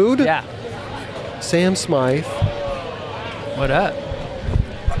 dude. Yeah. Sam Smythe. What up?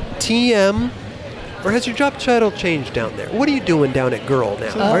 TM. Or has your job title changed down there? What are you doing down at Girl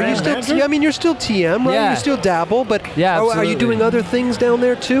now? Are you still? I mean, you're still TM, right? Yeah. You still dabble, but Yeah, are you absolutely. doing other things down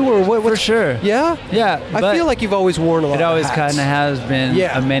there too, or what? For sure. Yeah. Yeah. I but feel like you've always worn a lot. it always of hats. kind of has been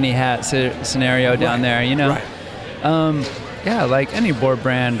Yeah. a many hat scenario down there, you know. Right. Yeah, like any board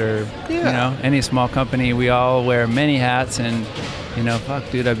brand or you know any small company, we all wear many hats, and you know, fuck,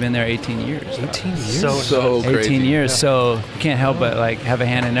 dude, I've been there 18 years. 18 years. So 18 crazy. years, so you can't help but like have a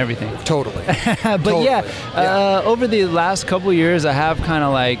hand in everything. Totally. But Totally. yeah, over the last couple years, I have kind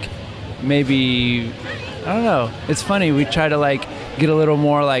of like maybe, I don't know. It's funny. We try to like get a little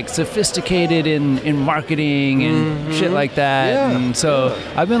more like sophisticated in marketing and shit like that. Yeah. And so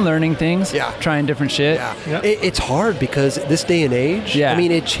I've been learning things, trying different shit. Yeah. It's hard because this day and age, I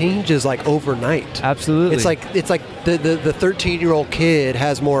mean, it changes like overnight. Absolutely. It's like the 13-year-old kid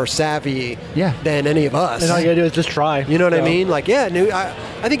has more savvy than any of us. And all you gotta do is just try. You know what I mean? Like,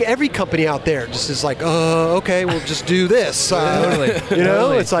 I think every company out there just is like, okay, we'll just do this. Totally. You know,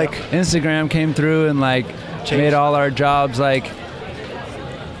 Totally. it's like Instagram came through and like made all our jobs like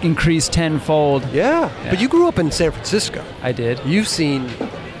increased tenfold. Yeah. But you grew up in San Francisco. I did. You've seen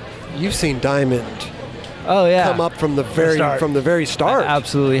Diamond. Oh yeah. Come up from the very start. I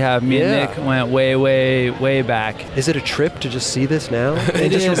absolutely have. Me and Nick went way back. Is it a trip to just see this now? It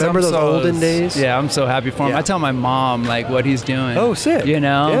And just is. remember I'm those so- olden days? Yeah, I'm so happy for him. Yeah. I tell my mom like what he's doing. Oh, sick. You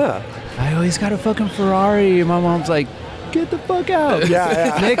know? Yeah. He's got a fucking Ferrari. And my mom's like, get the fuck out.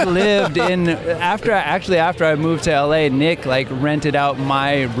 Yeah. Nick lived in after I moved to LA. Nick like rented out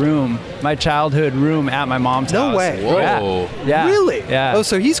my room, my childhood room at my mom's house. No way. Yeah. Really? Yeah. Oh,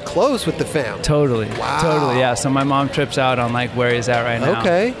 so he's close with the fam. Totally. Wow. Totally. Yeah. So my mom trips out on like where he's at right now.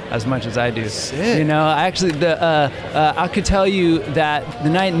 Okay. As much as I do. Sick. You know, actually, I could tell you that the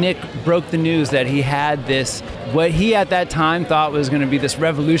night Nick broke the news that he had this, what he at that time thought was going to be this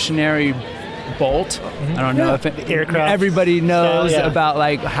revolutionary bolt. I don't know if Aircraft everybody knows style, about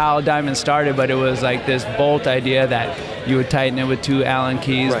like how Diamond started, but it was like this bolt idea that you would tighten it with 2 Allen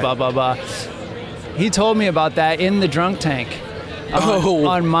keys, blah blah blah. He told me about that in the drunk tank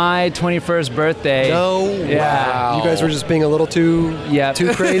on my 21st birthday. No. Yeah. Wow. You guys were just being a little too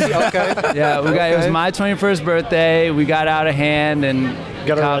crazy. Okay. Yeah, it was my 21st birthday. We got out of hand and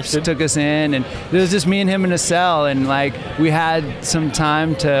cops took us in, and it was just me and him in a cell, and like we had some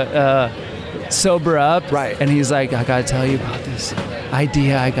time to sober up. Right. And he's like, I gotta tell you about this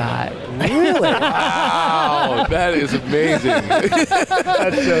idea I got. Really? Wow, that is amazing.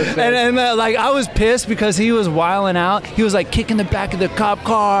 That's so sick. And like I was pissed because he was wilding out. He was like kicking the back of the cop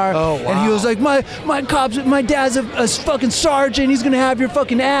car. Oh wow. And he was like, my dad's a fucking sergeant. He's gonna have your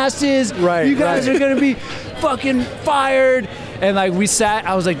fucking asses. Right. You guys are gonna be fucking fired. And like we sat,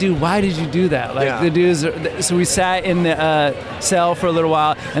 I was like, dude, why did you do that? Like the dudes, so we sat in the cell for a little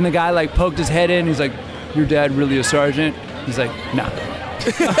while, and the guy like poked his head in. He's like, your dad really a sergeant? He's like, nah.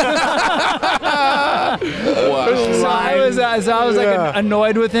 Wow. So I was like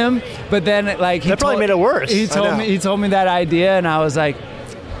annoyed with him, but then like That probably made it worse. He told me that idea, and I was like,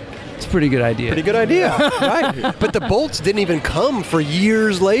 it's a pretty good idea. Pretty good idea, right? But the bolts didn't even come for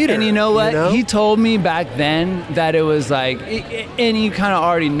years later. And you know what? He told me back then that it was like, and you kind of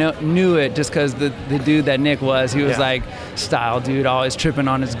already knew it just because the dude that Nick was, he was like style dude, always tripping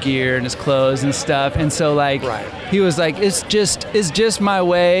on his gear and his clothes and stuff. And so like, he was like, it's just my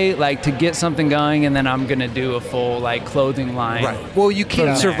way like to get something going, and then I'm gonna do a full like clothing line. Right. Well, you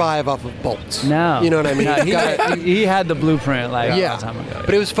can't survive off of bolts. No. You know what I mean? No, he had the blueprint like a long time ago.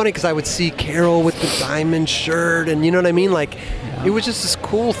 But it was funny because I would see Carol with the diamond shirt, and you know what I mean? Like, it was just this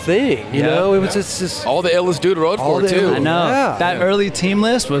cool thing, you know? It was just this... All the illest dude rode for it, too. I know. Yeah. That early team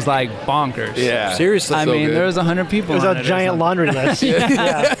list was like bonkers. Yeah. Seriously. I mean, there was 100 people. It was a giant laundry list.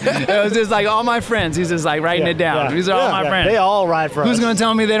 It was just like all my friends. He's just like writing it down. These are all my friends. They all ride for us. Who's going to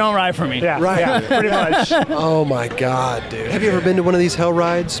tell me they don't ride for me? Yeah, Right. yeah, pretty much. Oh, my God, dude. Have you ever been to one of these hell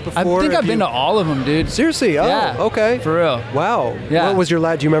rides before? I think I've been to all of them, dude. Seriously? Oh, Yeah. okay. For real. Wow. Yeah. What was your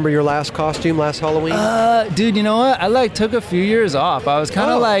do you remember your last costume last Halloween? Dude, you know what? I like took a few years off. I was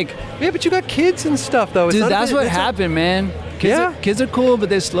kind of like... Yeah, but you got kids and stuff, though. It's Dude, not that's what it's not- happened, man. Kids are cool, but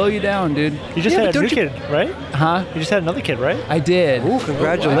they slow you down, dude. You just had a new kid, right? Huh? You just had another kid, right? I did. Ooh,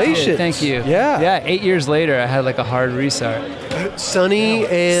 congratulations. I did. Thank you. Yeah. Yeah, 8 years later, I had like a hard restart. Sonny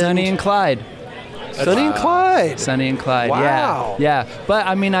and Clyde. Sonny and Clyde. Sonny and Clyde. Wow. Yeah. But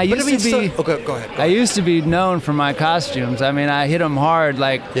I mean, I used to be. Okay, go ahead. I used to be known for my costumes. I mean, I hit them hard,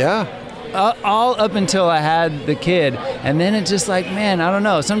 like. Yeah. All up until I had the kid, and then it's just like, man, I don't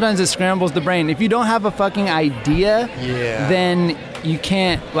know. Sometimes it scrambles the brain. If you don't have a fucking idea, then you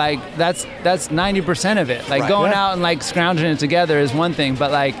can't. Like that's 90% of it. Like going out and like scrounging it together is one thing,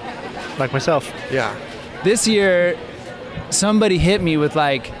 but like myself. Yeah. This year, somebody hit me with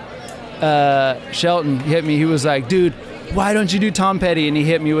like, Shelton hit me. He was like, dude, why don't you do Tom Petty? And he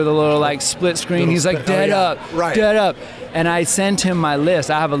hit me with a little like split screen. He's like, dead up. And I sent him my list.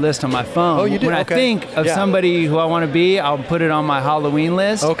 I have a list on my phone. Oh, you did? When I think of somebody who I want to be, I'll put it on my Halloween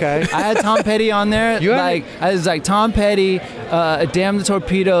list. Okay. I had Tom Petty on there. I was like Tom Petty, Damn the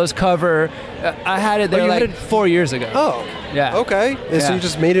Torpedoes cover. I had it there like 4 years ago. Oh. Yeah. Okay. And so you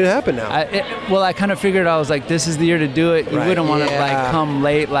just made it happen now. I kind of figured I was like, this is the year to do it. You wouldn't want to like come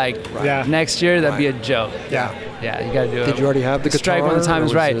late like next year. That'd be a joke. Yeah. Yeah, you got to do it. Did you already have the guitar? Strike when the time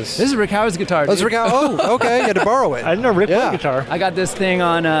is right. This is Rick Howard's guitar. Oh, it's Rick Howard. Oh, okay. You had to borrow it. I didn't know Rick played guitar. I got this thing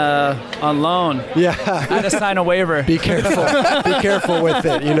on loan. Yeah. I had to sign a waiver. Be careful. Be careful with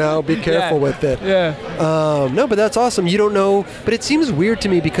it, you know? Be careful with it. Yeah. No, but that's awesome. You don't know. But it seems weird to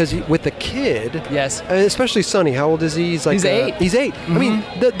me because with the kid. Yes. Especially Sonny. How old is he? He's like He's 8. He's 8. I mean,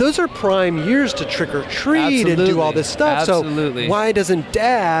 those are prime years to trick or treat and do all this stuff. Absolutely. So why doesn't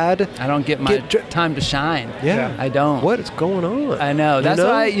Dad? I don't get my time to shine. Yeah. I don't. What is going on? I know. That's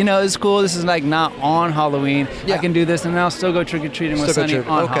why, it's cool. This is like not on Halloween. I can do this and I'll still go trick-or-treating with Sonny on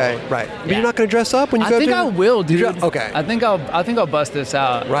Halloween. Okay, right. But you're not going to dress up when you go I think I will, dude. Okay. I think I'll bust this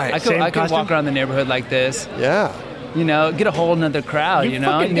out. Right. I could walk around the neighborhood like this. Yeah. Get a whole nother crowd, you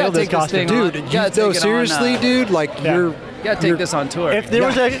know? fucking nailed this costume. Dude, seriously, dude, like you're... You gotta take this on tour. If there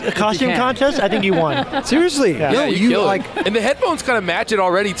was a costume contest, I think you won. Seriously. Yeah. No, you like... And the headphones kind of match it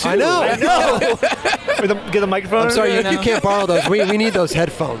already, too. I know. Get the microphone. I'm sorry, you can't borrow those. We need those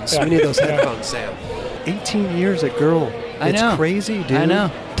headphones. We need those headphones, Sam. 18 years, a girl. I know. It's crazy, dude. I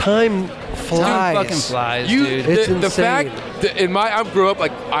know. Time flies. Time fucking flies, dude. It's the insane. fact that I grew up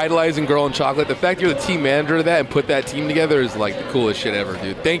like idolizing Girl in Chocolate. The fact you're the team manager of that and put that team together is like the coolest shit ever,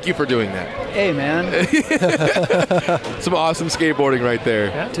 dude. Thank you for doing that. Hey, man. Some awesome skateboarding right there.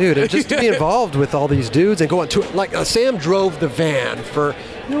 Yeah. Dude, and just to be involved with all these dudes and go on tour. Like, Sam drove the van for,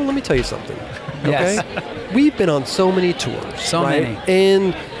 let me tell you something. Okay? Yes. We've been on so many tours. So right? many.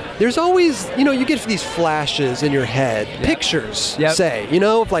 And there's always, you get these flashes in your head, pictures, say,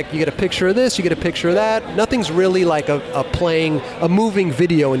 if like you get a picture of this, you get a picture of that. Nothing's really like a moving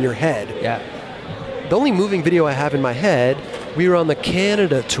video in your head. Yeah. The only moving video I have in my head, we were on the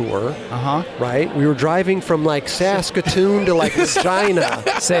Canada tour, right? We were driving from like Saskatoon to like Regina.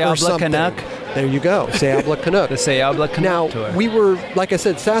 Sayabla Canuck. There you go, Sayabla Canuck. The Sayabla Canuck tour. Now, we were, like I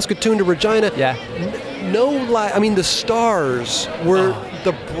said, Saskatoon to Regina. Yeah. The stars were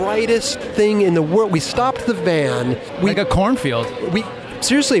the brightest thing in the world. We stopped the van. Like a cornfield. We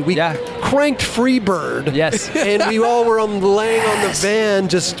cranked Freebird. Yes. And we all were laying on the van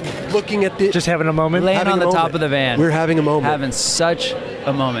just looking at the... Just having a moment? Laying on the top of the van. We're having a moment. Having such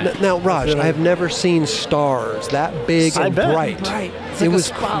a moment. Now, Raj, I have never seen stars that big and bright. Right. It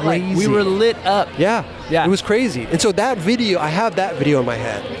was crazy. We were lit up. Yeah. It was crazy. And so that video, I have that video in my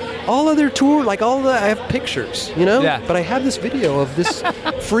head. All other tour, I have pictures, Yeah. But I have this video of this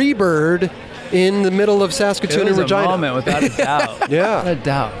Freebird in the middle of Saskatoon and Regina. It was a moment, without a doubt. Yeah. Without a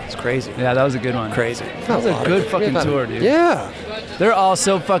doubt. It's crazy. Yeah, that was a good one. Crazy. That was a good fucking tour, dude. Yeah. They're all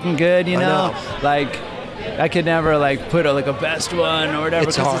so fucking good, I know. Like, I could never put a best one or whatever.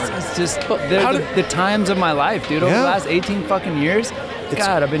 It's hard. It's just the times of my life, dude. Over the last 18 fucking years.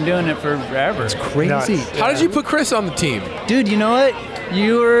 God, I've been doing it for forever. It's crazy. Nuts. How did you put Chris on the team? Dude, you know what?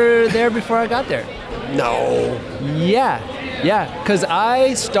 You were there before I got there. No. Yeah. Because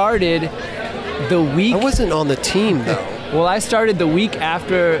I started the week... I wasn't on the team, though. Well, I started the week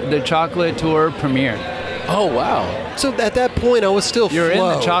after the Chocolate Tour premiere. Oh wow! So at that point, I was still You're in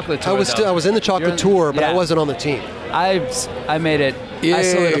the Flo. chocolate tour, I was though. still I was in the chocolate tour, but I yeah. wasn't on the team. I made it. I Yay.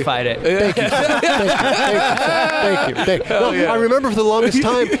 solidified it. Thank you. Thank you. No, I remember for the longest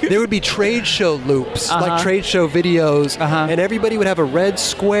time there would be trade show loops, like trade show videos, and everybody would have a red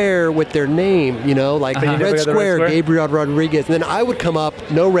square with their name, like red square, Gabriel Rodriguez. And then I would come up,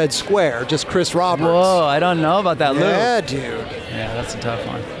 no red square, just Chris Roberts. Whoa, I don't know about that loop. Yeah, dude. Yeah, that's a tough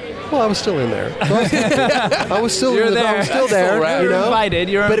one. Well, I was still in there. I was still You're there. I was still there. You're invited.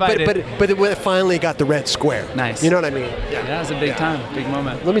 You're invited. But it finally got the red square. Nice. You know what I mean? Yeah, that was a big time, big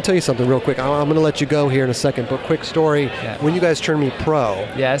moment. Let me tell you something real quick. I'm going to let you go here in a second, but quick story. Yeah. When you guys turned me pro,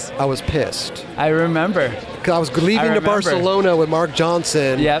 yes, I was pissed. I remember. Because I was leaving to Barcelona with Mark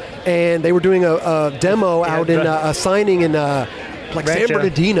Johnson. Yep. And they were doing a demo out in a signing in like San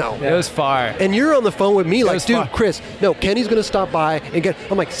Bernardino. It was far. And you're on the phone with me like, dude, far. Chris, no, Kenny's going to stop by and get.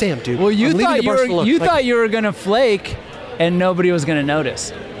 I'm like, Sam, dude. Well, you I'm leaving to Barcelona. thought you were gonna flake, and nobody was gonna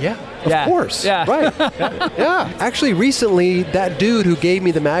notice. Yeah, of course. Yeah. Right. Yeah. Actually, recently, that dude who gave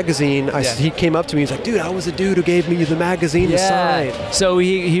me the magazine, he came up to me. He's like, dude, I was the dude who gave me the magazine to sign. So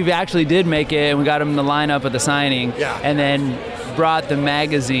he actually did make it, and we got him the lineup at the signing. Yeah. And then brought the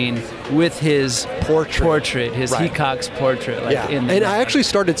magazine with his portrait, his Hecox portrait. Like, in the and I actually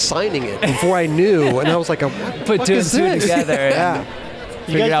started signing it before I knew, and I was like, what the put fuck two and is two this? together. Yeah.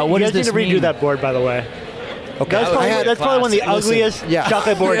 Figured out what you does guys this need to redo mean? that board, by the way. Okay. That's probably one of the ugliest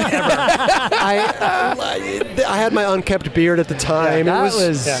chocolate boards ever. I had my unkept beard at the time. That it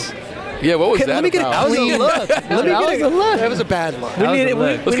was. Yeah, what was that Let me get about? a clean look. That was a bad look. Let's get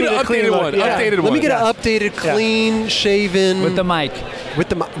an updated one. Updated one. Let me get an updated, clean, shaven. With the mic. With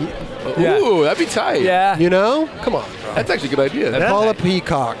the mic. Ooh, that'd be tight. Yeah. You know? Come on. That's actually a good idea. Paula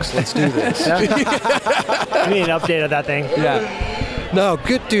Peacocks. Let's do this. We need an update of that thing. Yeah. No,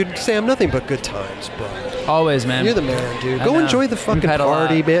 good dude. Sam, nothing but good times, bro. Always, man. You're the man, dude. I Go know. enjoy the We've fucking had a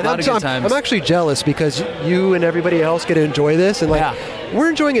party, man. lot of good times. I'm actually jealous because you and everybody else get to enjoy this, and we're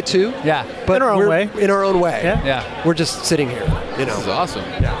enjoying it too. Yeah. But In our own way. In our own way. Yeah. We're just sitting here. This is awesome.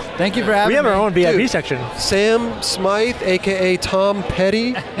 Yeah. Thank you for having me. We have our own VIP Dude, section. Sam Smythe, a.k.a. Tom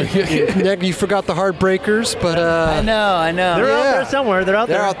Petty. You forgot the Heartbreakers, but... I know. They're out there somewhere. They're out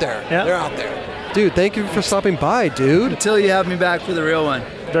there. They're out there. Yeah. They're out there. Dude, thank you for stopping by, dude. Until you have me back for the real one.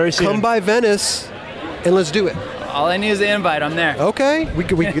 Very soon. Come by Venice, and let's do it. All I need is the invite. I'm there. Okay?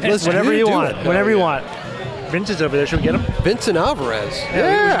 Let's Whenever you do want. it. Whenever you want. Vincent's over there. Should we get him? Vincent Alvarez.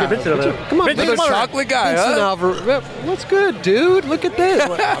 Yeah, we should get Vincent over there. Come on, Vincent, Vincent. chocolate guy, Vincent huh? Alvarez. What's good, dude? Look at this.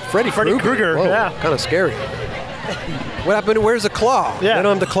 Freddy Krueger. Whoa, yeah. kind of scary. What happened? Where's the claw? Yeah. They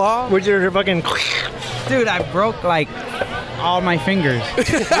don't have the claw? Where's your fucking... Dude, I broke like all my fingers.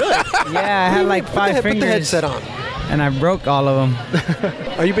 Really? Yeah, I had like 5 fingers. Put the headset on. And I broke all of them.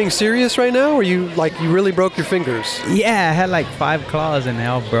 Are you being serious right now, or you really broke your fingers? Yeah, I had like 5 claws and they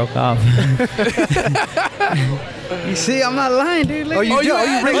all broke off. You see, I'm not lying, dude. Look. You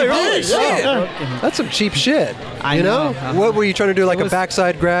really did? Oh, that's some cheap shit. I you know? know. What were you trying to do, like a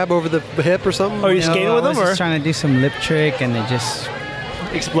backside grab over the hip or something? Are you skating with I them, was or just trying to do some lip trick and it just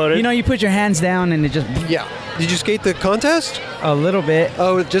exploded? You know, you put your hands down and it just... Yeah. Did you skate the contest? A little bit.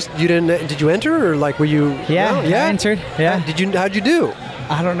 Oh, just you didn't? Did you enter, or like were you? Yeah, no? I entered. Yeah. How'd you do?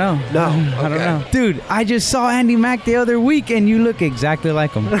 I don't know. No, I don't know. Dude, I just saw Andy Mack the other week and you look exactly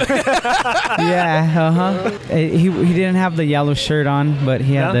like him. Yeah, He didn't have the yellow shirt on, but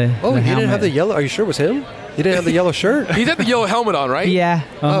he had the Oh, the he didn't have helmet. the yellow. Are you sure it was him? He didn't have the yellow shirt. He's had the yellow helmet on, right? Yeah.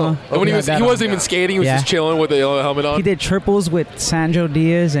 And when he wasn't even skating, he was just chilling with the yellow helmet on. He did triples with Sandro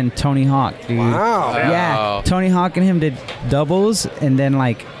Diaz and Tony Hawk, dude. Wow. Yeah. Tony Hawk and him did doubles, and then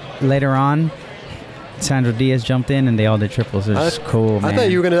like later on, Sandro Diaz jumped in and they all did triples. It was cool, man.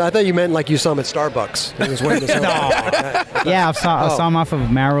 I thought you meant like you saw him at Starbucks. He was wearing his helmet. Yeah, I saw him off of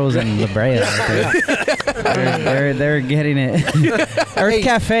Marrows and La Brea. They're getting it. Earth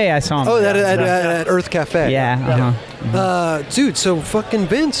Cafe, I saw him. Oh, at Earth Cafe. Yeah. Dude, so fucking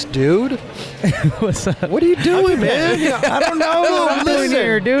Vince, dude. What's up? What are you doing, man? I don't know what I'm doing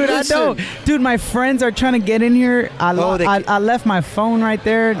here, dude. Listen. I don't. Dude, my friends are trying to get in here. I left my phone right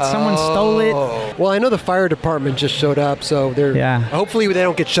there. Someone stole it. Well, I know the fire department just showed up, so they're. Yeah. Hopefully they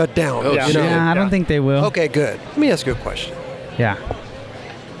don't get shut down. Oh, you know? Yeah, I don't think they will. Okay, good. Let me ask you a question. Yeah.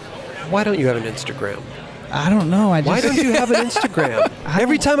 Why don't you have an Instagram? I don't know. Why don't you have an Instagram?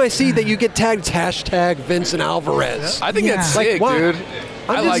 Every time I see that you get tagged, hashtag Vincent Alvarez. I think that's sick, why? dude.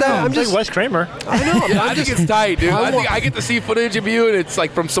 I'm just like Wes Kramer. I know. Yeah, I think it's tight, dude. I think I get to see footage of you, and it's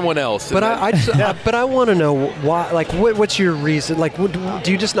like from someone else. But I want to know why. Like, what's your reason? Like,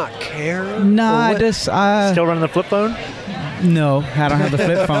 do you just not care? No, I just still running the flip phone. No, I don't have the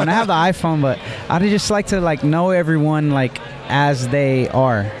flip phone. I have the iPhone, but I just like to like know everyone like as they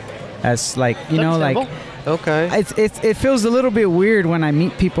are, as like like. Okay. It feels a little bit weird when I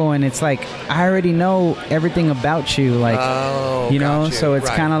meet people and it's like I already know everything about you, like so it's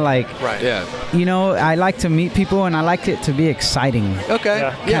kind of like I like to meet people and I like it to be exciting.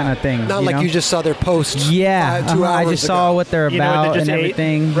 Okay. Kind of thing. Not like you just saw their posts. Yeah. 2 hours I just saw what they're about what they and just ate?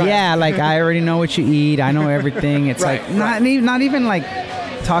 everything. Right. Yeah, like I already know what you eat. I know everything. It's like not even like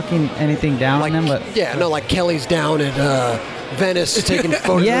talking anything down on them, but like Kelly's down at Venice taking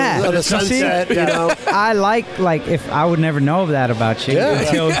photos of the sunset. I like if I would never know that about you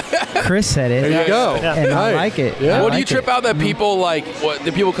until Chris said it. There you go. And I like it. What do you trip out that people like? What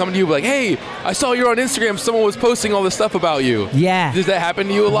the people come to you like? Hey, I saw you on Instagram. Someone was posting all this stuff about you. Yeah. Does that happen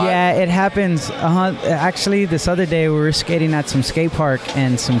to you a lot? Yeah, it happens. Actually, this other day we were skating at some skate park,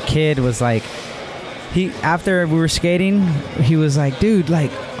 and some kid was like, after we were skating, he was like, dude,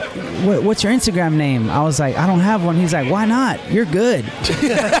 like, what's your Instagram name? I was like, I don't have one. He's like, why not? You're good.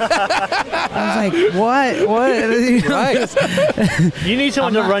 I was like, what? Right. You need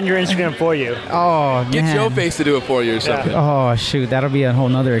someone to run your Instagram for you. Oh, Get man. Joe Face to do it for you or something. Oh, shoot. That'll be a whole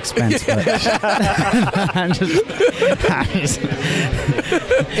nother expense. But I'm just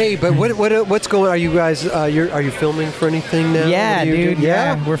Hey, but what's going? Are you guys? Are you filming for anything now? Yeah, dude. Do?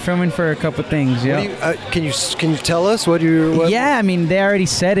 Yeah, we're filming for a couple things. Yeah. Can you tell us what you? Yeah, I mean, they already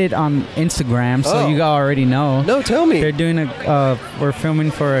said it on Instagram, so you already know. No, tell me. They're doing we're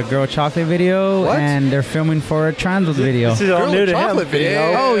filming for a Girl Chocolate video, and they're filming for a Trans video. This is all new to him.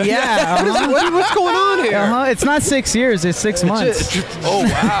 Video. Oh yeah. What's going on here? It's not 6 years. It's 6 months. Oh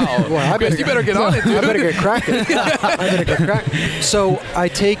wow. Well, you better get on it, dude. I better get cracking. So I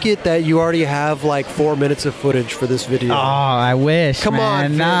take it that you already have like 4 minutes of footage for this video. Oh, I wish. Come on,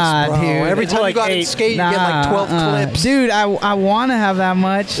 Vince, nah, bro. dude. Every time you got in skate, you get like 12 clips. Dude, I want to have that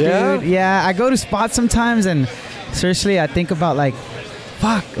much, Yeah? dude. Yeah, I go to spots sometimes, and seriously, I think about like,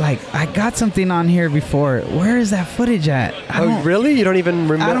 fuck, like I got something on here before. Where is that footage at? Really? You don't even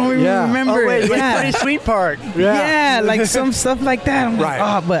remember? I don't even remember. Oh wait, it. like pretty sweet part. Yeah, like some stuff like that. I'm like,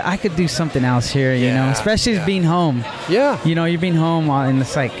 Right. but I could do something else here, you know, especially being home. Yeah. You know, you're being home, and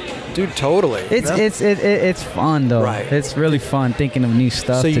it's like, dude, totally. It's fun though. Right. It's really fun thinking of new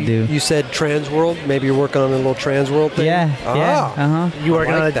stuff So to do. you said Trans World. Maybe you're working on a little Trans World thing. Yeah. You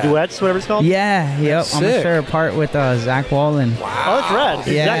working like on that. duets, whatever it's called? Yeah. Yep. That's I'm gonna sick. share a part with Zach Wallen. Oh, that's rad.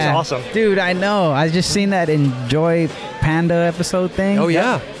 Yeah. Zach's awesome. Dude, I know. I just seen that Enjoy Panda episode thing. Oh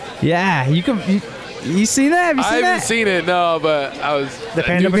yeah. Yeah. You see that? Have you I seen haven't that? seen it, no, but I was. The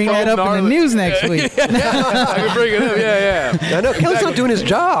Panda You bring that up in the news next week. I can bring it up. Yeah. I know. Kelly's not doing his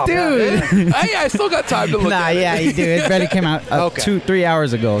job, Dude. Hey, I still got time to look. Nah, at yeah, it. you do. It barely came out 2-3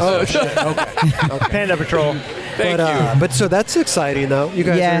 hours ago. So. Oh shit. Okay. Panda Patrol. Thank you. But so that's exciting though. You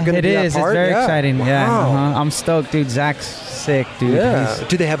guys Yeah, are going to it do is. that part. It's very exciting. Yeah, Wow. I'm stoked, dude. Zach's sick, dude. Yeah. He's-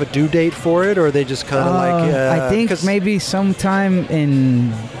 Do they have a due date for it, or are they just kind of like? I think 'cause- maybe sometime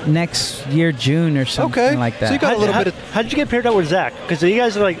in next year, June or something Okay. like that. So you got a little bit of. How did you get paired up with Zach? Because you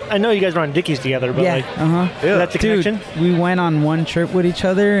guys are like, I know you guys were on Dickies together, but Yeah. like, that's a Dude, connection. we went on one trip with each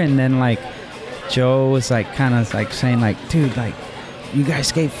other, and then like Joe was like kind of like saying like, dude, like you guys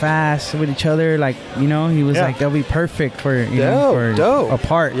skate fast with each other, like, you know, he was like, they'll be perfect for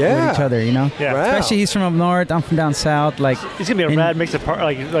apart with each other, you know. Yeah. Wow. Especially he's from up north, I'm from down south, like It's gonna be a rad mix of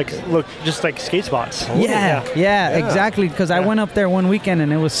like look just like skate spots. Yeah, exactly. Because I went up there one weekend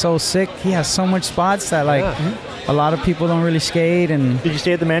and it was so sick. He has so much spots that like a lot of people don't really skate. And did you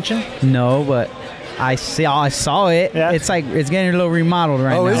stay at the mansion? No, but I saw it. Yeah. It's like it's getting a little remodeled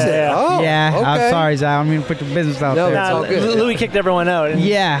right now. Oh, is it? Oh, yeah. okay. I'm sorry, Zach. I mean, put your business out there. it's all good. Louis kicked everyone out. And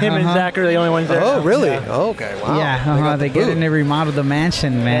him and Zach are the only ones there. Oh, really? Yeah. Okay. Wow. Yeah. They get in there, remodeled the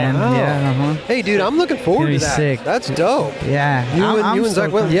mansion, man. Wow. Yeah. Hey, dude, I'm looking forward to It's that. gonna be sick. That's dope. Yeah. You and Zach,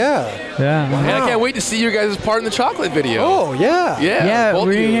 yeah. Yeah. And I can't wait to see your guys' part in the chocolate video. Oh, yeah. Yeah. both of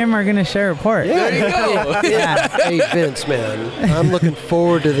we and you. him are gonna share a part. There you go. Hey, Vince, man, I'm looking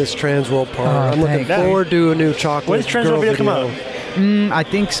forward to this Trans World part. Oh, I'm looking thanks. forward to a new chocolate. When's Trans World girl video come out? I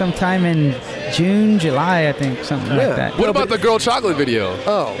think sometime in June, July. I think something like that. What about the girl chocolate video?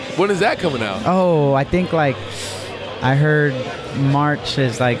 Oh, when is that coming out? Oh, I think like I heard March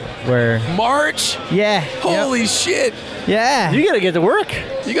is like where. March? Yeah. Holy shit. Yeah. You gotta get to work.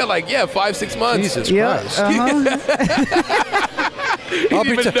 You got like 5-6 months. Jesus Christ. You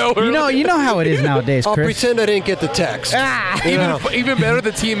didn't even know her. You know how it is nowadays, I'll Chris. pretend I didn't get the text. Even better,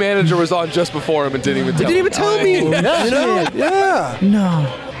 the team manager was on just before him and didn't even tell He didn't even tell me. Yeah. You know? Yeah.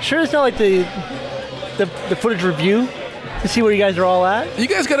 No. Sure, it's not like the footage review to see where you guys are all at. You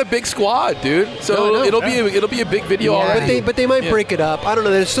guys got a big squad, dude. So No, it'll be a big video already. But they might break it up. I don't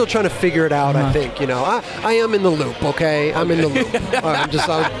know. They're still trying to figure it out. I think I am in the loop. Okay, I'm in the loop. I'm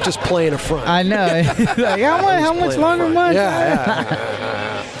just playing a front. I know. Like, how much longer?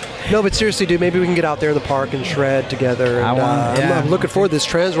 Yeah. No, but seriously, dude, maybe we can get out there in the park and shred together. And, I'm looking forward to this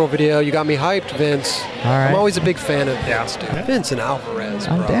Transworld video. You got me hyped, Vince. All right. I'm always a big fan of Vince, dude. Vince and Alvarez,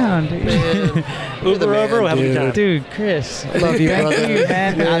 I'm bro. down, dude. Man, Uber over, we'll have a good time. Dude, Chris. I love you, Thank brother. you,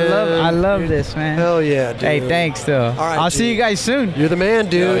 man. I love this, man. Hell yeah, dude. Hey, thanks, though. All right, I'll see you guys soon. You're the man,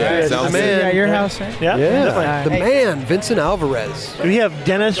 dude. Yeah, You're the man. At your house, right? Yeah, Yeah, definitely. the man, Vincent Alvarez. We have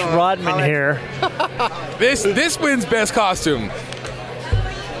Dennis Rodman here. This wins best costume.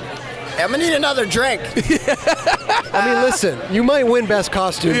 I'm gonna need another drink. I mean, listen, you might win best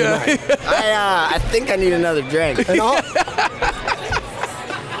costume tonight. I think I need another drink. And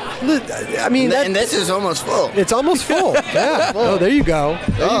I mean, and this is almost full. It's almost full. Yeah. Oh, there you go.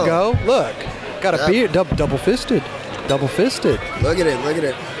 There you go. Look, got a beer, double fisted. Double fisted. Look at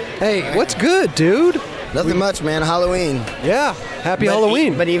it. Hey, what's good, dude? Nothing much, man. Halloween. Yeah. Happy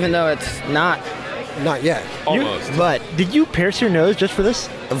Halloween. But even though it's not yet. Almost. But did you pierce your nose just for this?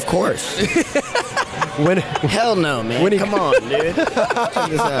 Of course. Hell no, man. Come on, dude. Check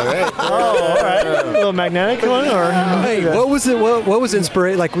this out, right? Oh, all right. A little magnetic one, or hey, what was it? What was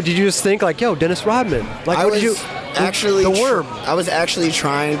inspiration? Like, did you just think like, yo, Dennis Rodman? Like, I what was did you? actually the worm. I was actually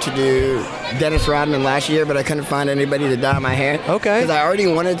trying to do Dennis Rodman last year, but I couldn't find anybody to dye my hair. Okay. Because I already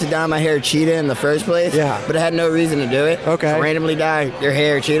wanted to dye my hair cheetah in the first place. Yeah. But I had no reason to do it. Okay. Randomly dye your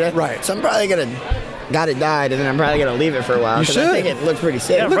hair cheetah. Right. So I'm probably got it dyed, and then I'm probably gonna leave it for a while. You 'cause should. I think it looks pretty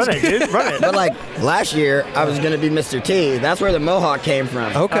sick. Yeah, run it, dude. Run it. But like last year, I was gonna be Mr. T. That's where the mohawk came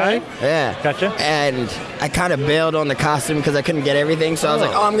from. Okay. Yeah. Gotcha. And I kind of bailed on the costume because I couldn't get everything. So I was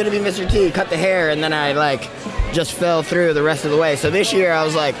like, I'm gonna be Mr. T. Cut the hair, and then I like just fell through the rest of the way. So this year I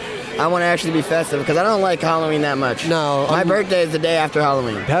was like, I want to actually be festive because I don't like Halloween that much. No. My birthday is the day after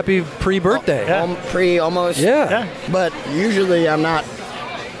Halloween. Happy pre-birthday. Almost. Yeah. But usually I'm not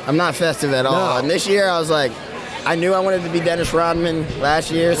festive at all. No. And this year I was like, I knew I wanted to be Dennis Rodman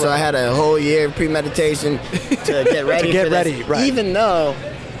last year, so I had a whole year of premeditation to get ready for this. Right. Even though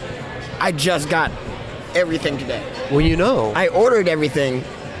I just got everything today. Well, you know. I ordered everything,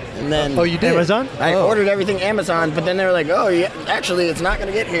 and then Oh, you did? Amazon? I ordered everything Amazon, but then they were like, "Oh, yeah, actually, it's not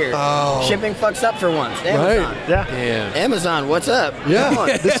gonna get here. Oh. Shipping fucks up for once." Amazon. Yeah. Damn. Amazon, what's up? Yeah. Come on.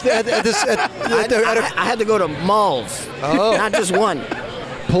 I had to go to malls. Oh. Not just one.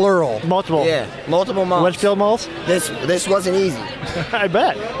 Plural. Multiple. Yeah, multiple malls. Wedgefield malls? This wasn't easy. I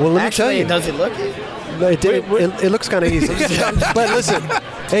bet. Well, let me Actually, tell you. does it look easy? It looks kind of easy. But listen,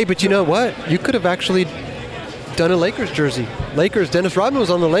 hey, but you know what? You could have actually done a Lakers jersey. Dennis Rodman was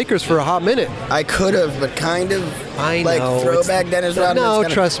on the Lakers for a hot minute. I could have, but kind of I like know. throwback Dennis Rodman. No,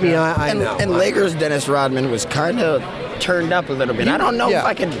 trust me, I know. And Lakers Dennis Rodman was kind of turned up a little bit. I don't know if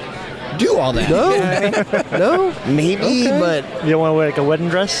I can do all that. No? No? Maybe, Okay. but You don't want to wear like a wedding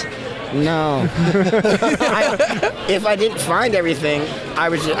dress? no. If I didn't find everything,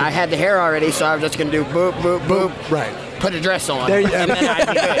 I had the hair already, so I was just gonna do boop, boop, boop. Right. Put a dress on, There you- and then I'd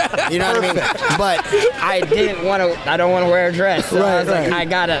be good. You know what I mean? But I didn't want to. I don't want to wear a dress. So I was like, I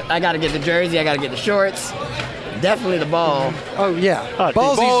gotta get the jersey. I gotta get the shorts. Definitely the ball. Oh yeah.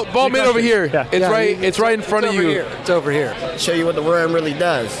 Ball mid over here. Yeah. It's right in front of you. It's over here. Show you what the worm really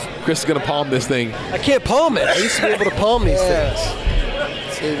does. Chris is gonna palm this thing. I can't palm it. I used to be able to palm these things.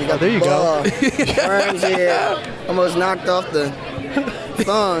 See, we got there you go. ball. Worms here. Almost knocked off the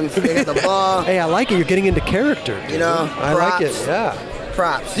phones. They got the ball. Hey, I like it. You're getting into character. Dude. You know, I like it. props. Yeah.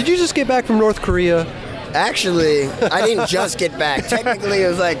 Props. Did you just get back from North Korea? Actually, I didn't just get back. Technically, it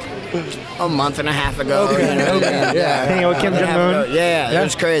was like a month and a half ago. Okay, you know? okay, yeah. Hanging out with Kim Month and a half Jong-un? ago. Yeah, it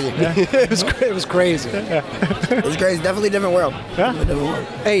was crazy. It was crazy. It was crazy. Definitely a different world. Yeah. Different world.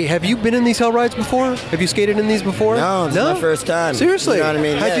 Hey, have you been in these hell rides before? Have you skated in these before? No, this is my first time. Seriously? You know what I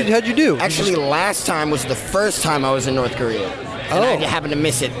mean? How'd you do? Actually, last time was the first time I was in North Korea. And I happened to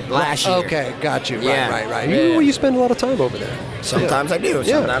miss it last year. Okay, got you. Yeah. Right. Yeah. You spend a lot of time over there. Sometimes I do.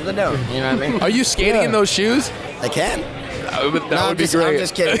 Yeah. Sometimes I don't. You know what I mean? Are you skating in those shoes? I can. That would I'm be just, great. I'm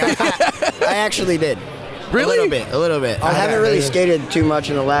just kidding. I actually did. Really? A little bit. I haven't really skated too much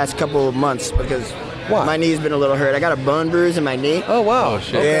in the last couple of months because my knee's been a little hurt. I got a bone bruise in my knee. Oh, wow. Oh,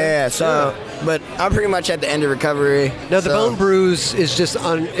 shit. Yeah, so, but I'm pretty much at the end of recovery. Now, the bone bruise is just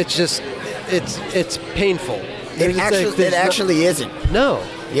it's painful. It actually isn't. No.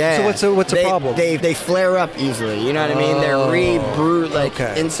 Yeah. So what's the problem? They flare up easily. You know what I mean? They're re-bruised, like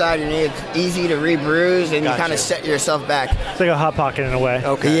inside your knee. It's easy to re-bruise, and you kind of set yourself back. It's like a hot pocket in a way.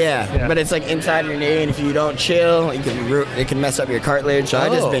 Okay. Yeah, but it's like inside your knee, and if you don't chill, it can mess up your cartilage. So I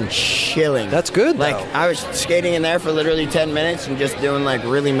just been chilling. That's good. Like though. I was skating in there for literally 10 minutes and just doing like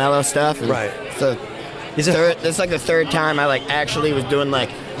really mellow stuff. And Right. So it's like the third time I like actually was doing like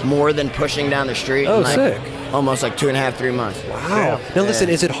more than pushing down the street. Oh, in, like, sick. Almost like 2.5-3 months. Wow. Now listen,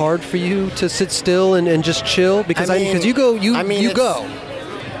 is it hard for you to sit still and just chill? Because you go.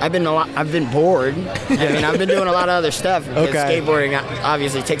 I've been bored. I mean, I've been doing a lot of other stuff. Because skateboarding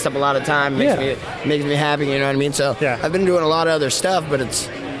obviously takes up a lot of time. Makes me happy. You know what I mean? So I've been doing a lot of other stuff, but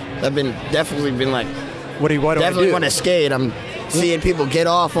I've been definitely been like, what do I do? Want to skate. I'm seeing people get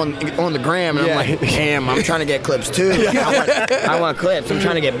off on the gram, and I'm like, damn, I'm trying to get clips too. I want clips. I'm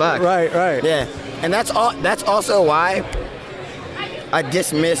trying to get bucks. Right. Yeah, and that's also why I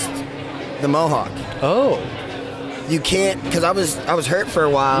dismissed the mohawk. Oh. You can't, because I was hurt for a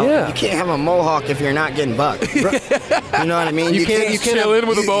while. Yeah. You can't have a mohawk if you're not getting bucked. You know what I mean? You can't chill in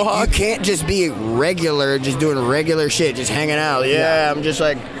with a mohawk. You can't just be regular, just doing regular shit, just hanging out. Yeah. I'm just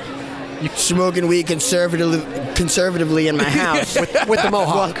like smoking weed conservatively in my house with the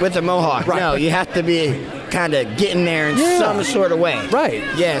mohawk. With the mohawk. Right. No, you have to be kind of getting there in some sort of way. Right.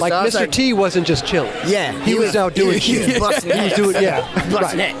 Yeah. Like so Mr. T wasn't just chilling. Yeah. He was out doing shit. He was busting He was doing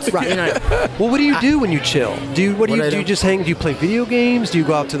busting heads. Right. You know? Well, what do you do when you chill? Do you just hang? Do you play video games? Do you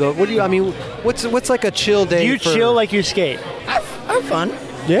go out to the? What's like a chill day? Do you chill like you skate? I have fun.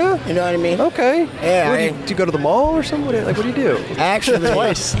 Yeah. You know what I mean? Okay. Yeah. Do you go to the mall or something? What do you do? Actually,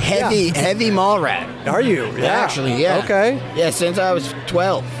 twice. Heavy mall rat. Are you? Yeah. Actually, yeah. Okay. Yeah, since I was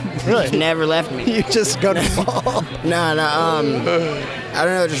 12. Really? He's never left me. You just go to the mall? No. I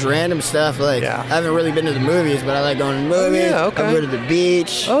don't know, just random stuff. Like, I haven't really been to the movies, but I like going to the movies. Yeah, okay. I go to the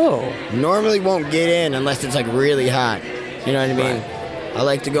beach. Oh. Normally won't get in unless it's like really hot. You know what I mean? Right. I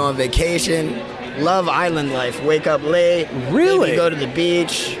like to go on vacation. Love island life. Wake up late. Really? Maybe go to the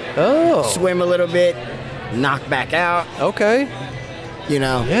beach. Oh. Swim a little bit. Knock back out. Okay. You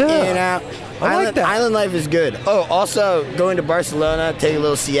know, Yeah. in and out. I like that. Island life is good. Oh, also going to Barcelona, take a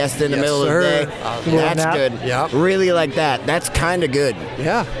little siesta in the middle of the day. That's good. Yeah. Really like that. That's kind of good.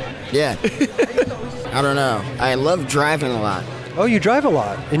 Yeah. Yeah. I don't know. I love driving a lot. Oh, you drive a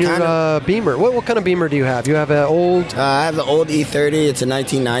lot in your Beamer. What kind of Beamer do you have? You have an old... I have the old E30. It's a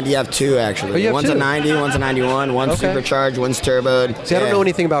 1990. I have two, actually. Oh, you have one's two? a 90, one's a 91. One's supercharged, one's turboed. See, I don't know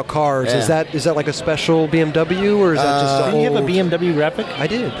anything about cars. Yeah. Is that like a special BMW, or is that just a Didn't you have a old... BMW Replic? I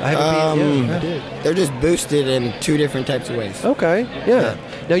did. I have a BMW. I did. They're just boosted in two different types of ways. Okay, yeah.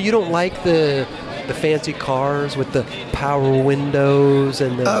 Now, you don't like the fancy cars with the power windows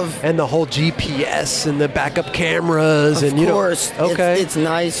and the whole GPS and the backup cameras, Of and course, okay, it's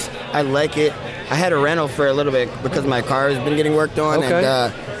nice. I like it. I had a rental for a little bit because my car has been getting worked on,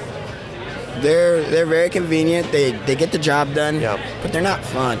 and they're very convenient. They get the job done, but they're not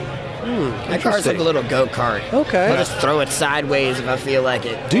fun. My car's like a little go-kart. Okay. I'll just throw it sideways if I feel like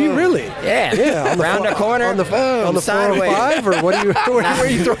it. Do you really? Yeah. Yeah. Around a corner. On the 405, or what? Where are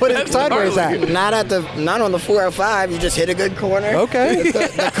you throwing it sideways at? Not on the 405. You just hit a good corner. Okay.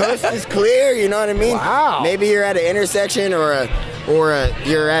 The coast is clear. You know what I mean? Wow. Maybe you're at an intersection or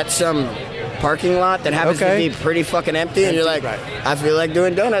you're at some parking lot that happens to be pretty fucking empty, and you're like, I feel like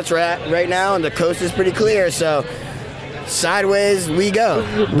doing donuts right now, and the coast is pretty clear, so. Sideways we go.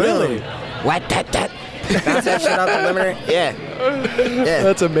 Really? What that? Bounce that shit off the limiter. Yeah.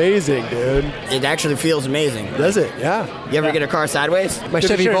 That's amazing, dude. It actually feels amazing. Does it? Yeah. You ever get a car sideways? My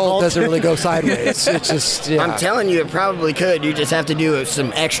Chevy Volt doesn't really go sideways. It's just. Yeah. I'm telling you, it probably could. You just have to do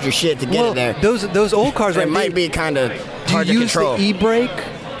some extra shit to get it there. Those old cars, it might be kind of hard to control. Do you use the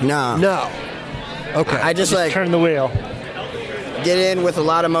e-brake? No. No. Okay. I just like turn the wheel. Get in with a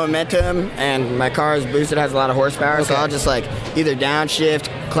lot of momentum, and my car is boosted, has a lot of horsepower, so I'll just like either downshift,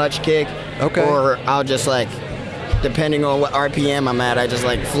 clutch kick, or I'll just like, depending on what RPM I'm at, I just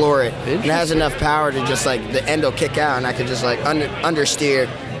like floor it. And it has enough power to just like, the end will kick out, and I could just like understeer,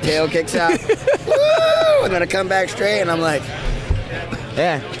 tail kicks out, woo, and then I come back straight, and I'm like,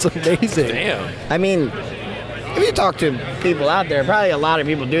 yeah. It's amazing. Damn. I mean, if you talk to people out there, probably a lot of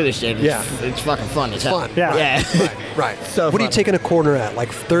people do this shit. It's fucking fun as hell. Fun. Yeah. Right. So what are you taking a corner at?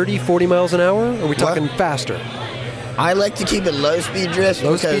 Like 30, 40 miles an hour? Or are we talking faster? I like to keep it low speed drift.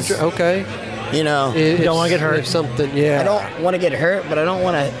 Low speed drift? Okay. You know. You don't want to get hurt. If something, I don't want to get hurt, but I don't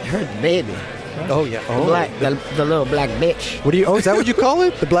want to hurt the baby. Oh, yeah. Oh. The little black bitch. What do you, is that what you call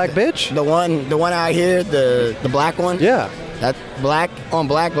it? The black bitch? The one out here, the black one? Yeah. That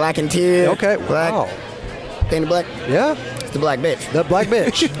black interior. Okay. Black. Wow. painted black? Yeah. It's the black bitch. The black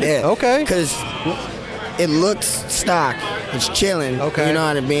bitch. Yeah. Okay. Because it looks stock. It's chilling. Okay. You know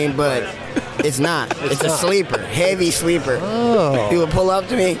what I mean? But it's not. It's a sleeper. Heavy sleeper. Oh. People pull up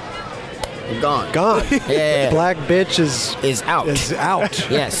to me. Gone. Gone. Yeah. Black bitch is out. Is out.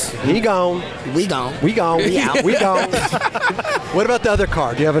 Yes. He gone. We gone. We gone. We out. We gone. What about the other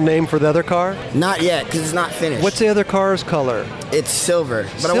car? Do you have a name for the other car? Not yet, because it's not finished. What's the other car's color? It's silver,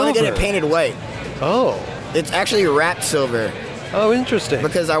 but I want to get it painted white. Oh. It's actually wrapped silver. Oh, interesting.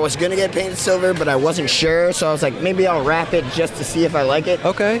 Because I was going to get painted silver, but I wasn't sure, so I was like, maybe I'll wrap it just to see if I like it.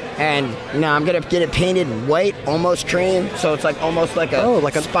 Okay. And now I'm going to get it painted white, almost cream, so it's like almost like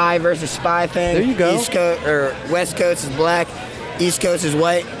a spy versus spy thing. There you go. East Coast or West Coast is black, East Coast is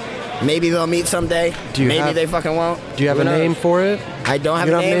white. Maybe they'll meet someday. Maybe they fucking won't. Do you have a name for it? I don't have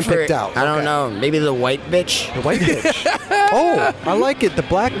You a don't have a name name for picked it. out. I don't Okay. know. Maybe the white bitch. The white bitch. Oh, I like it. The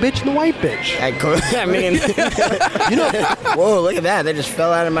black bitch and the white bitch. I mean, you know. Whoa! Look at that. They just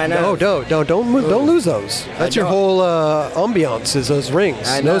fell out of my nose. No, don't lose those. That's your whole ambiance. Is those rings,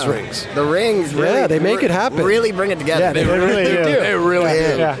 I know. nose rings. The rings. Really, Yeah, they make it happen. Really bring it together. Yeah, they really do. They really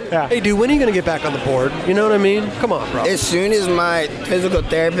do. Yeah. Hey, dude, when are you gonna get back on the board? You know what I mean? Come on, bro. As soon as my physical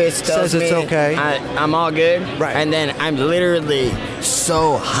therapist tells Says it's me okay. I'm all good, Right. and then I'm literally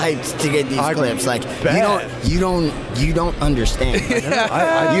so hyped to get these clips. Like you don't understand.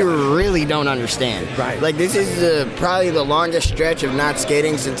 You really don't understand. Right. Like this is probably the longest stretch of not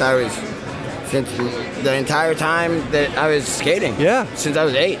skating since the entire time that I was skating. Yeah. Since I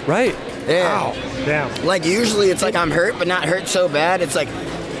was 8. Right. Yeah. Wow. Damn. Like usually it's like I'm hurt, but not hurt so bad. It's like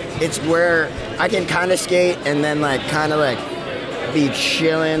it's where I can kind of skate and then like kind of like be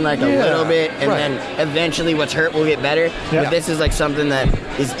chilling like a little bit, and then eventually what's hurt will get better. Yeah. But this is like something that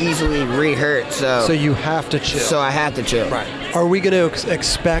is easily re-hurt. So you have to chill. So I have to chill. Right. Are we going to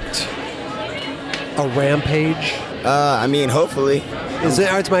expect a rampage? I mean, hopefully. Is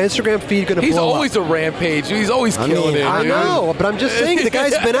my Instagram feed going to blow up? He's always a rampage. He's always killing it. I dude. know, but I'm just saying the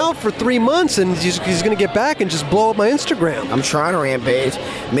guy's been out for 3 months and he's going to get back and just blow up my Instagram. I'm trying to rampage.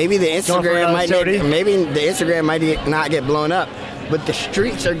 Maybe the Instagram might not get blown up, but the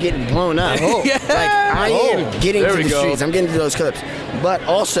streets are getting blown up. Oh. Like I am getting there to we the go. streets. I'm getting to those clips, but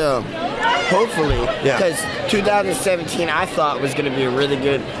also. Hopefully, Yeah. because 2017 I thought was going to be a really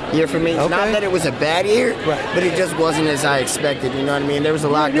good year for me. Okay. Not that it was a bad year, Right. but it just wasn't as I expected. You know what I mean? There was a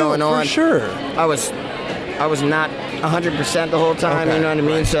lot going on. For sure. I was not 100% the whole time. Okay. You know what I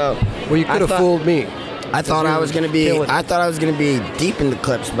mean? So, Well, you could have fooled me. I thought I was going to be. killing it. I thought I was going to be deep in the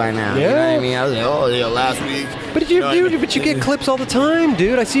clips by now. You know what Yeah. I mean? I was like, oh, yeah, last week. But you get clips all the time,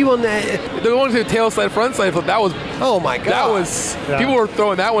 dude. I see you on that. The one with the tail slide, front slide flip, that was. Oh my god. That was. People were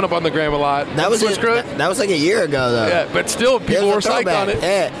throwing that one up on the gram a lot. That was Switch grip. that was like a year ago though. Yeah, but still, It people were was a psyched throwback. on it.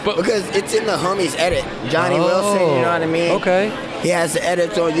 Yeah, But because it's in the homies edit. Johnny Wilson, you know what I mean? Okay. He has the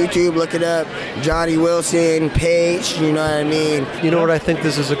edits on YouTube. Look it up. Johnny Wilson page. You know what I mean? You know what I think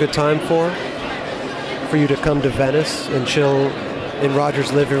this is a good time for? For you to come to Venice and chill in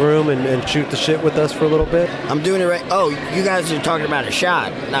Roger's living room and shoot the shit with us for a little bit. I'm doing it right. Oh, you guys are talking about a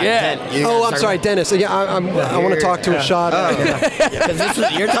shot. Not Yeah. you guys I'm sorry, Dennis. Yeah, I want to talk to a shot.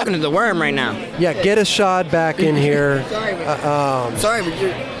 Because you're talking to the worm right now. Yeah, get a shot back in here. Sorry, but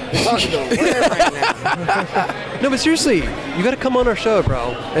you're talking to the worm right now. No, but seriously, you got to come on our show, bro,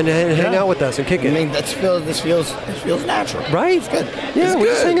 and hang out with us and kick it. I mean, this feels natural. Right? It's good. Yeah, we're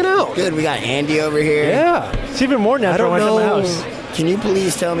just hanging out. Good. We got Andy over here. Yeah. It's even more natural when I come to my house. Can you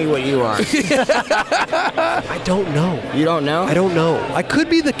please tell me what you are? I don't know. You don't know? I don't know. I could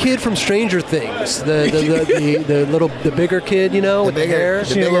be the kid from Stranger Things, the bigger kid, you know, with the hair.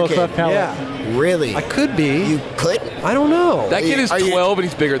 The bigger kid. Yeah. Really? I could be. You could? I don't know. that kid is 12 and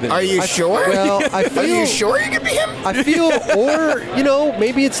he's bigger than Are you sure? Well, I Are you feel. sure you could be him? I feel, or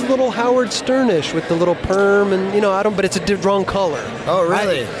maybe it's a little Howard Sternish with the little perm, and I don't. But it's a wrong color. Oh,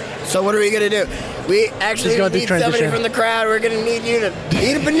 really? So what are we gonna do? We actually going through need somebody transition. from the crowd. We're gonna need you to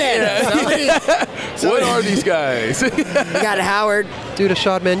eat a banana. What are these guys? We got Howard. Dude,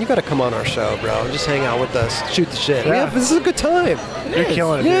 Ashad, man, you got to come on our show, bro. Just hang out with us, shoot the shit. Yeah. This is a good time. You're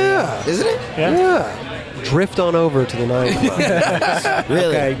killing it. dude. Yeah. Isn't it? Yeah. Drift on over to the 9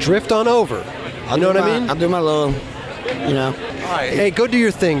 Really? Okay, drift on over. You know what I mean? I'll do my little, Hey, go do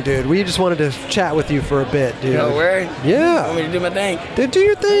your thing, dude. We just wanted to chat with you for a bit, dude. No word? Yeah. Want me to do my thing? Dude, do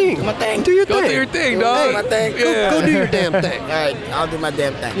your thing. Do my thing. Do your Go thing. do your thing, Do dog. my thing. Go do your damn thing. All right, I'll do my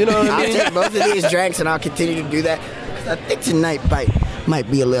damn thing. You know what I mean? I'll take both of these drinks and I'll continue to do that. 'Cause I think tonight might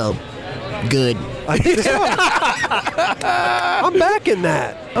be a little good. I think so. I'm backing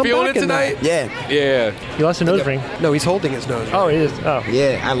that. I'm Feeling it backing tonight? that. Yeah. You lost a nose ring. No, he's holding his nose ring. Oh, he is. Oh.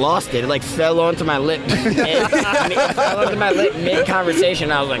 Yeah, I lost it. It like fell onto my lip. It fell onto my lip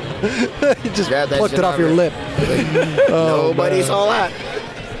mid-conversation. I was like, You just grab that plucked shit it off your me. lip. Nobody man. saw that.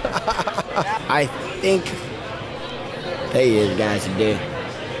 I think there he is, guys. A day.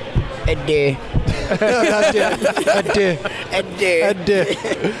 I did.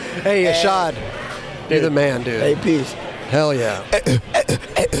 Hey, Ashad. You're the man, dude. Hey, peace. Hell yeah.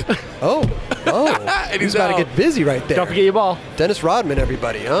 Oh. And He's about out. to get busy right there. Don't forget your ball. Dennis Rodman,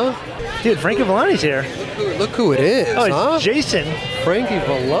 everybody, huh? Dude, Frankie Villani's here. Look who it is, Oh, it's huh? Jason. Frankie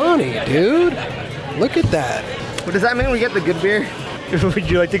Villani, dude. Look at that. What does that mean? We get the good beer? Would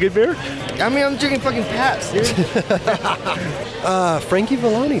you like the good beer? I mean, I'm drinking fucking Pabst, dude. Frankie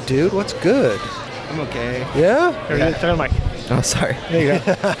Villani, dude. What's good? I'm okay. Yeah? Turn the mic. Oh, sorry. There you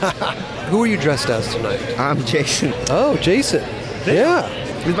go. Who are you dressed as tonight? I'm Jason. Oh, Jason. Yeah.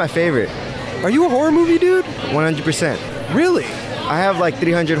 He's my favorite. Are you a horror movie dude? 100%. Really? I have like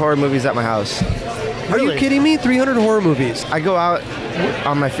 300 horror movies at my house. Are you kidding me? 300 horror movies. I go out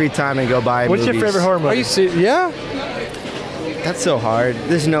on my free time and go buy What's movies. your favorite horror movie? Are you serious? Yeah? That's so hard.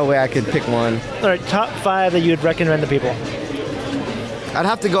 There's no way I could pick one. All right, top 5 that you would recommend to people. I'd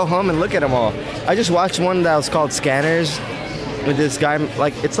have to go home and look at them all. I just watched one that was called Scanners with this guy.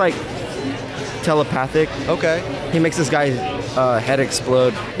 Like, it's like telepathic. Okay. He makes this guy's head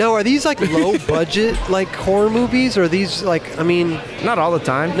explode. Now, are these like low budget like horror movies, or are these like, I mean, not all the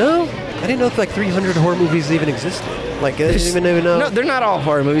time. No, I didn't know if like 300 horror movies even existed. Like, I didn't even know. No, they're not all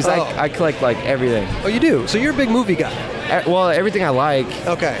horror movies. Oh. I collect like everything. Oh, you do? So you're a big movie guy. Well, everything I like.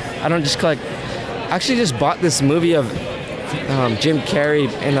 Okay. I don't just collect. I actually just bought this movie of Jim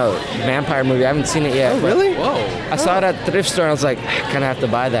Carrey in a vampire movie. I haven't seen it yet. Oh, really? Whoa. I saw it at the thrift store and I was like, I kind of have to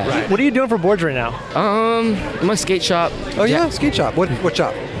buy that. Right. What are you doing for boards right now? My skate shop. Oh, yeah? Skate shop. What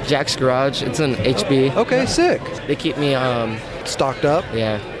shop? Jack's Garage. It's an HB. Okay, sick. They keep me stocked up.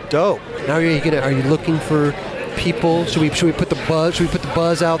 Yeah. Dope. Now are you looking for people? Should we put the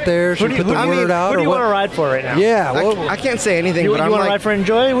buzz out there? Should we put the word out? What do you want to ride for right now? Yeah. I can't say anything. You but want I'm to like, ride for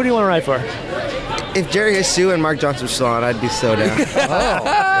Enjoy? What do you want to ride for? if Jerry Hsu and Mark Johnson were still on, I'd be so down.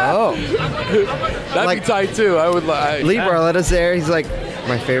 That'd be tight too. I would like. Lee Barletta's there. He's like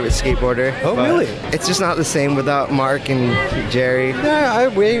my favorite skateboarder. Oh, but really? It's just not the same without Mark and Jerry. Yeah, I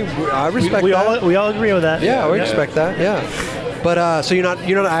respect that. We all agree with that. Yeah, we respect that. Yeah. But so you're not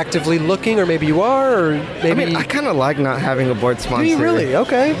actively looking, or maybe you are, or maybe. I mean, I kind of like not having a board sponsor. Do you really?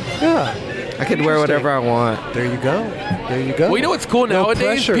 Okay. Yeah. I could wear whatever I want. There you go. There you go. Well, you know what's cool No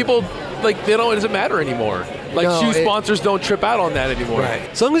nowadays? pressure. People like it doesn't matter anymore. Like No, shoe sponsors don't trip out on that anymore. Right.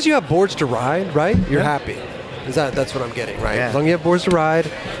 As long as you have boards to ride, right? You're happy. That's what I'm getting, right? Yeah. As long as you have boards to ride.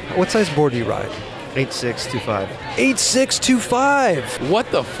 What size board do you ride? 8625. 8625.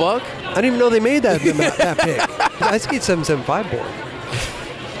 What the fuck? I didn't even know they made that that big. I skate 775 board.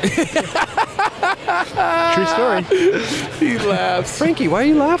 True story. He laughs. Frankie, why are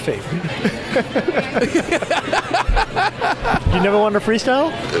you laughing? You never wanted to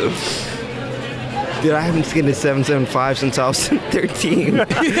freestyle? Dude, I haven't skated 775 since I was 13.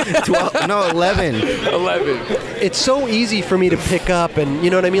 12, no, 11. 11. It's so easy for me to pick up, and you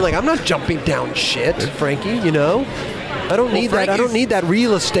know what I mean? Like, I'm not jumping down shit, Frankie, you know? I don't need that. I don't need that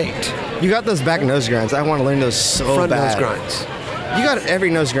real estate. You got those back nose grinds. I want to learn those so Front bad. nose grinds. You got every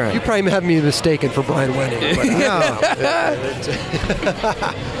nose grind. You probably have me mistaken for Brian Wenning. But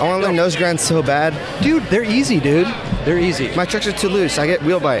I want to learn nose grinds so bad. Dude, they're easy, dude. They're easy. My trucks are too loose. I get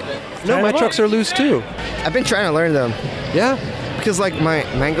wheel bite. No, my trucks are loose too. I've been trying to learn them. Yeah? Because like my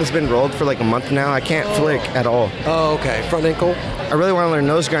ankle's been rolled for like a month now. I can't flick at all. Oh, okay. Front ankle? I really want to learn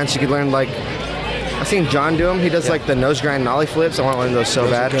nose grinds. You could learn like, I've seen John do them. He does like the nose grind nollie flips. I want to learn those so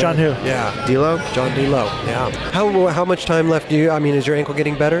bad. John who? Yeah. D'Lo? John D'Lo. Yeah. How much time left do you? I mean, is your ankle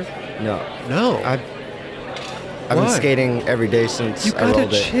getting better? No. No. I've been skating every day since You I gotta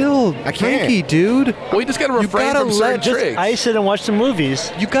rolled it. chill, I can't. Frankie, dude. Well, you just gotta refrain from certain tricks. Ice it and watch some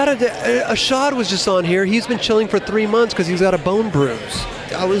movies. You gotta. Ashad was just on here. He's been chilling for 3 months because he's got a bone bruise.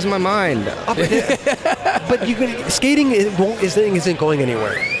 I'll lose my mind. But you can, skating isn't going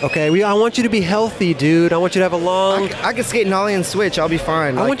anywhere. Okay, I want you to be healthy, dude. I want you to have a long. I can skate nollie and switch. I'll be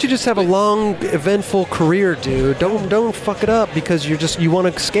fine. I want you to just have a long, eventful career, dude. Don't fuck it up because you want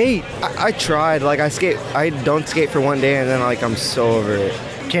to skate. I tried. Like I don't skate for one day and then like I'm so over it.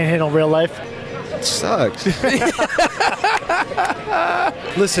 Can't handle real life. It sucks.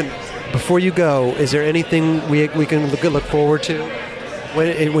 Listen, before you go, is there anything we can look forward to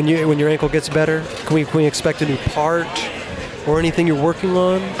when your ankle gets better? Can we expect a new part or anything you're working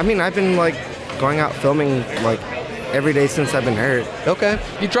on? I mean, I've been like going out filming like every day since I've been hurt. Okay.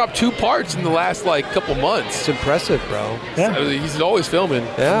 You dropped 2 parts in the last like couple months. It's impressive, bro. Yeah. So he's always filming.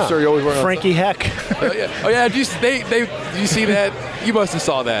 Yeah. I'm sure you're always working Frankie Heck. Oh yeah. Oh yeah. Did you see that? You must have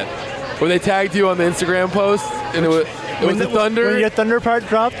saw that. Where they tagged you on the Instagram post and it was the Thunder. When your Thunder part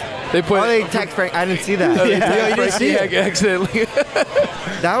dropped? They put. Oh, they tagged Frank. I didn't see that. They tagged Frankie Heck accidentally.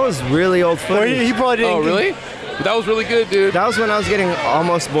 That was really old footage. He probably didn't. Oh really? That was really good, dude. That was when I was getting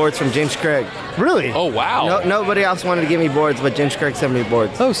almost boards from James Craig. Really? Oh wow. Nobody else wanted to give me boards, but James Craig sent me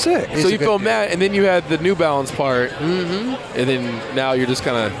boards. Oh, sick. So you filmed that, and then you had the New Balance part, and then now you're just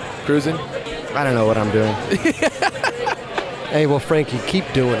kind of cruising. I don't know what I'm doing. Hey, well, Frankie, keep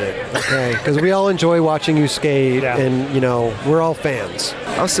doing it, okay? Because we all enjoy watching you skate, and, you know, we're all fans.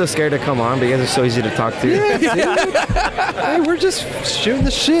 I was so scared to come on, but you guys are so easy to talk to. Yeah, dude. Hey, we're just shooting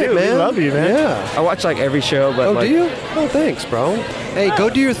the shit, Dude, man. we love you, man. Yeah. I watch like every show, but Oh, like, do you? Oh, thanks, bro. Hey, go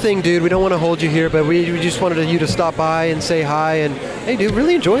do your thing, dude. We don't want to hold you here, but we just wanted you to stop by and say hi. And, hey, dude,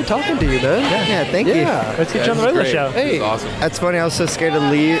 really enjoyed talking to you, man. Yeah, thank you. Let's get you on the regular show. Hey, Awesome. That's funny. I was so scared to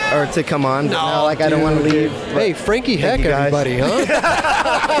leave or to come on, but now like I don't want to leave. Hey, Frankie Heck, you, guys. everybody,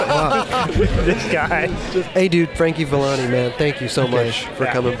 huh? This guy. Hey, dude, Frankie Villani, man. Thank you so much for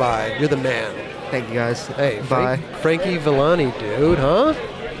coming by. You're the man. Thank you, guys. Hey, bye. Frankie Villani, dude, huh?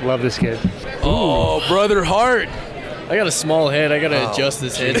 Love this kid. Oh, brother Hart. I got a small head. I gotta adjust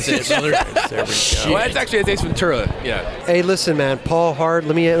this headset, brother. There we go. Well, that's actually Ace Ventura. Yeah. Hey, listen, man. Paul Hart,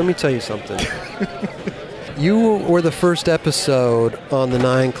 let me tell you something. You were the first episode on the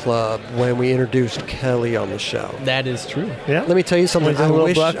 9 Club when we introduced Kelly on the show. That is true. Yeah. Let me tell you something. Was it a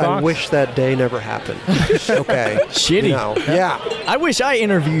little black I box? wish that day never happened. Okay. Shitty. You know, yeah. I wish I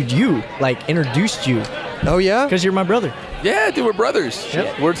interviewed you, like introduced you, Oh yeah. because you're my brother. Yeah, dude, we're brothers.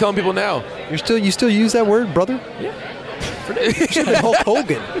 Yep. We're telling people now. You still use that word, brother? Yeah. You should have been Hulk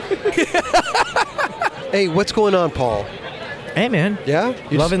Hogan. Hey, what's going on, Paul? Hey, man. Yeah.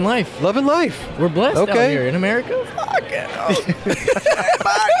 You Loving life. Loving life. We're blessed out Okay. here in America. Fuck it.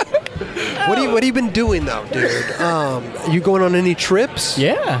 What have you been doing though, dude? You going on any trips?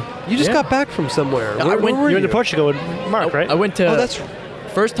 Yeah. You just Yeah. got back from somewhere. I Where went- were You you? went to Portugal with Mark, right? I went to Oh, that's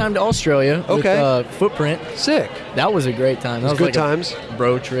first time to Australia Okay. with Footprint. sick. That was a great time. That was Good like times. a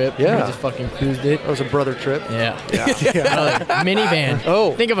bro trip. Yeah. We just fucking cruised it. That was a brother trip. Yeah. Minivan.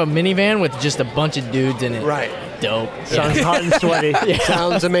 Oh. Think of a minivan with just a bunch of dudes in it. Right. Dope. Sounds hot and sweaty.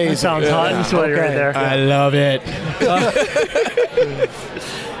 Sounds amazing. Sounds hot and sweaty right there. I love it.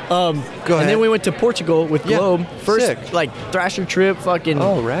 Go And ahead. then we went to Portugal with Yeah, Globe. First, sick. like, Thrasher trip, fucking,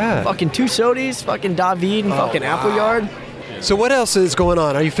 Oh, rad. fucking 2 Sodis, fucking David, and fucking wow. Appleyard. So what else is going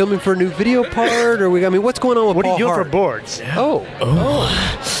on? Are you filming for a new video part, or what's going on with What are Paul you doing Hart? for boards? Oh.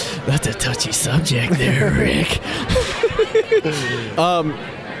 That's a touchy subject there, Rick.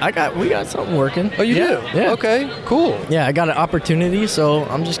 We got something working. Oh, you Yeah, do? Yeah. Okay. Cool. Yeah, I got an opportunity, so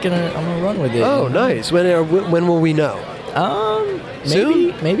I'm gonna run with it. Oh, nice. When will we know?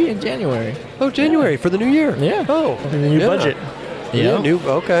 Soon? Maybe in January. Oh, January for the new year. Yeah. Oh, The new yeah. budget. Yeah. New.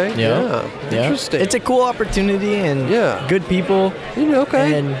 Okay. Yeah. Yeah. Interesting. It's a cool opportunity and Yeah. good people.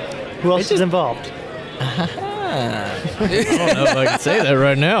 Okay. And Who else is involved? I don't know if I can say that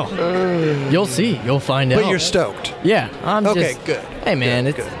right now. You'll see. You'll find out. But you're stoked. Yeah, I'm Okay, just. good. Hey man,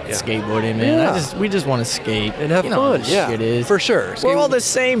 Good, it's good, yeah. skateboarding, man. Yeah. We just want to skate And have You know how fun. this Yeah. shit is. For sure. We're all the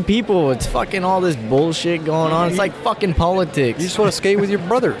same people. It's fucking all this bullshit going on. It's like fucking politics. You just want to skate with your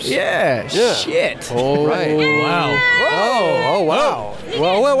brothers. Yeah. Yeah. Shit. Oh, right. Wow. Oh, wow.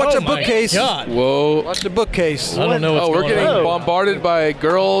 Well, watch the my bookcase. God. Whoa. Watch the bookcase. I don't know what's we're going getting on. bombarded by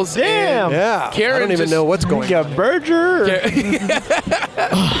girls. Damn. Yeah. Karen I don't even just- know what's We going on. got Berger.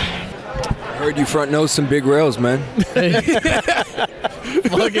 Heard you front nose some big rails, man.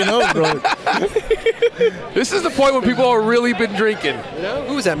 Fucking up, bro. This is the point when people have really been drinking.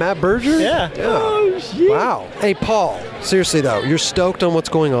 Who was that, Matt Berger? Yeah. Oh shit. Wow. Hey, Paul, seriously, though, you're stoked on what's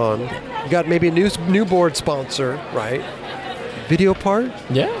going on. You got maybe a new board sponsor, right? Video part?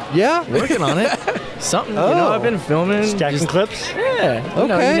 Yeah. Yeah? Working on it. Something. You Oh. know, I've been filming. Stacking just- clips. Yeah. You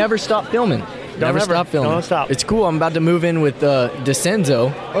know, Okay. you never stop filming. Never stop filming. Don't stop. It's cool. I'm about to move in with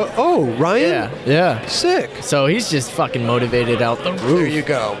DeCenzo. Oh, Ryan? Yeah. Yeah. Sick. So he's just fucking motivated out the roof. There you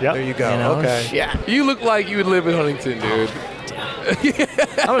go. Yep. There you go. You know? Okay. Yeah. You look like you would live in Huntington, dude.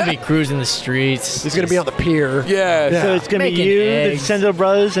 I'm gonna be cruising the streets. He's going to be on the pier. Yeah. So it's gonna Making be you, eggs. the Senzo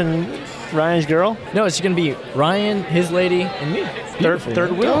brothers, and Ryan's girl. No, it's gonna be Ryan, his lady, and me. Beautiful,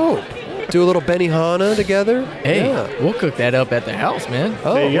 Third man. wheel. Dope. Do a little Benihana together. Hey, Yeah. we'll cook that up at the house, man.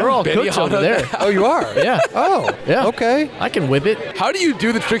 Oh, we're all Benihana cooks over there. Oh, you are? Yeah. Oh, Yeah. okay. I can whip it. How do you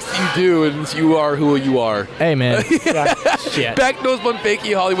do the tricks that you do and you are who you are? Hey, man. Shit. Back nose bun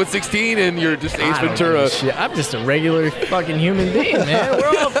fakey Hollywood 16 and you're just Ace I don't give Ventura. a shit. I'm just a regular fucking human being, man.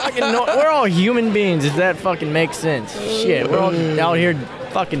 We're all human beings. If that fucking makes sense. Shit, we're all out here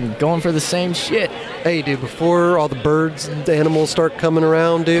fucking going for the same shit. Hey, dude, before all the birds and animals start coming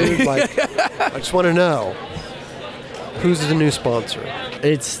around, dude, like, I just want to know, who's the new sponsor?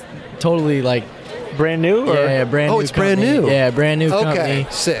 It's totally like brand new. Or? Yeah, brand new. Oh, it's brand company. new. Yeah, brand new company. Okay,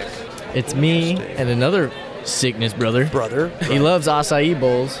 sick. It's me and another sickness brother. He loves acai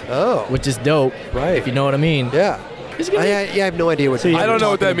bowls. Oh, which is dope. Right. If you know what I mean. Yeah. I have no idea what. I don't know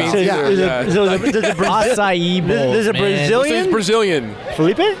what that means. Yeah. Acai bowl. There's a man. Brazilian. It's Brazilian.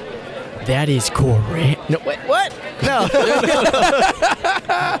 Felipe? That is correct. No, wait, what? No.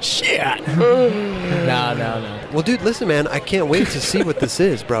 Shit. No. Well, dude, listen, man, I can't wait to see what this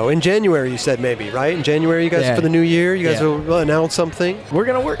is, bro. In January, you said maybe, right? In January, you guys, Yeah. for the new year, you guys Yeah. will announce something. We're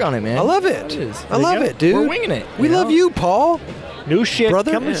gonna work on it, man. I love it. I love it, dude. We're winging it. We love you, Paul. New shit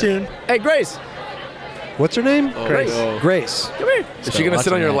brother. coming soon. Hey, Grace. What's her name? Grace. Grace. Come here. Is she going to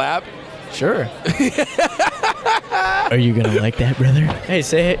sit on your lap? Sure. Are you gonna like that, brother? Hey,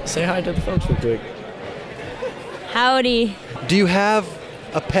 say hi to the folks real quick. Howdy. Do you have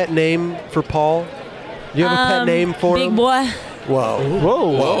a pet name for Paul? Do you have a pet name for Big him? boy. Whoa.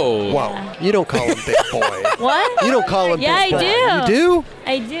 You don't call him Big Boy. What? You don't call him Yeah, Big I Boy. do. You do?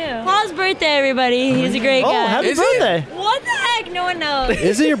 I do. Paul's birthday, everybody. He's a great guy. Happy birthday. What the heck? No one knows.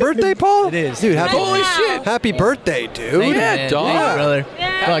 Is it your birthday, Paul? It is. Dude, happy, Holy shit. happy birthday, dude. Thank you, man. dog. Thank you, brother.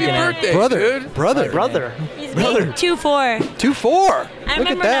 Happy birthday, brother. dude. Brother. He's 2-4. 2-4. I Look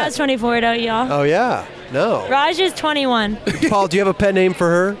remember at when I that. was 24, don't y'all? Oh, yeah. No. Raj is 21. Paul, do you have a pet name for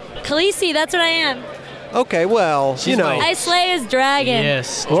her? Khaleesi, that's what I am. Okay, well, you know. I slay his dragon.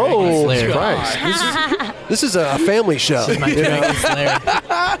 Yes. Oh, Slayer. Christ. This is a family show. This is my you know? Dragon Slayer.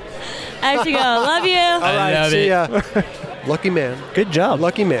 I have to go. Love you. All right, love see it. ya. Lucky man. Good job.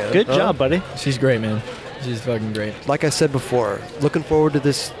 Lucky man. Good Huh? job, buddy. She's great, man. She's fucking great. Like I said before, looking forward to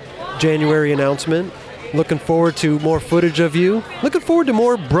this January announcement. Looking forward to more footage of you. Looking forward to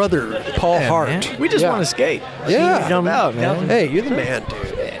more brother Paul Hart. Man. We just Yeah. want to skate. Yeah. Jump out, man. Hey, you're the man,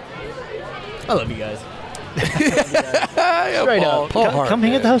 dude. I love you guys. Straight up. Paul Hart. Come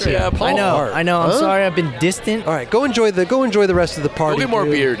hang at the house. Yeah, Paul I know. Hart. I know. I'm Huh? sorry. I've been distant. All right, go enjoy the rest of the party. Go get more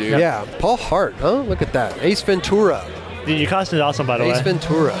dude. beer, dude. Yeah, Paul Hart. Huh? Look at that. Ace Ventura. Dude, your costume's awesome, by the Ace way.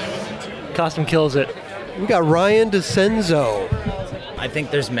 Ventura. Costume kills it. We got Ryan DeCenzo. I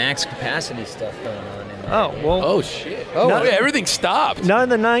think there's max capacity stuff going on in there. Oh, well. Oh, shit. Oh, Oh, yeah, everything stopped. Not in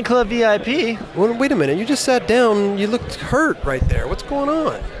the 9 Club VIP. Well, wait a minute. You just sat down. You looked hurt right there. What's going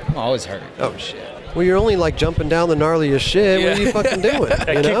on? I'm always hurt. Oh, shit. Well, you're only like jumping down the gnarliest shit. What are you fucking doing? You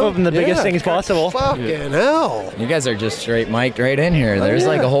Kick know? open the biggest things possible. Fucking hell. You guys are just straight mic'd right in here. There's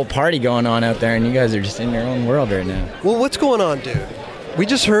like yeah. a whole party going on out there, and you guys are just in your own world right now. Well, what's going on, dude? We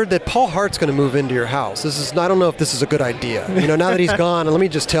just heard that Paul Hart's going to move into your house. I don't know if this is a good idea. You know, now that he's gone, let me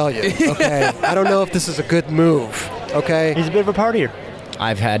just tell you, okay? I don't know if this is a good move, okay? He's a bit of a partier.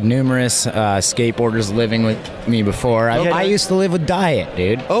 I've had numerous skateboarders living with me before. I used to live with Diet,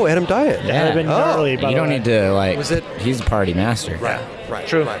 dude. Oh, Adam Diet. That would have been gnarly, by You the don't way. need to, like, Was it- he's a party master. Right.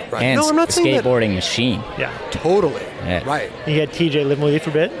 True. Right. And No, I'm not saying that. skateboarding machine. Yeah. Totally. Yeah. Right. You had TJ living with you for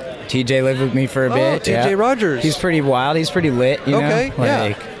a bit. TJ lived with me for a Oh, bit. TJ yeah. Rogers. He's pretty wild. He's pretty lit, you know? Okay, yeah.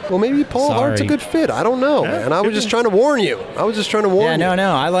 Like, Well, maybe Paul Hart's a sorry. good fit. I don't know, man. I was just trying to warn you. Yeah,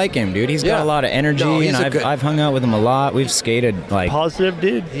 no, I like him, dude. He's got Yeah. a lot of energy, No, he's and a good- I've hung out with him a lot. We've skated like Positive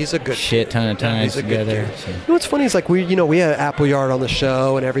dude. He's a good shit ton of times He's a good together. dude. so. You know what's funny is like we had Appleyard on the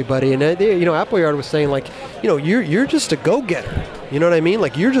show and everybody, and Appleyard was saying like, you're just a go-getter. You know what I mean?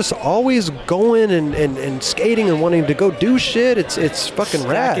 Like you're just always going and skating and wanting to go do shit. It's fucking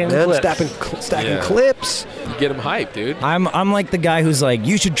rad, Stacking man. clips. Stacking clips. You get him hyped, dude. I'm like the guy who's like,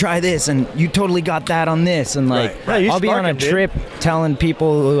 you should try this, and you totally got that on this, and like Right. No, you I'll be on a spark 'em, dude. trip telling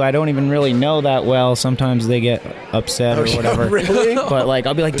people who I don't even really know that well. Sometimes they get upset or whatever. Really? But like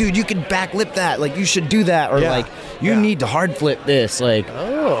I'll be like, dude, you can backlip that. Like you should do that, or Yeah. like you need to hard flip this. Like,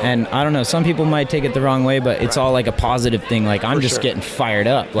 and I don't know. Some people might take it the wrong way, but it's all like a positive thing. Like I'm just sure. getting fired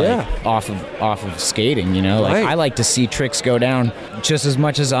up, like off of skating. You know, like Right. I like to see tricks go down just as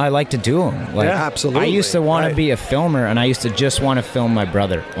much as I like to do them. Like Yeah, absolutely. I used to want Right. to be a filmer, and I used to just want to film my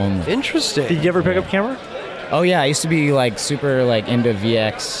brother only. Interesting. Did you ever pick up camera? Oh yeah, I used to be like super like into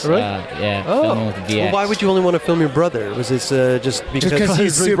VX. Really? Yeah, Oh. filming with VX. Well, why would you only want to film your brother? Was this just because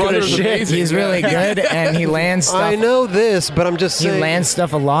he's super good shit. He's really good, and he lands stuff. I know this, but I'm just saying. He lands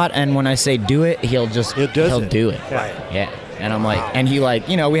stuff a lot, and when I say do it, he'll do it. Right. Yeah. And I'm like, and he like,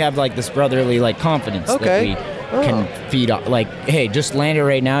 we have like this brotherly like confidence that we can feed off. Like, hey, just land it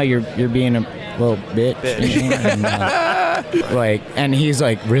right now. You're being a little bitch. And, and he's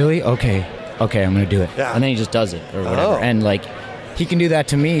like, really? Okay, I'm gonna do it. Yeah. And then he just does it or whatever. And like, he can do that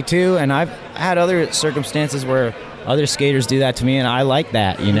to me too. And I've had other circumstances where other skaters do that to me, and I like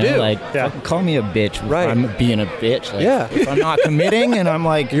that. Fucking call me a bitch. Right. I'm being a bitch. Like, if I'm not committing, and I'm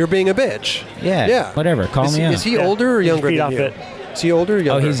like, you're being a bitch. Yeah. Whatever. Call me out. Is he older or younger than you? Is he older or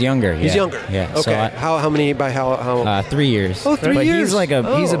younger? Oh, he's younger. He's younger. Yeah. Okay. So how many? By how? 3 years. Oh, 3 years. But he's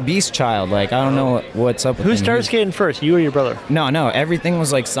like he's a beast child. Like, I don't know what's up with Who him. started skating first? You or your brother? No. Everything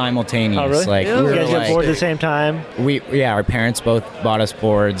was like simultaneous. Oh, really? Like, you guys got boards at the same time? Our parents both bought us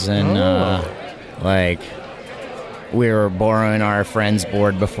boards, and we were borrowing our friend's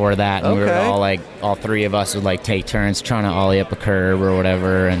board before that, and we were all three of us would like take turns trying to ollie up a curb or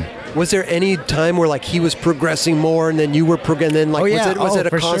whatever. And was there any time where like he was progressing more and then you were progressing? Then like was it a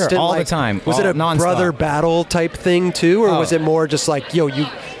constant all like, the time? Was it a non-stop. brother battle type thing too, or was it more just like you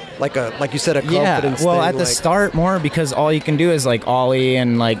like you said a confidence? Well, thing, at the start more because all you can do is like ollie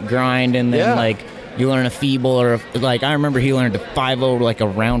and like grind, and then like you learn a feeble or like I remember he learned to 5-0 like a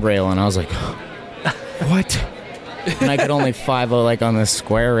round rail, and I was like, what? And I could only 5-0 like on the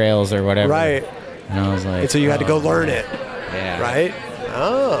square rails or whatever. Right. And I was like, and so you had to go learn it. Yeah. Right.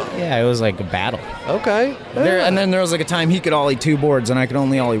 Oh. Yeah, it was like a battle. Okay. And then there was like a time he could ollie 2 boards and I could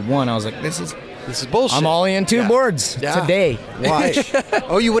only ollie 1. I was like, this is bullshit. I'm ollieing 2 boards today. Watch.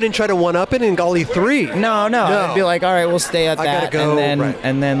 Oh, you wouldn't try to one up it and ollie 3? No. I'd be like, all right, we'll stay at that, go,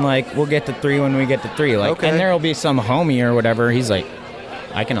 and then like we'll get to 3 when we get to 3. Like, and there'll be some homie or whatever. He's like,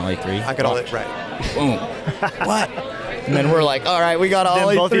 I can ollie 3. I can ollie right. Boom. What? And then we're like, all right, we got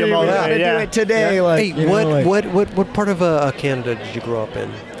ollie 3. We gotta do it today. Yeah. Like, hey, what part of Canada did you grow up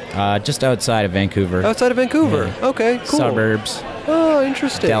in? Just outside of Vancouver. Outside of Vancouver. Yeah. Okay, cool. Suburbs. Oh,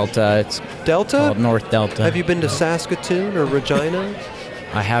 interesting. Delta. It's called North Delta. Have you been to Saskatoon or Regina?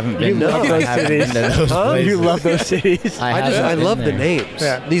 I haven't been. You love those cities. You love those cities. I love the names.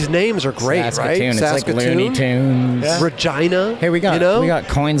 Yeah. These names are great, Saskatoon. right? Saskatoon. It's like Looney Tunes. Yeah. Regina. Hey, we got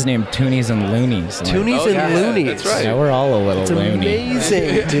coins named Toonies and Loonies. Toonies and Loonies. That's right. Yeah, we're all a little it's loony.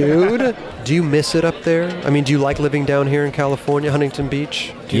 Amazing, dude. Do you miss it up there? I mean, do you like living down here in California, Huntington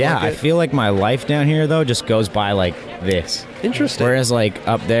Beach? I feel like my life down here though just goes by like this. Interesting. Whereas like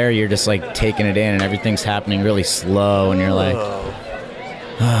up there, you're just like taking it in and everything's happening really slow, and you're like,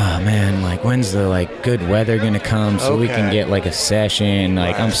 oh man, like when's the like good weather gonna come so we can get like a session?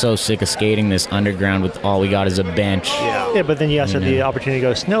 Like I'm so sick of skating this underground with all we got is a bench. Yeah, but then you also have the opportunity to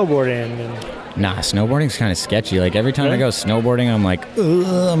go snowboarding. And nah, snowboarding's kind of sketchy. Like every time I go snowboarding, I'm like,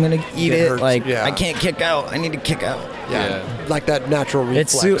 I'm gonna eat it. Hurts. Like I can't kick out. I need to kick out. Yeah. Like that natural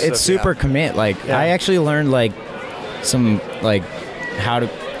reflex. It's super commit. Like I actually learned like some like how to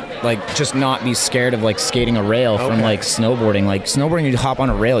like just not be scared of like skating a rail from like snowboarding. Like snowboarding, you'd hop on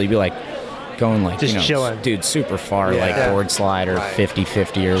a rail, you'd be like going like just chilling, dude, super far, like board slide or 50-50 or just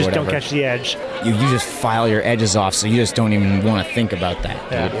whatever. Just don't catch the edge. You just file your edges off, so you just don't even want to think about that.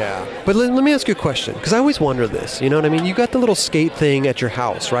 Dude. Yeah. But let me ask you a question, because I always wonder this. You know what I mean? You got the little skate thing at your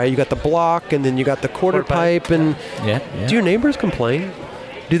house, right? You got the block, and then you got the quarter pipe, and do your neighbors complain?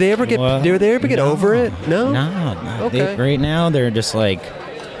 Do they ever get? Do they ever get over it? No. No. Okay. Right now, they're just like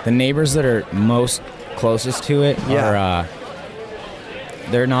the neighbors that are most closest to it are.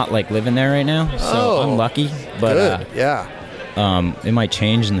 They're not like living there right now, so I'm lucky. But it might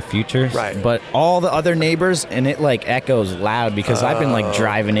change in the future. Right. But all the other neighbors, and it like echoes loud because I've been like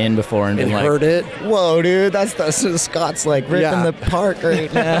driving in before and been like, heard it. Whoa, dude, that's Scott's like ripping the park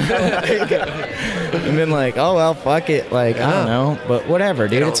right now. And been like, oh well, fuck it. Like I don't know, but whatever,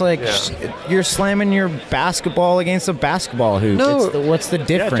 dude. It's like you're slamming your basketball against a basketball hoop. No. What's the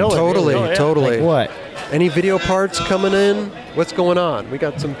difference? Totally. Like what? Any video parts coming in? What's going on? We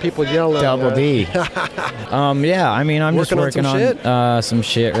got some people yelling. Double D. I mean, I'm just working on some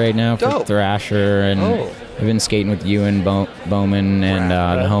shit right now for Thrasher, and I've been skating with Ewan Bowman and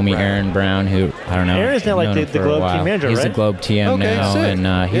the homie Aaron Brown, who I don't know. Aaron's now like the Globe team manager, He's right? the Globe TM now,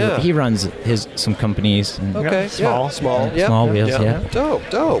 and he runs some companies. And small wheels,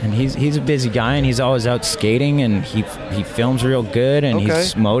 Dope. And he's a busy guy, and he's always out skating, and he films real good, and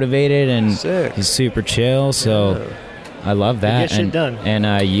he's motivated, and he's super chill. So. I love that. Get shit done. And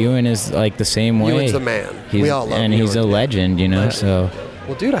Ewan is like the same way. Ewan's the man. We all love and Ewan. He's a legend, you know. So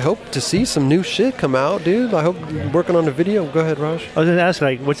Well, dude, I hope to see some new shit come out, dude. I hope you're working on the video. Go ahead, Raj. I was gonna ask,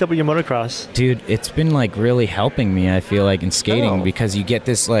 like, what's up with your motocross? Dude, it's been like really helping me, I feel like, in skating because you get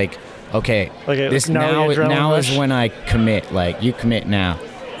this like, okay, this now is when I commit. Like, you commit now.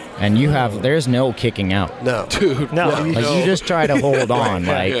 And you have, there's no kicking out. No. Dude, no. Like, you just try to hold on.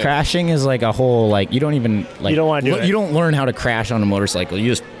 Like, crashing is like a whole, like, you don't even, like, you don't want to do it. You don't learn how to crash on a motorcycle.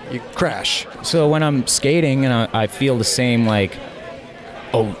 You crash. So when I'm skating and I feel the same, like,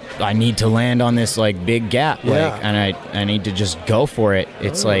 oh, I need to land on this, like, big gap. Like, and I need to just go for it.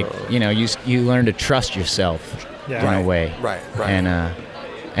 It's like, you know, you learn to trust yourself in a way. Right.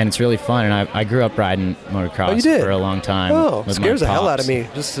 And it's really fun. And I grew up riding motocross for a long time. Oh, with scares my the hell out pops. of me.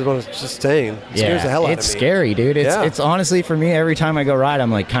 Just saying. It scares the hell out of me. It's scary, dude. It's honestly, for me, every time I go ride, I'm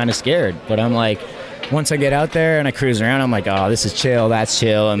like kind of scared. But I'm like, once I get out there and I cruise around, I'm like, oh, this is chill, that's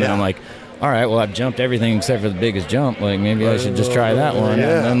chill. And then I'm like, all right, well, I've jumped everything except for the biggest jump. Like, maybe I should just try that one.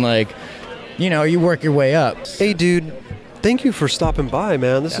 Yeah. And then, like, you know, you work your way up. Hey, dude, thank you for stopping by,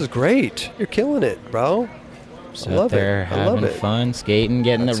 man. This is great. You're killing it, bro. So I love they're it. I love having it. fun, skating,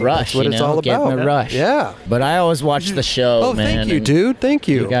 getting the rush. That's what you it's know, all getting about. the rush. Yeah. But I always watch the show, Oh, man. thank you, and dude. Thank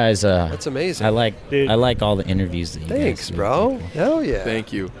you. You guys, that's amazing. I like all the interviews that you Thanks, guys do. bro. Hell yeah.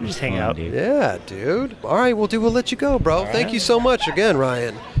 Thank you. Just hang out. Dude. Yeah, dude. All right, we'll let you go, bro. Thank you so much again,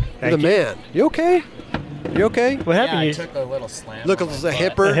 Ryan. You're the man. You okay? You okay? What happened? Yeah, I took a little slam. Look, a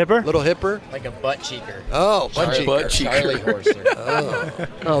hipper. A hipper? Little hipper. Like a butt cheeker. Oh, butt cheeker. Charlie Horser.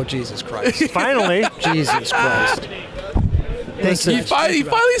 Oh, Jesus Christ. Finally. Jesus Christ. He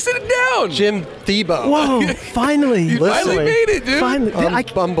finally sit it down. Jim Thiebaud. Whoa, finally. You finally made it, dude. Finally.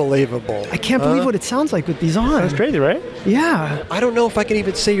 Unbelievable. I can't believe what it sounds like with these on. That's crazy, right? Yeah. I don't know if I can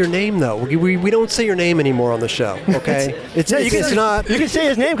even say your name, though. We don't say your name anymore on the show, okay? It's not. You can say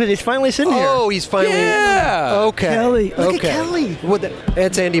his name because he's finally sitting here. Oh, he's finally. Yeah. Okay. Kelly. Look okay. at Kelly.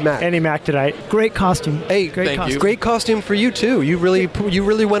 It's Andy Mack. Andy Mack tonight. Great costume. Hey, great costume. Great costume for you too. You really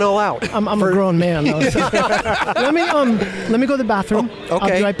went all out. I'm a grown man, though. So. let me go to the bathroom. Oh, okay.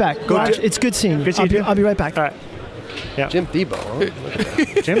 I'll be right back. It's good seeing you. I'll be right back. All right. Yeah. Jim Thiebaud.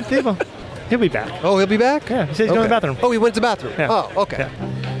 Huh? Jim Thiebaud. He'll be back. Oh, he'll be back? Yeah. He said he's going to the bathroom. Oh, he went to the bathroom. Yeah. Oh, okay. Yeah.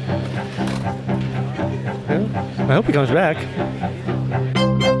 Well, I hope he comes back.